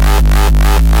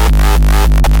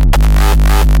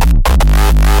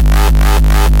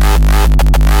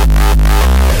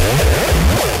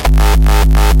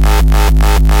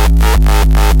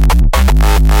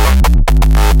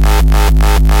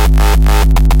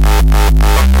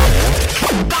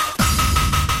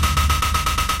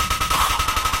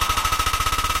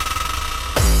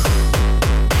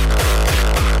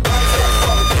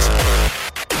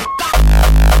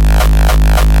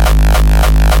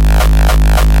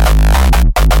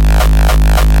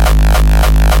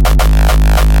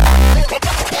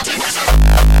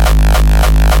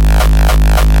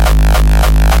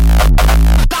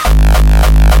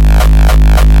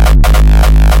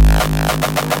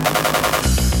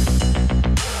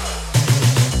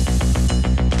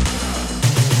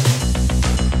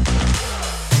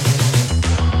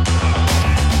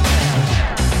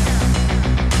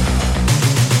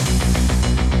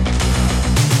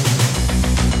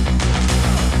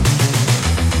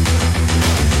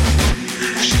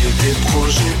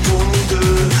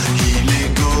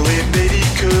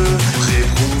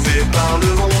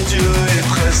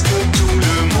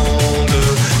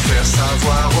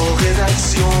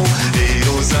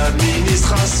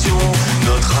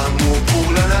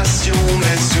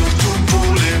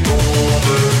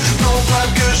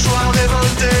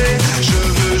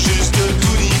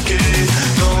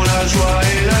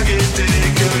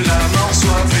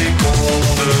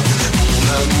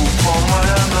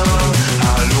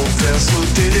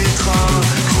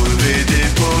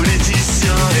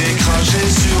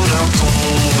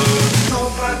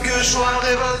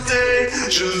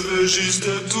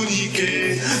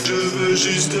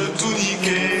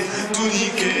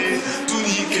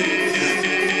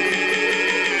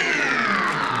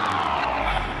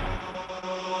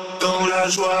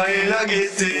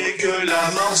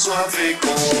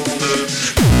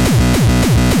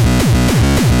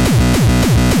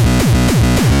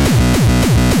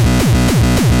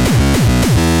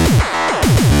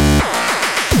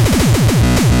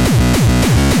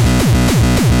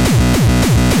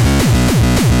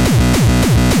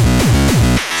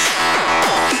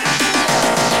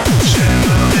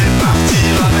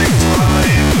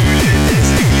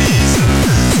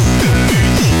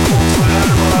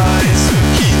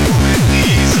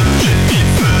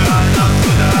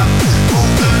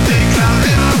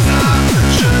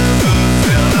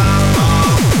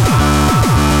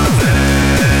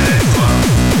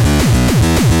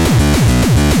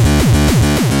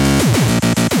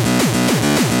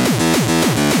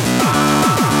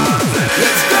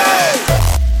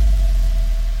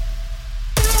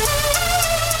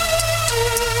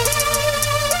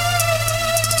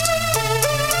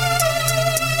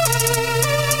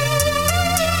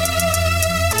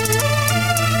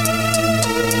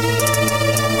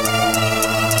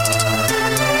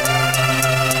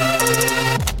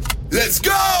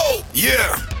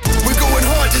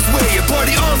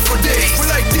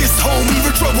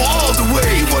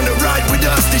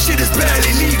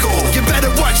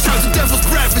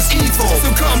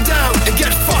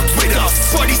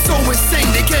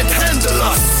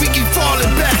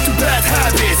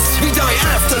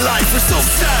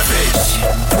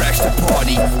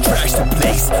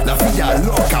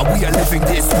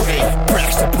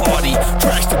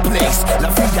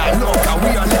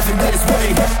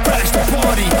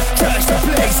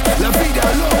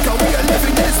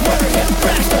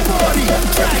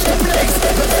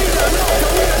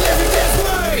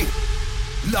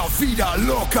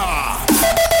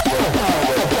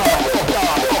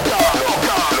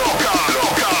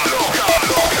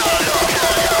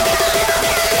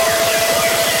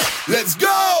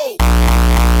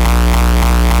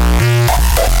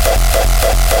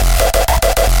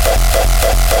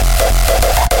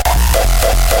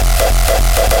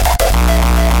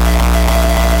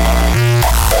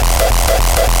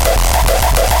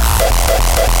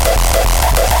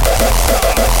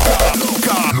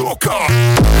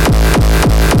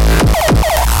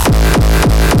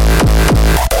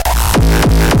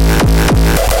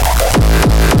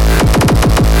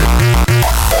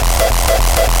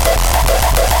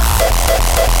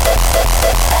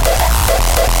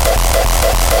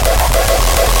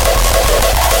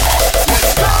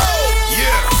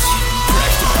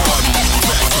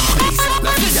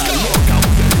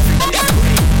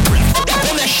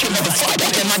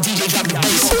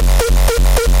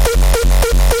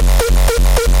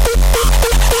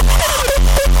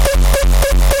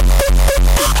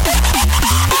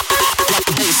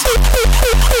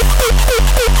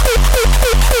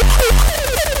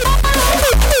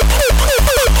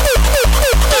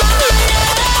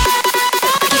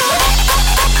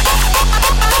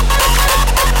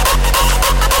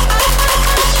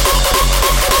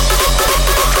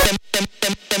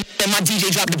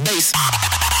 drop the bass.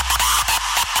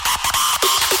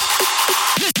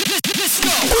 Let's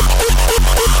go.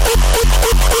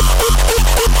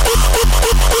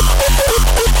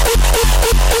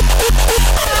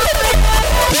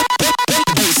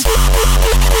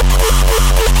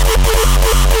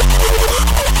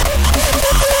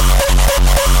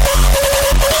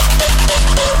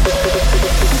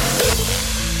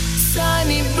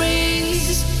 Sunny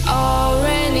breeze or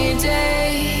rainy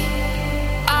day,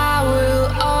 I will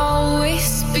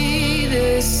always be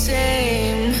the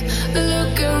same.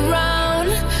 Look around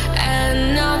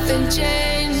and nothing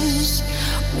changed.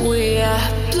 We are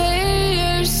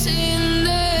players in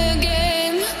the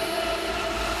game.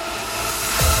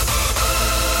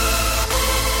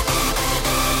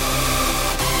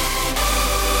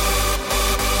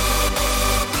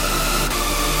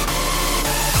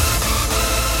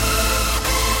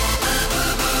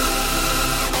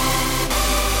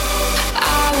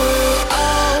 I will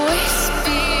always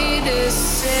be the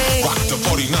same. Rock the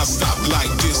party non-stop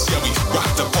like this, yeah, we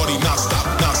rock the party non-stop,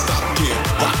 yeah.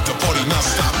 Rock the party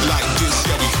non-stop like this,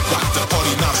 yeah, we rock the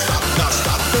party non-stop.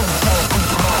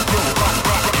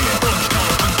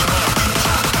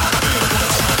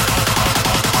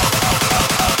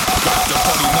 Rock the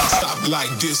party non-stop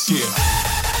like this, yeah.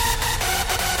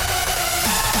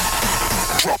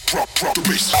 Drop the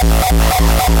bass.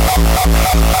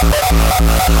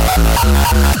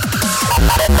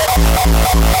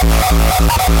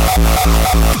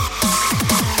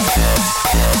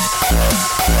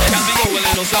 Can we go a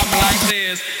little something like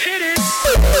this? Hit it!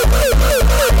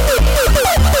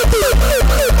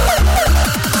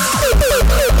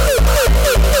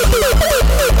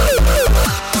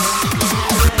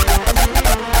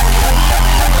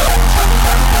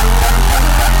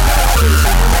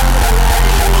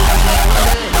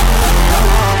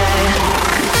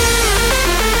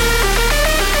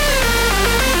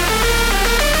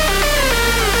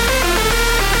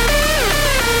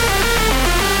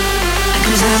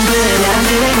 I'm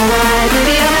feeling alright,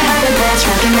 baby, I'm having best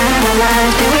rocking out of my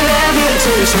life. Do whatever it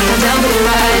takes me, I'm down for the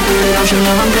ride. Baby, don't you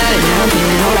know I'm good, yeah, I'm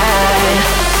feeling alright.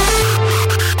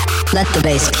 Let the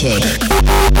bass kick.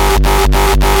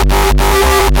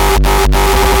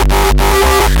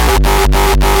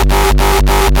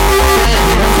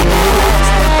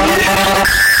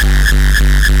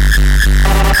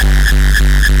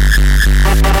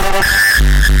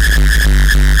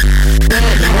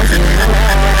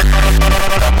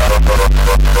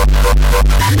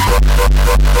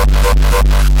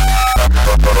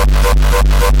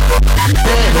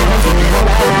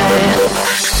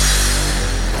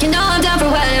 You know I'm down for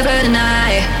whatever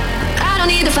tonight. I don't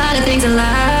need to find the things in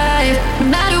life. No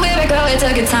matter where I go, it's a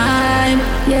good time.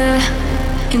 Yeah.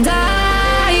 And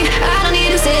I don't need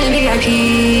to sit in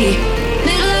VIP.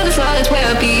 Middle of the floor, that's where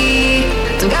I'll be.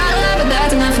 Don't got a lot, but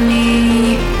that's enough for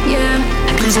me. Yeah.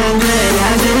 Cause I'm good,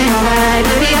 I'm feeling alright.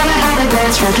 Baby, I'ma have the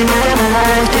best rocking out of my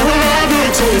life. Do whatever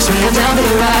it takes me, I'm down for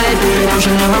the ride. Baby, don't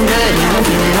you know I'm good, yeah, I'm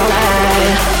feeling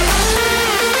alright.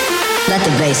 Let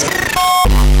the bass.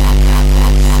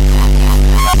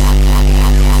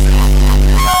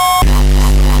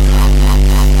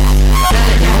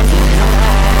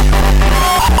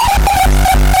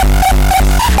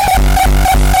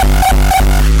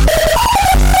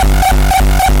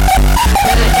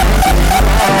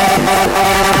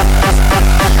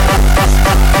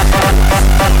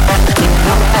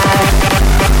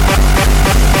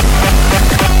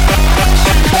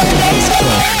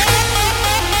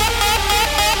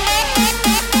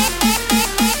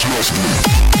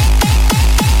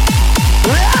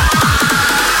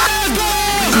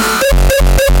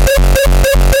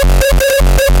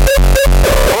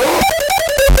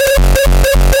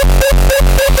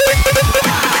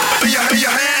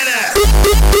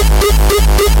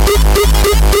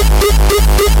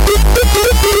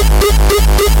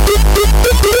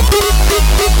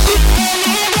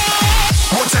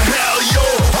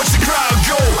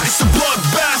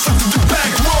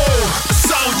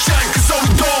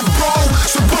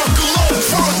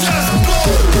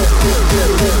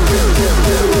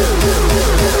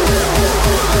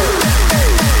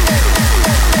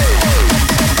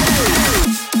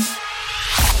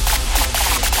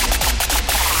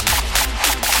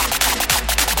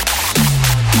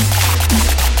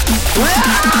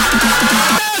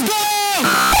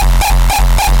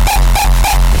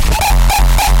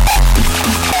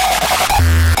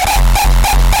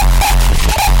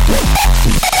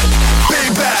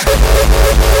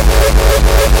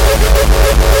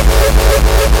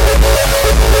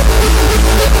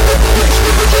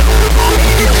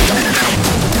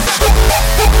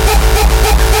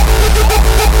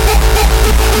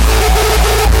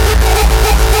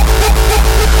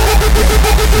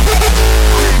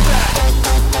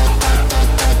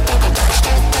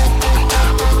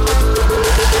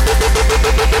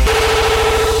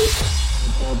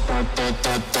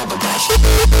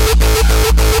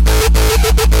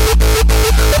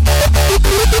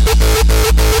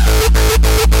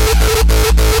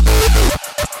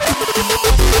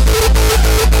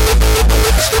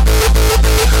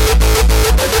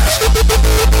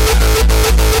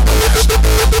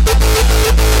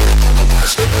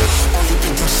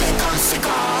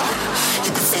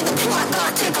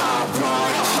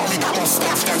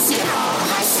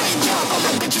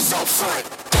 niggas up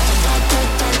front.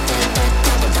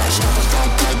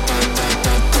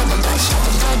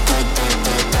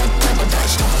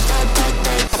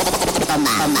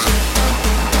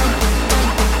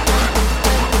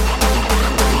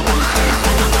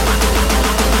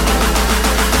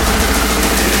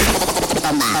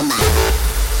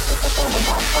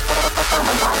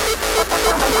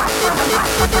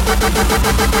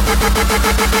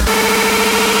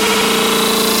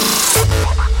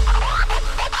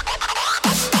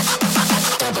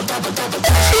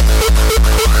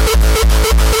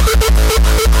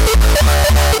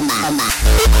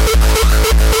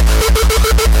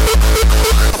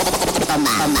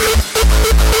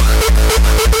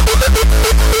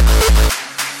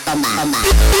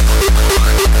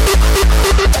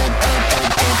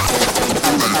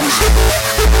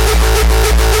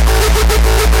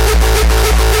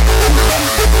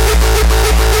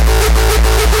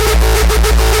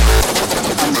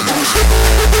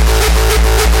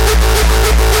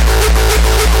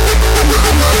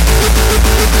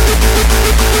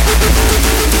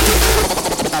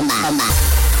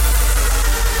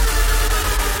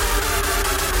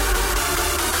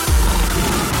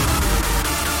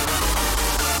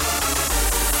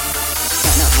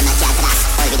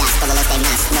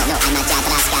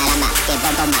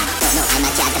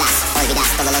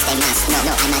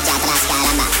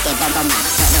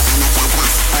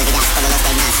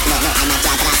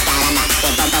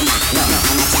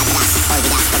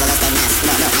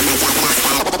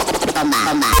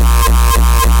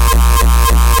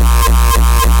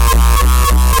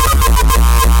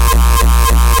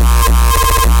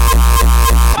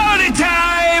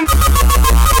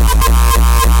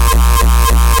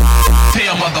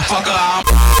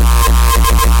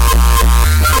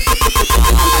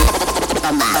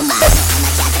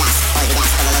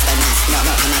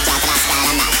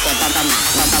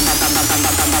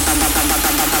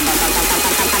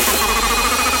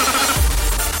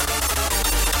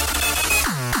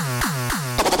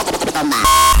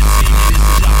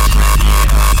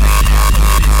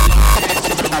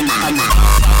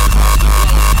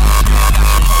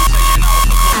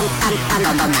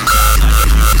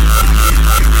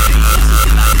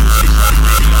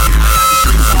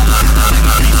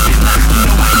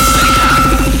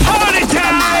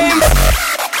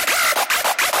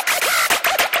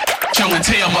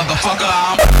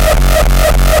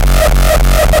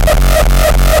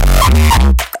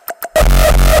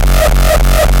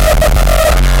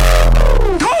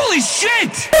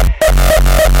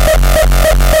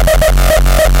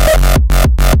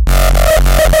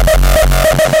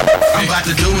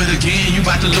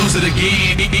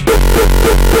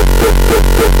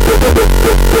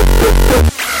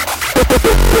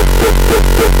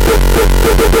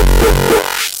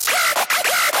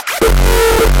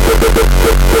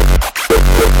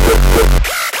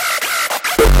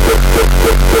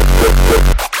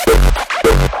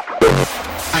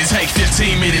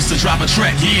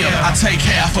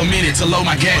 To load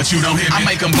my gas, but you don't hear me. I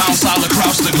make them bounce all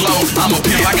across the globe. I'm a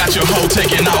pimp, I got your hoe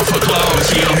taking off her clothes.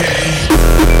 You don't hear me.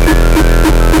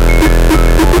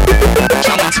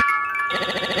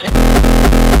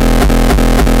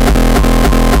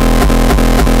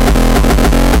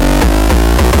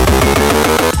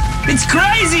 It's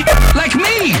crazy, like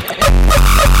me.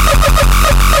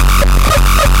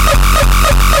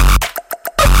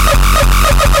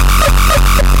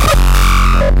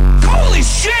 Holy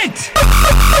shit!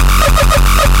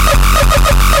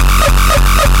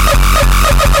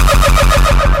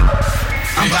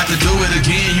 I'm about to do it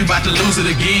again, you about to lose it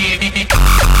again.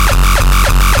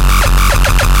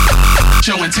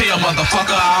 Show and tell,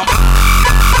 motherfucker.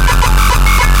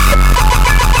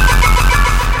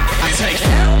 I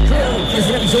take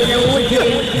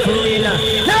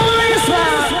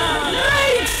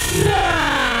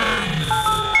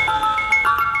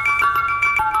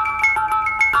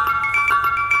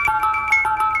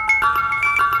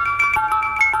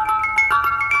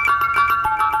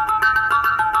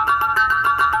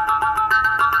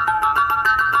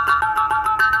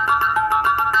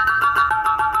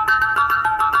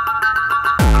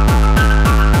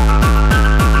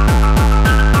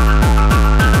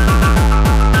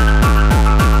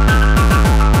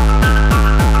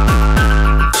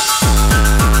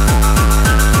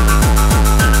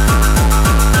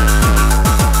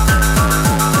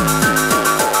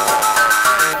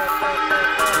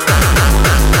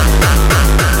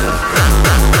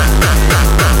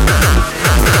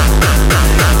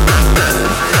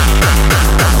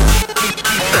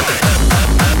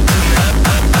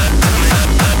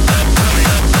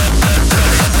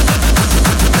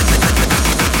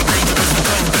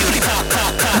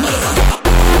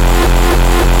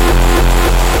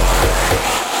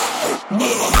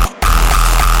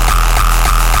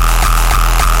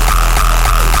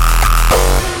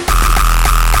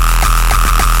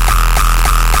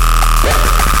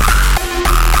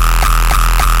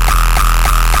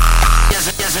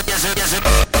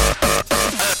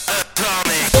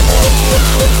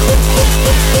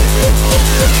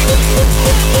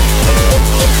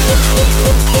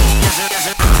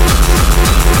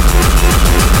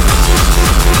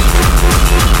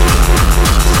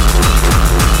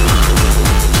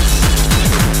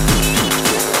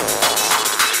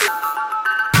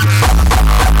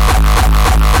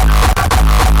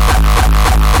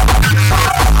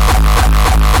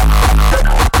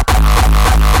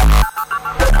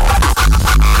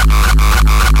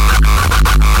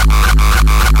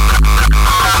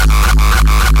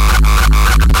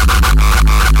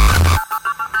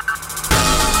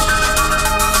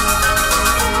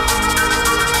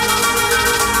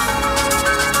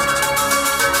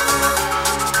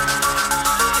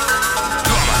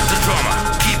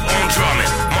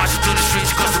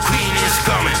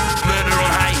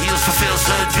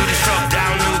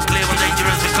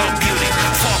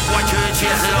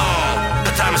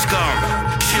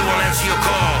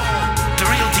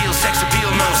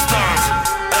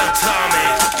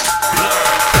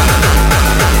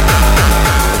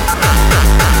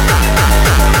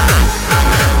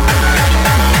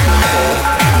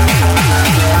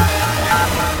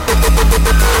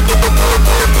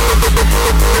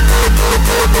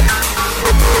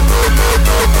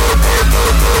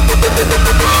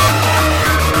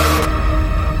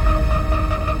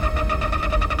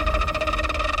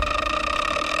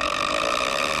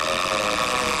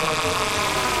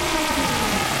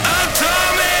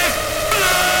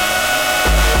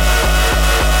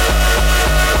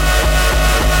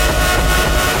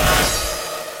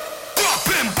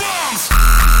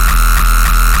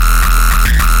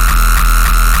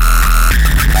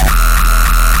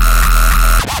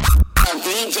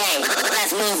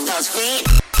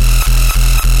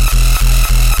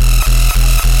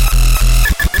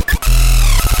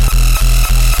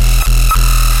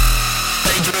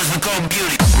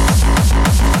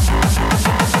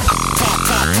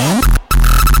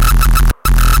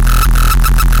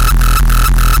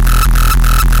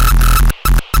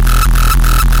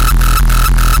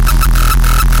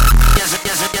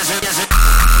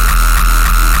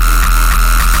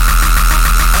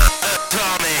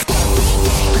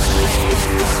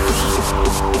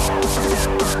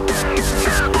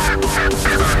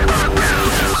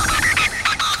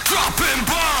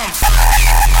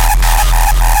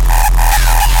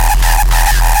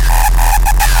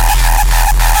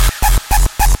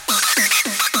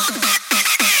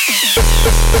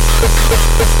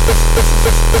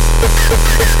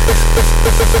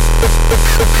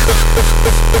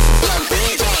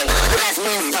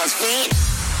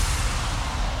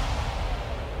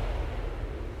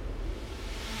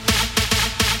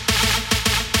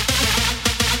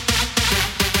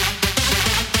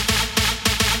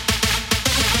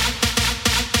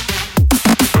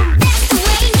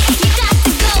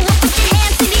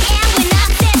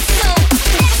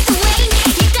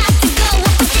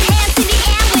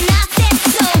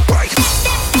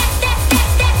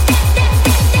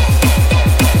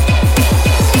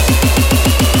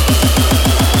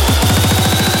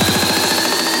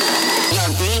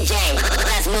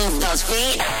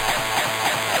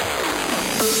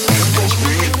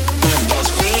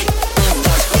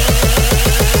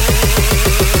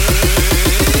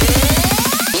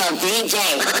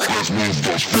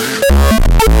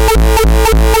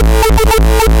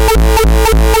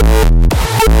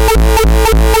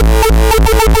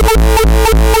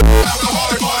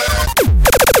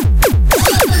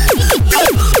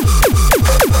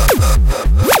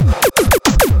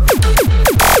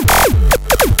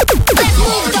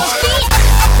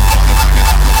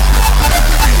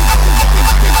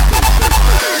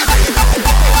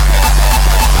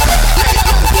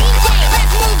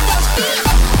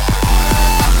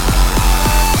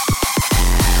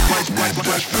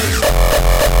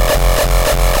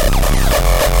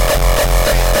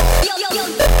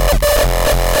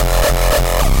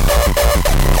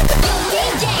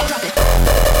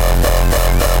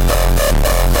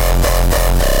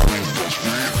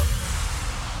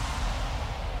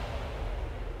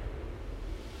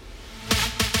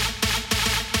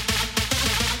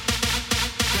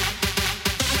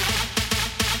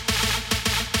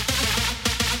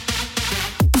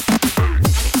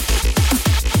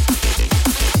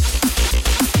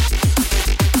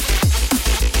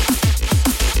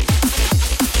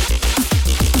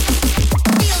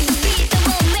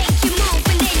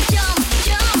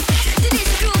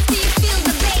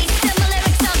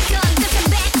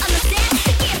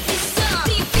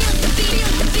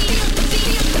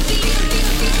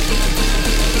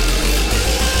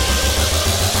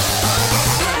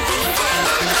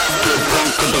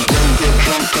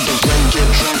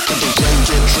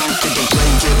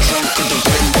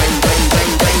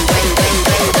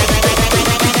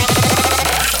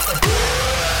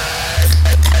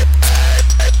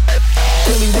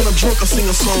I'm drunk, I sing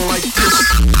a song like this.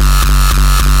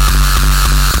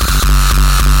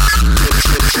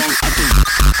 Get drunk, I do.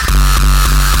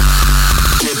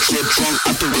 Get drunk. Get drunk,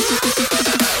 I do.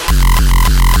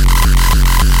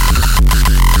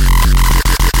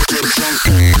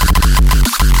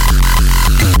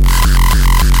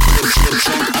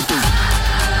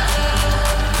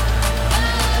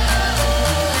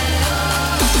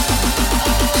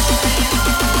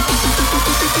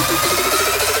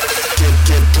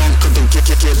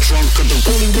 Get drunk,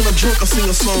 only when I'm drunk I sing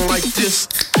a song like this.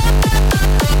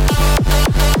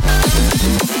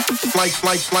 Like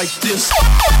this.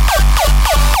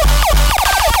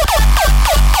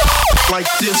 Like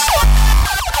this.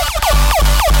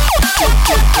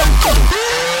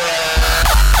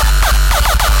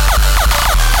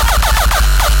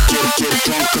 Get drunk, get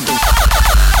drunk,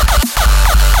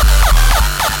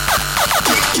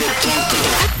 get drunk.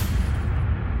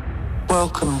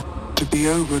 Welcome to the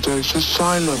Overdose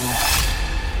Asylum.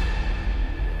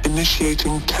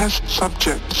 Initiating test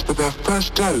subjects for their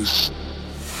first dose.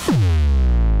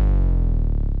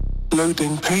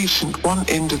 Loading patient 1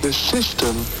 into the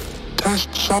system.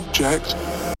 Test subject,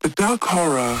 the dark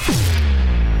horror.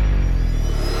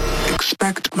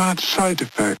 Expect mad side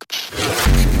effects.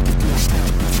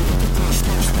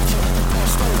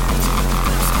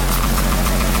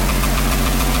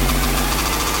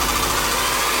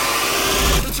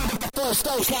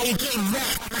 Stage, now you're getting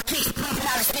wrecked. My kicks pumping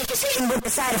out the speakers, hitting with the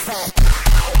side effect.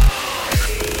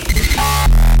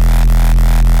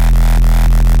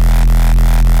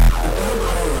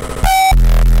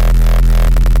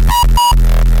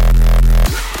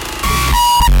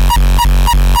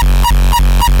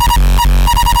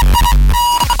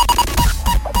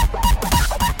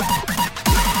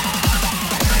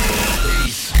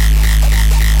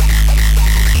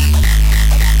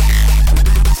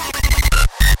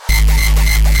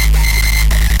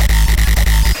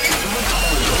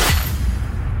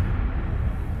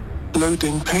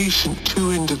 Loading patient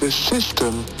 2 into the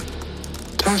system.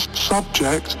 Test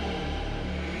subject,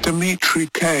 Dimitri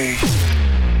K.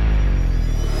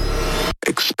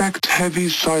 Expect heavy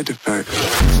side effects.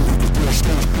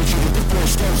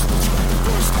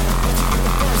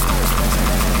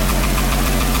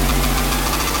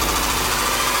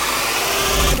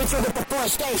 With the 4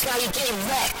 stage, now you're getting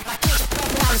wrecked. My kicks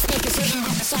pumping out the speakers, hitting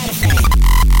with the side effect.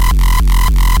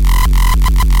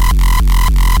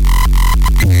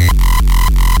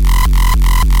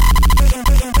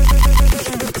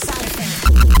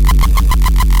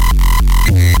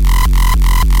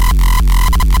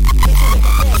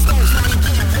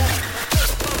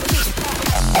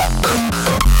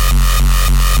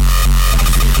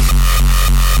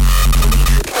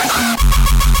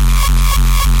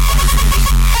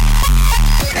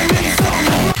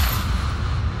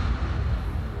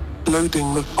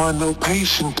 Loading the final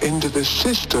patient into the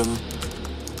system.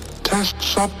 Test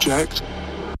subject,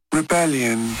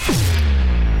 rebellion.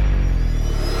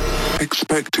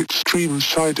 Expect extreme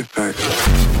side effects.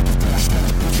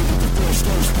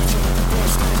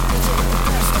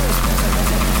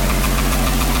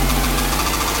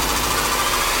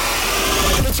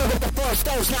 With the 4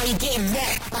 stoves, now you're getting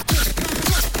wrecked.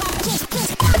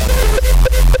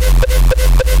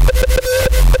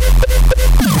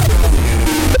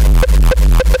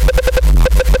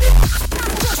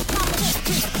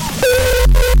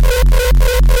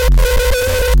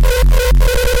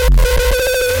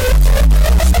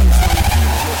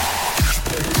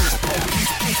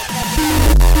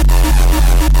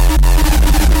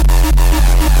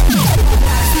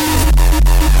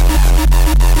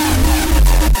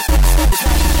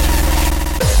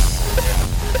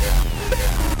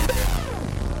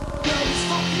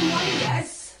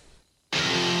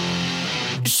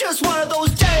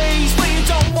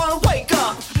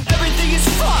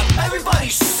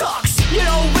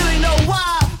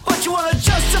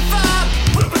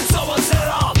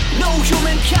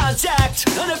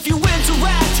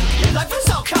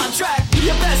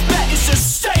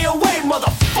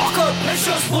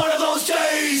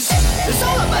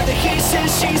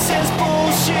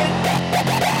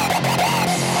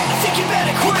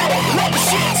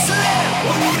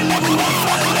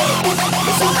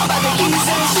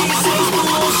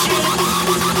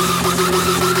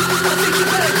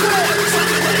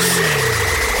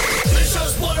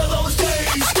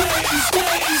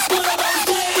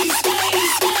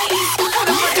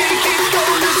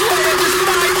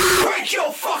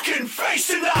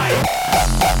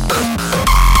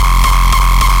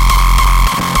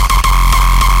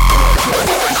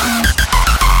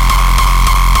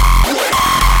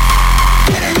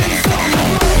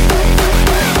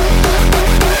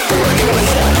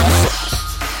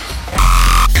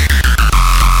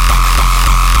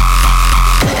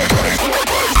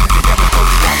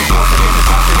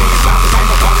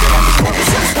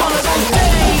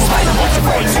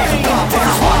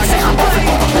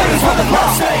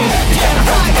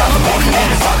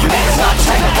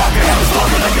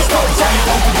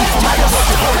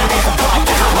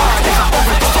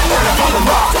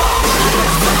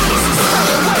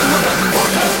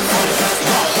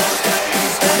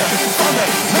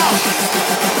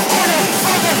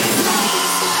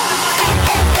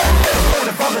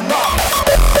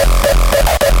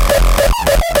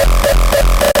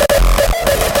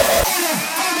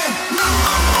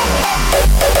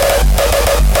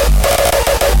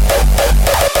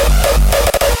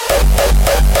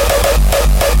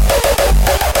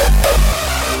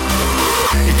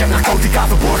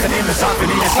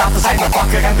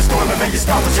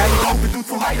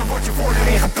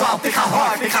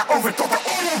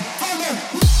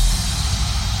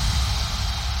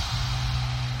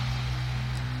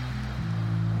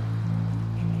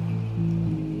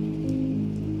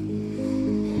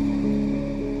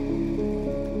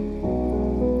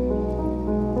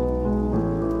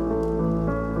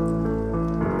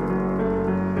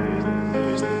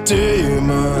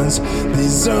 Demons,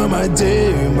 these are my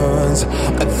demons.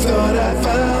 I thought I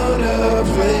found a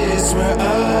place where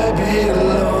I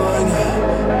belong.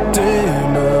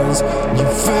 Demons, you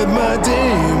fed my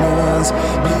demons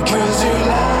because you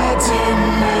lied to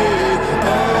me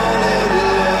all along.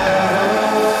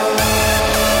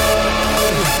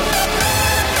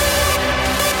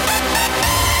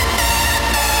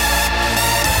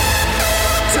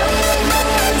 Demons,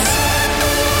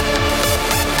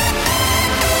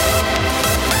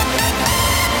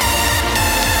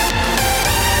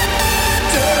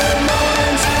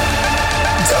 demons,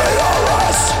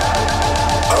 DRS,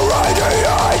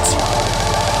 irradiate.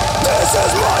 This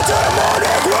is my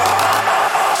demonic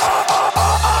rage.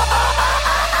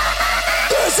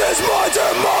 This is my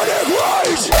demonic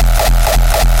rage.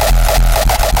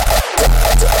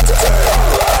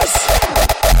 DRS.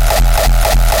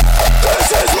 This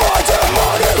is my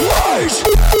demonic rage.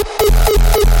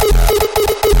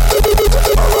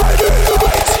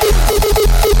 Irradiate.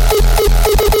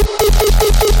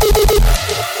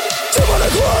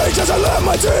 Demonic rage as I let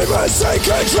my demons take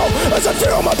control. As I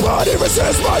feel my body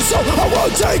resist my soul, I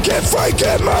won't take it, fake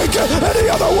it, make it any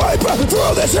other way. But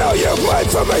through this hell you've made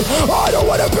for me, I don't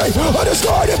wanna be a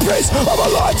discarded piece of a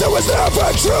life that was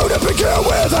never true to begin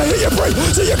with. I hear you breathe,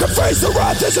 so you can face the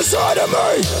wrath that's inside of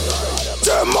me.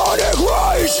 Demonic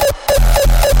rage.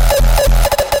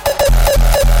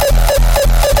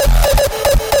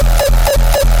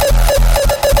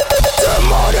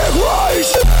 Demonic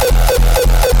rage.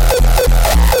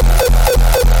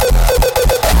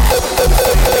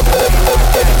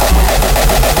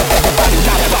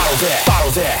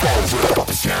 Bottle there. Pop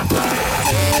the champagne.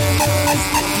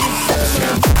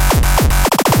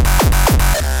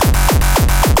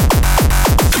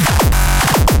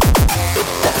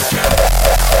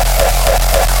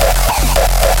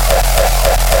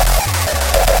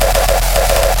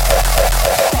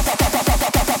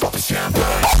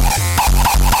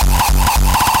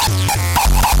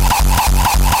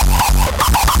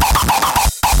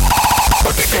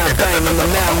 Champagne on the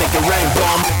now, make it rain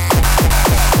bomb.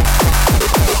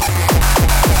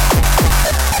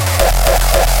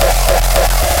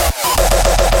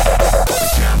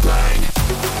 Champagne.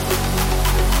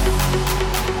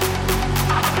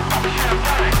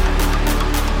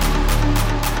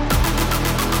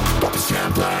 Pop the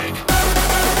champagne.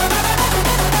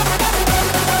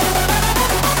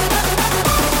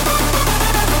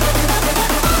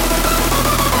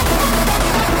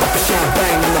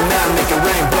 Champagne in the now, make it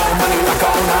rain, blow money like I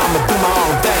own, I'ma do my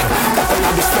own thing. Nothing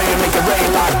I'll be spraying, make it rain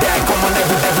like that. Come on,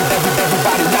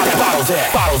 everybody, now that bottles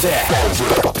there.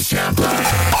 Pop the champagne.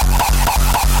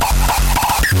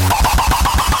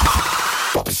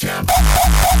 Pop the champagne.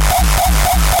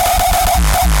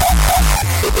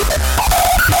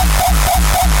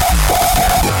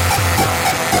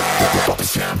 Pop the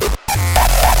champagne.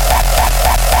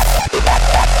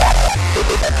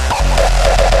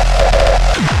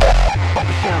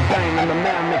 Champagne and the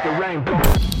man make it rain.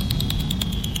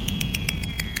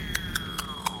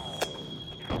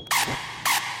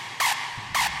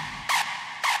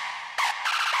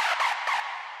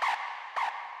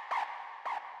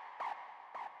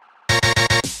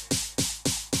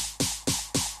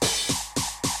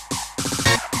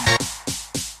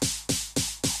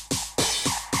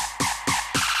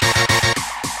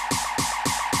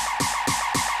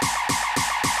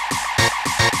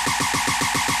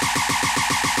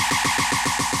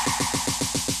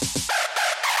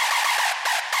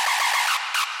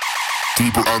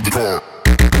 Deeper on the core.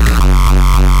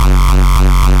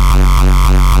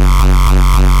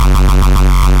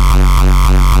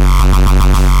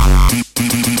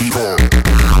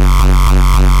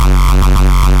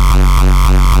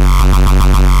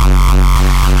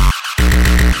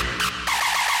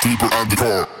 Deeper on the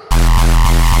core.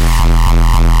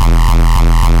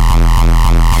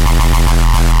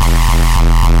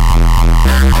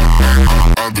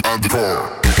 On the core.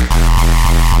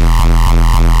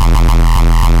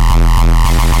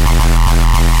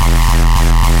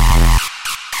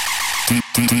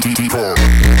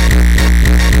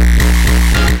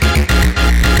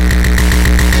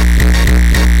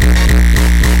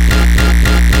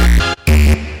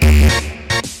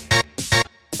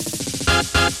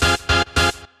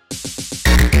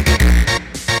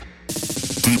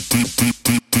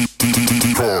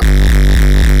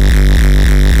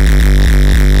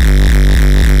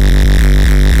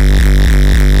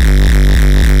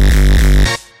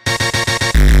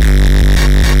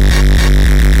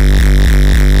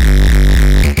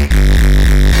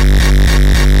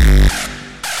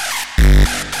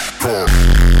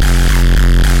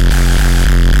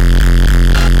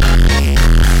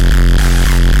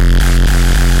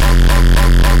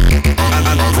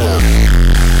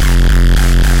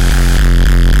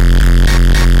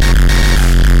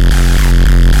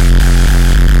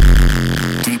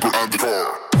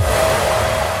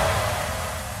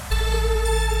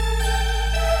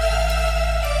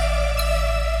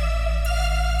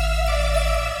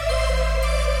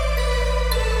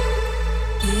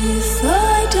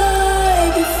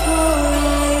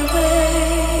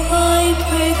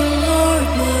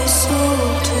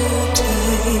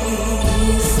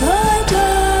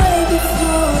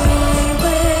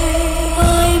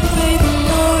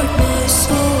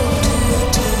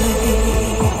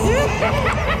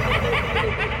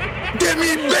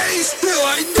 bass till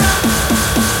I die.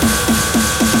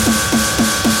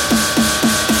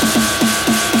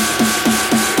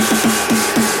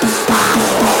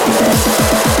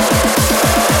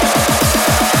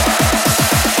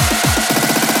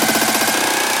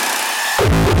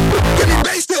 Give me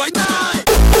bass till I die.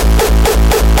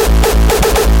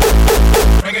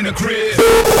 Bringing the crib.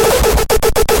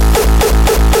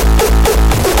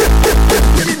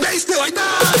 Give me bass till I die.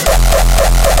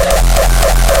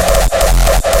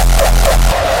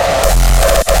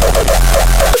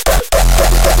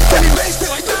 Give me bass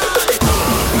till I die.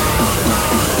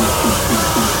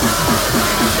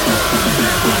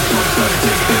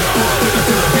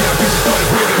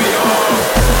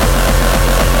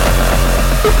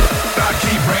 I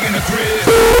keep bringing the crib.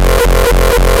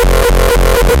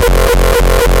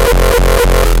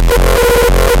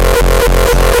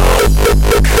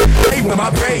 Hey, with my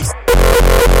bass.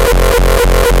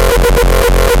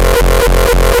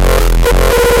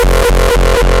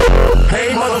 Hey,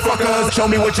 motherfuckers, show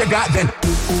me what you got then.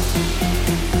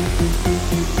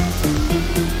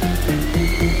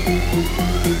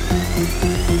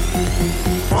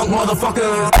 Punk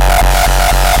motherfuckers.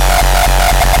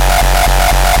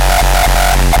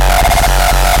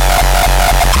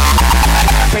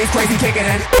 Bass crazy kicking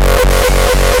in.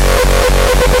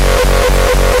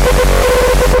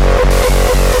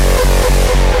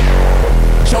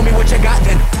 Show me what you got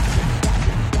then.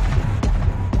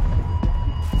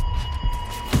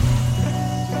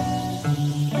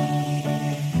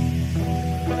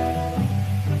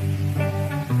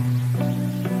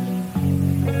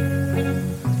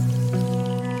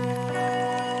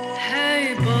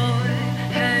 Hey boy,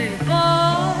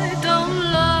 don't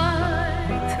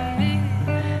lie to me.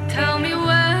 Tell me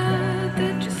where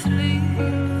did you sleep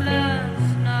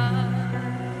last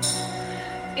night?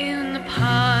 In the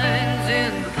pines,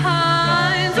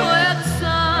 where the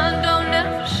sun don't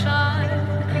ever shine.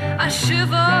 I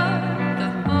shiver the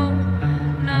whole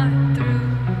night through.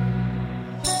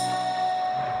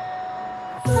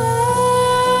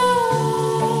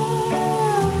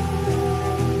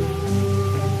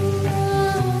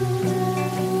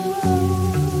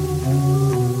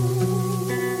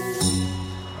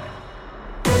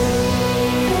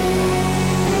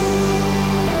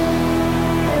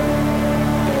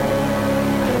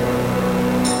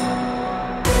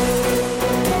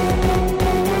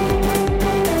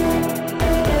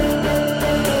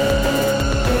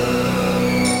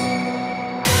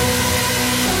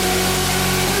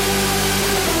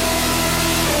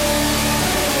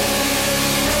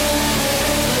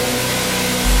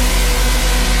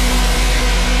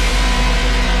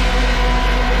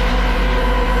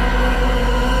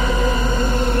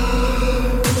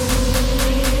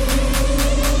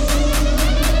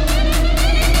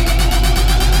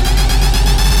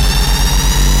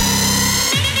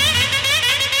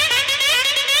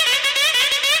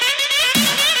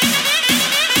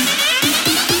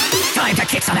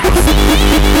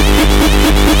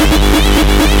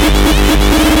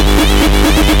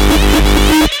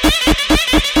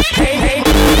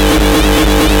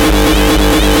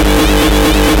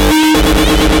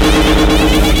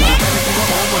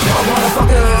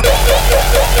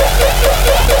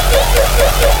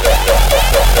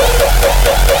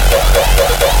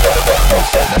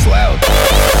 That's loud.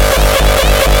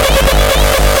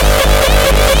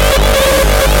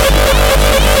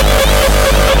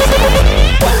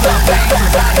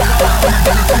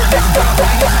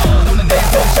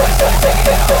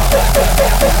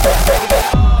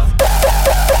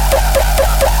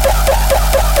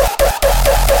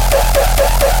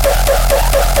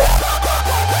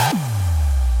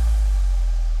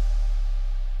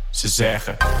 Ze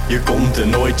zeggen, je komt er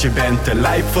nooit, je bent te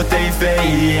lijp voor tv.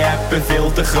 Je hebt een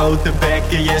veel te grote bek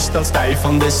en je staat stijf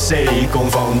van de zee.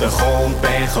 Kom van de grond,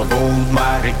 ben gewond,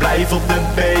 maar ik blijf op de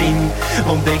been.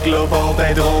 Want ik loop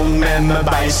altijd rond met mijn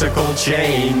bicycle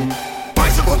chain.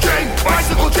 Bicycle chain,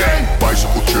 bicycle chain,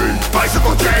 bicycle chain,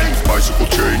 bicycle chain,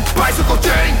 bicycle chain, bicycle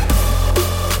chain,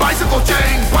 bicycle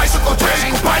chain, bicycle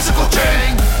chain, bicycle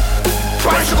chain,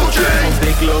 bicycle chain. Want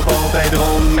ik loop altijd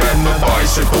rond met mijn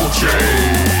bicycle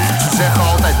chain. Ze zeggen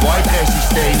altijd white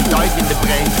systeem, dive in de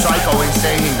brain, psycho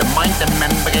insane. In de mind en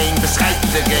membrane, beschrijft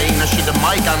iedereen als je de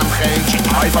mic aan hem geeft.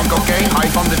 High van cocaine,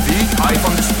 high van de beat, high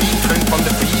van de speed, drunk van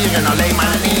de bier en alleen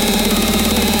maar lean.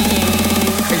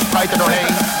 Geen spruit er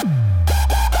doorheen.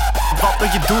 Wat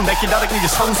moet je doen, denk je dat ik nu je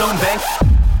schoonzoon ben?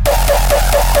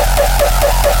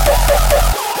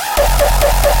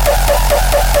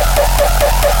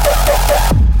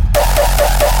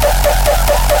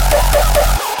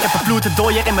 Ik heb een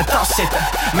ploeterdooier in mijn tas zitten.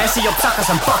 Messi op zak als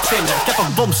een padvinder. Ik heb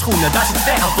ook bomschoenen, daar zit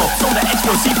verf op. Zonder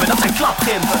explosieven, dat zijn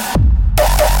klapgimpen.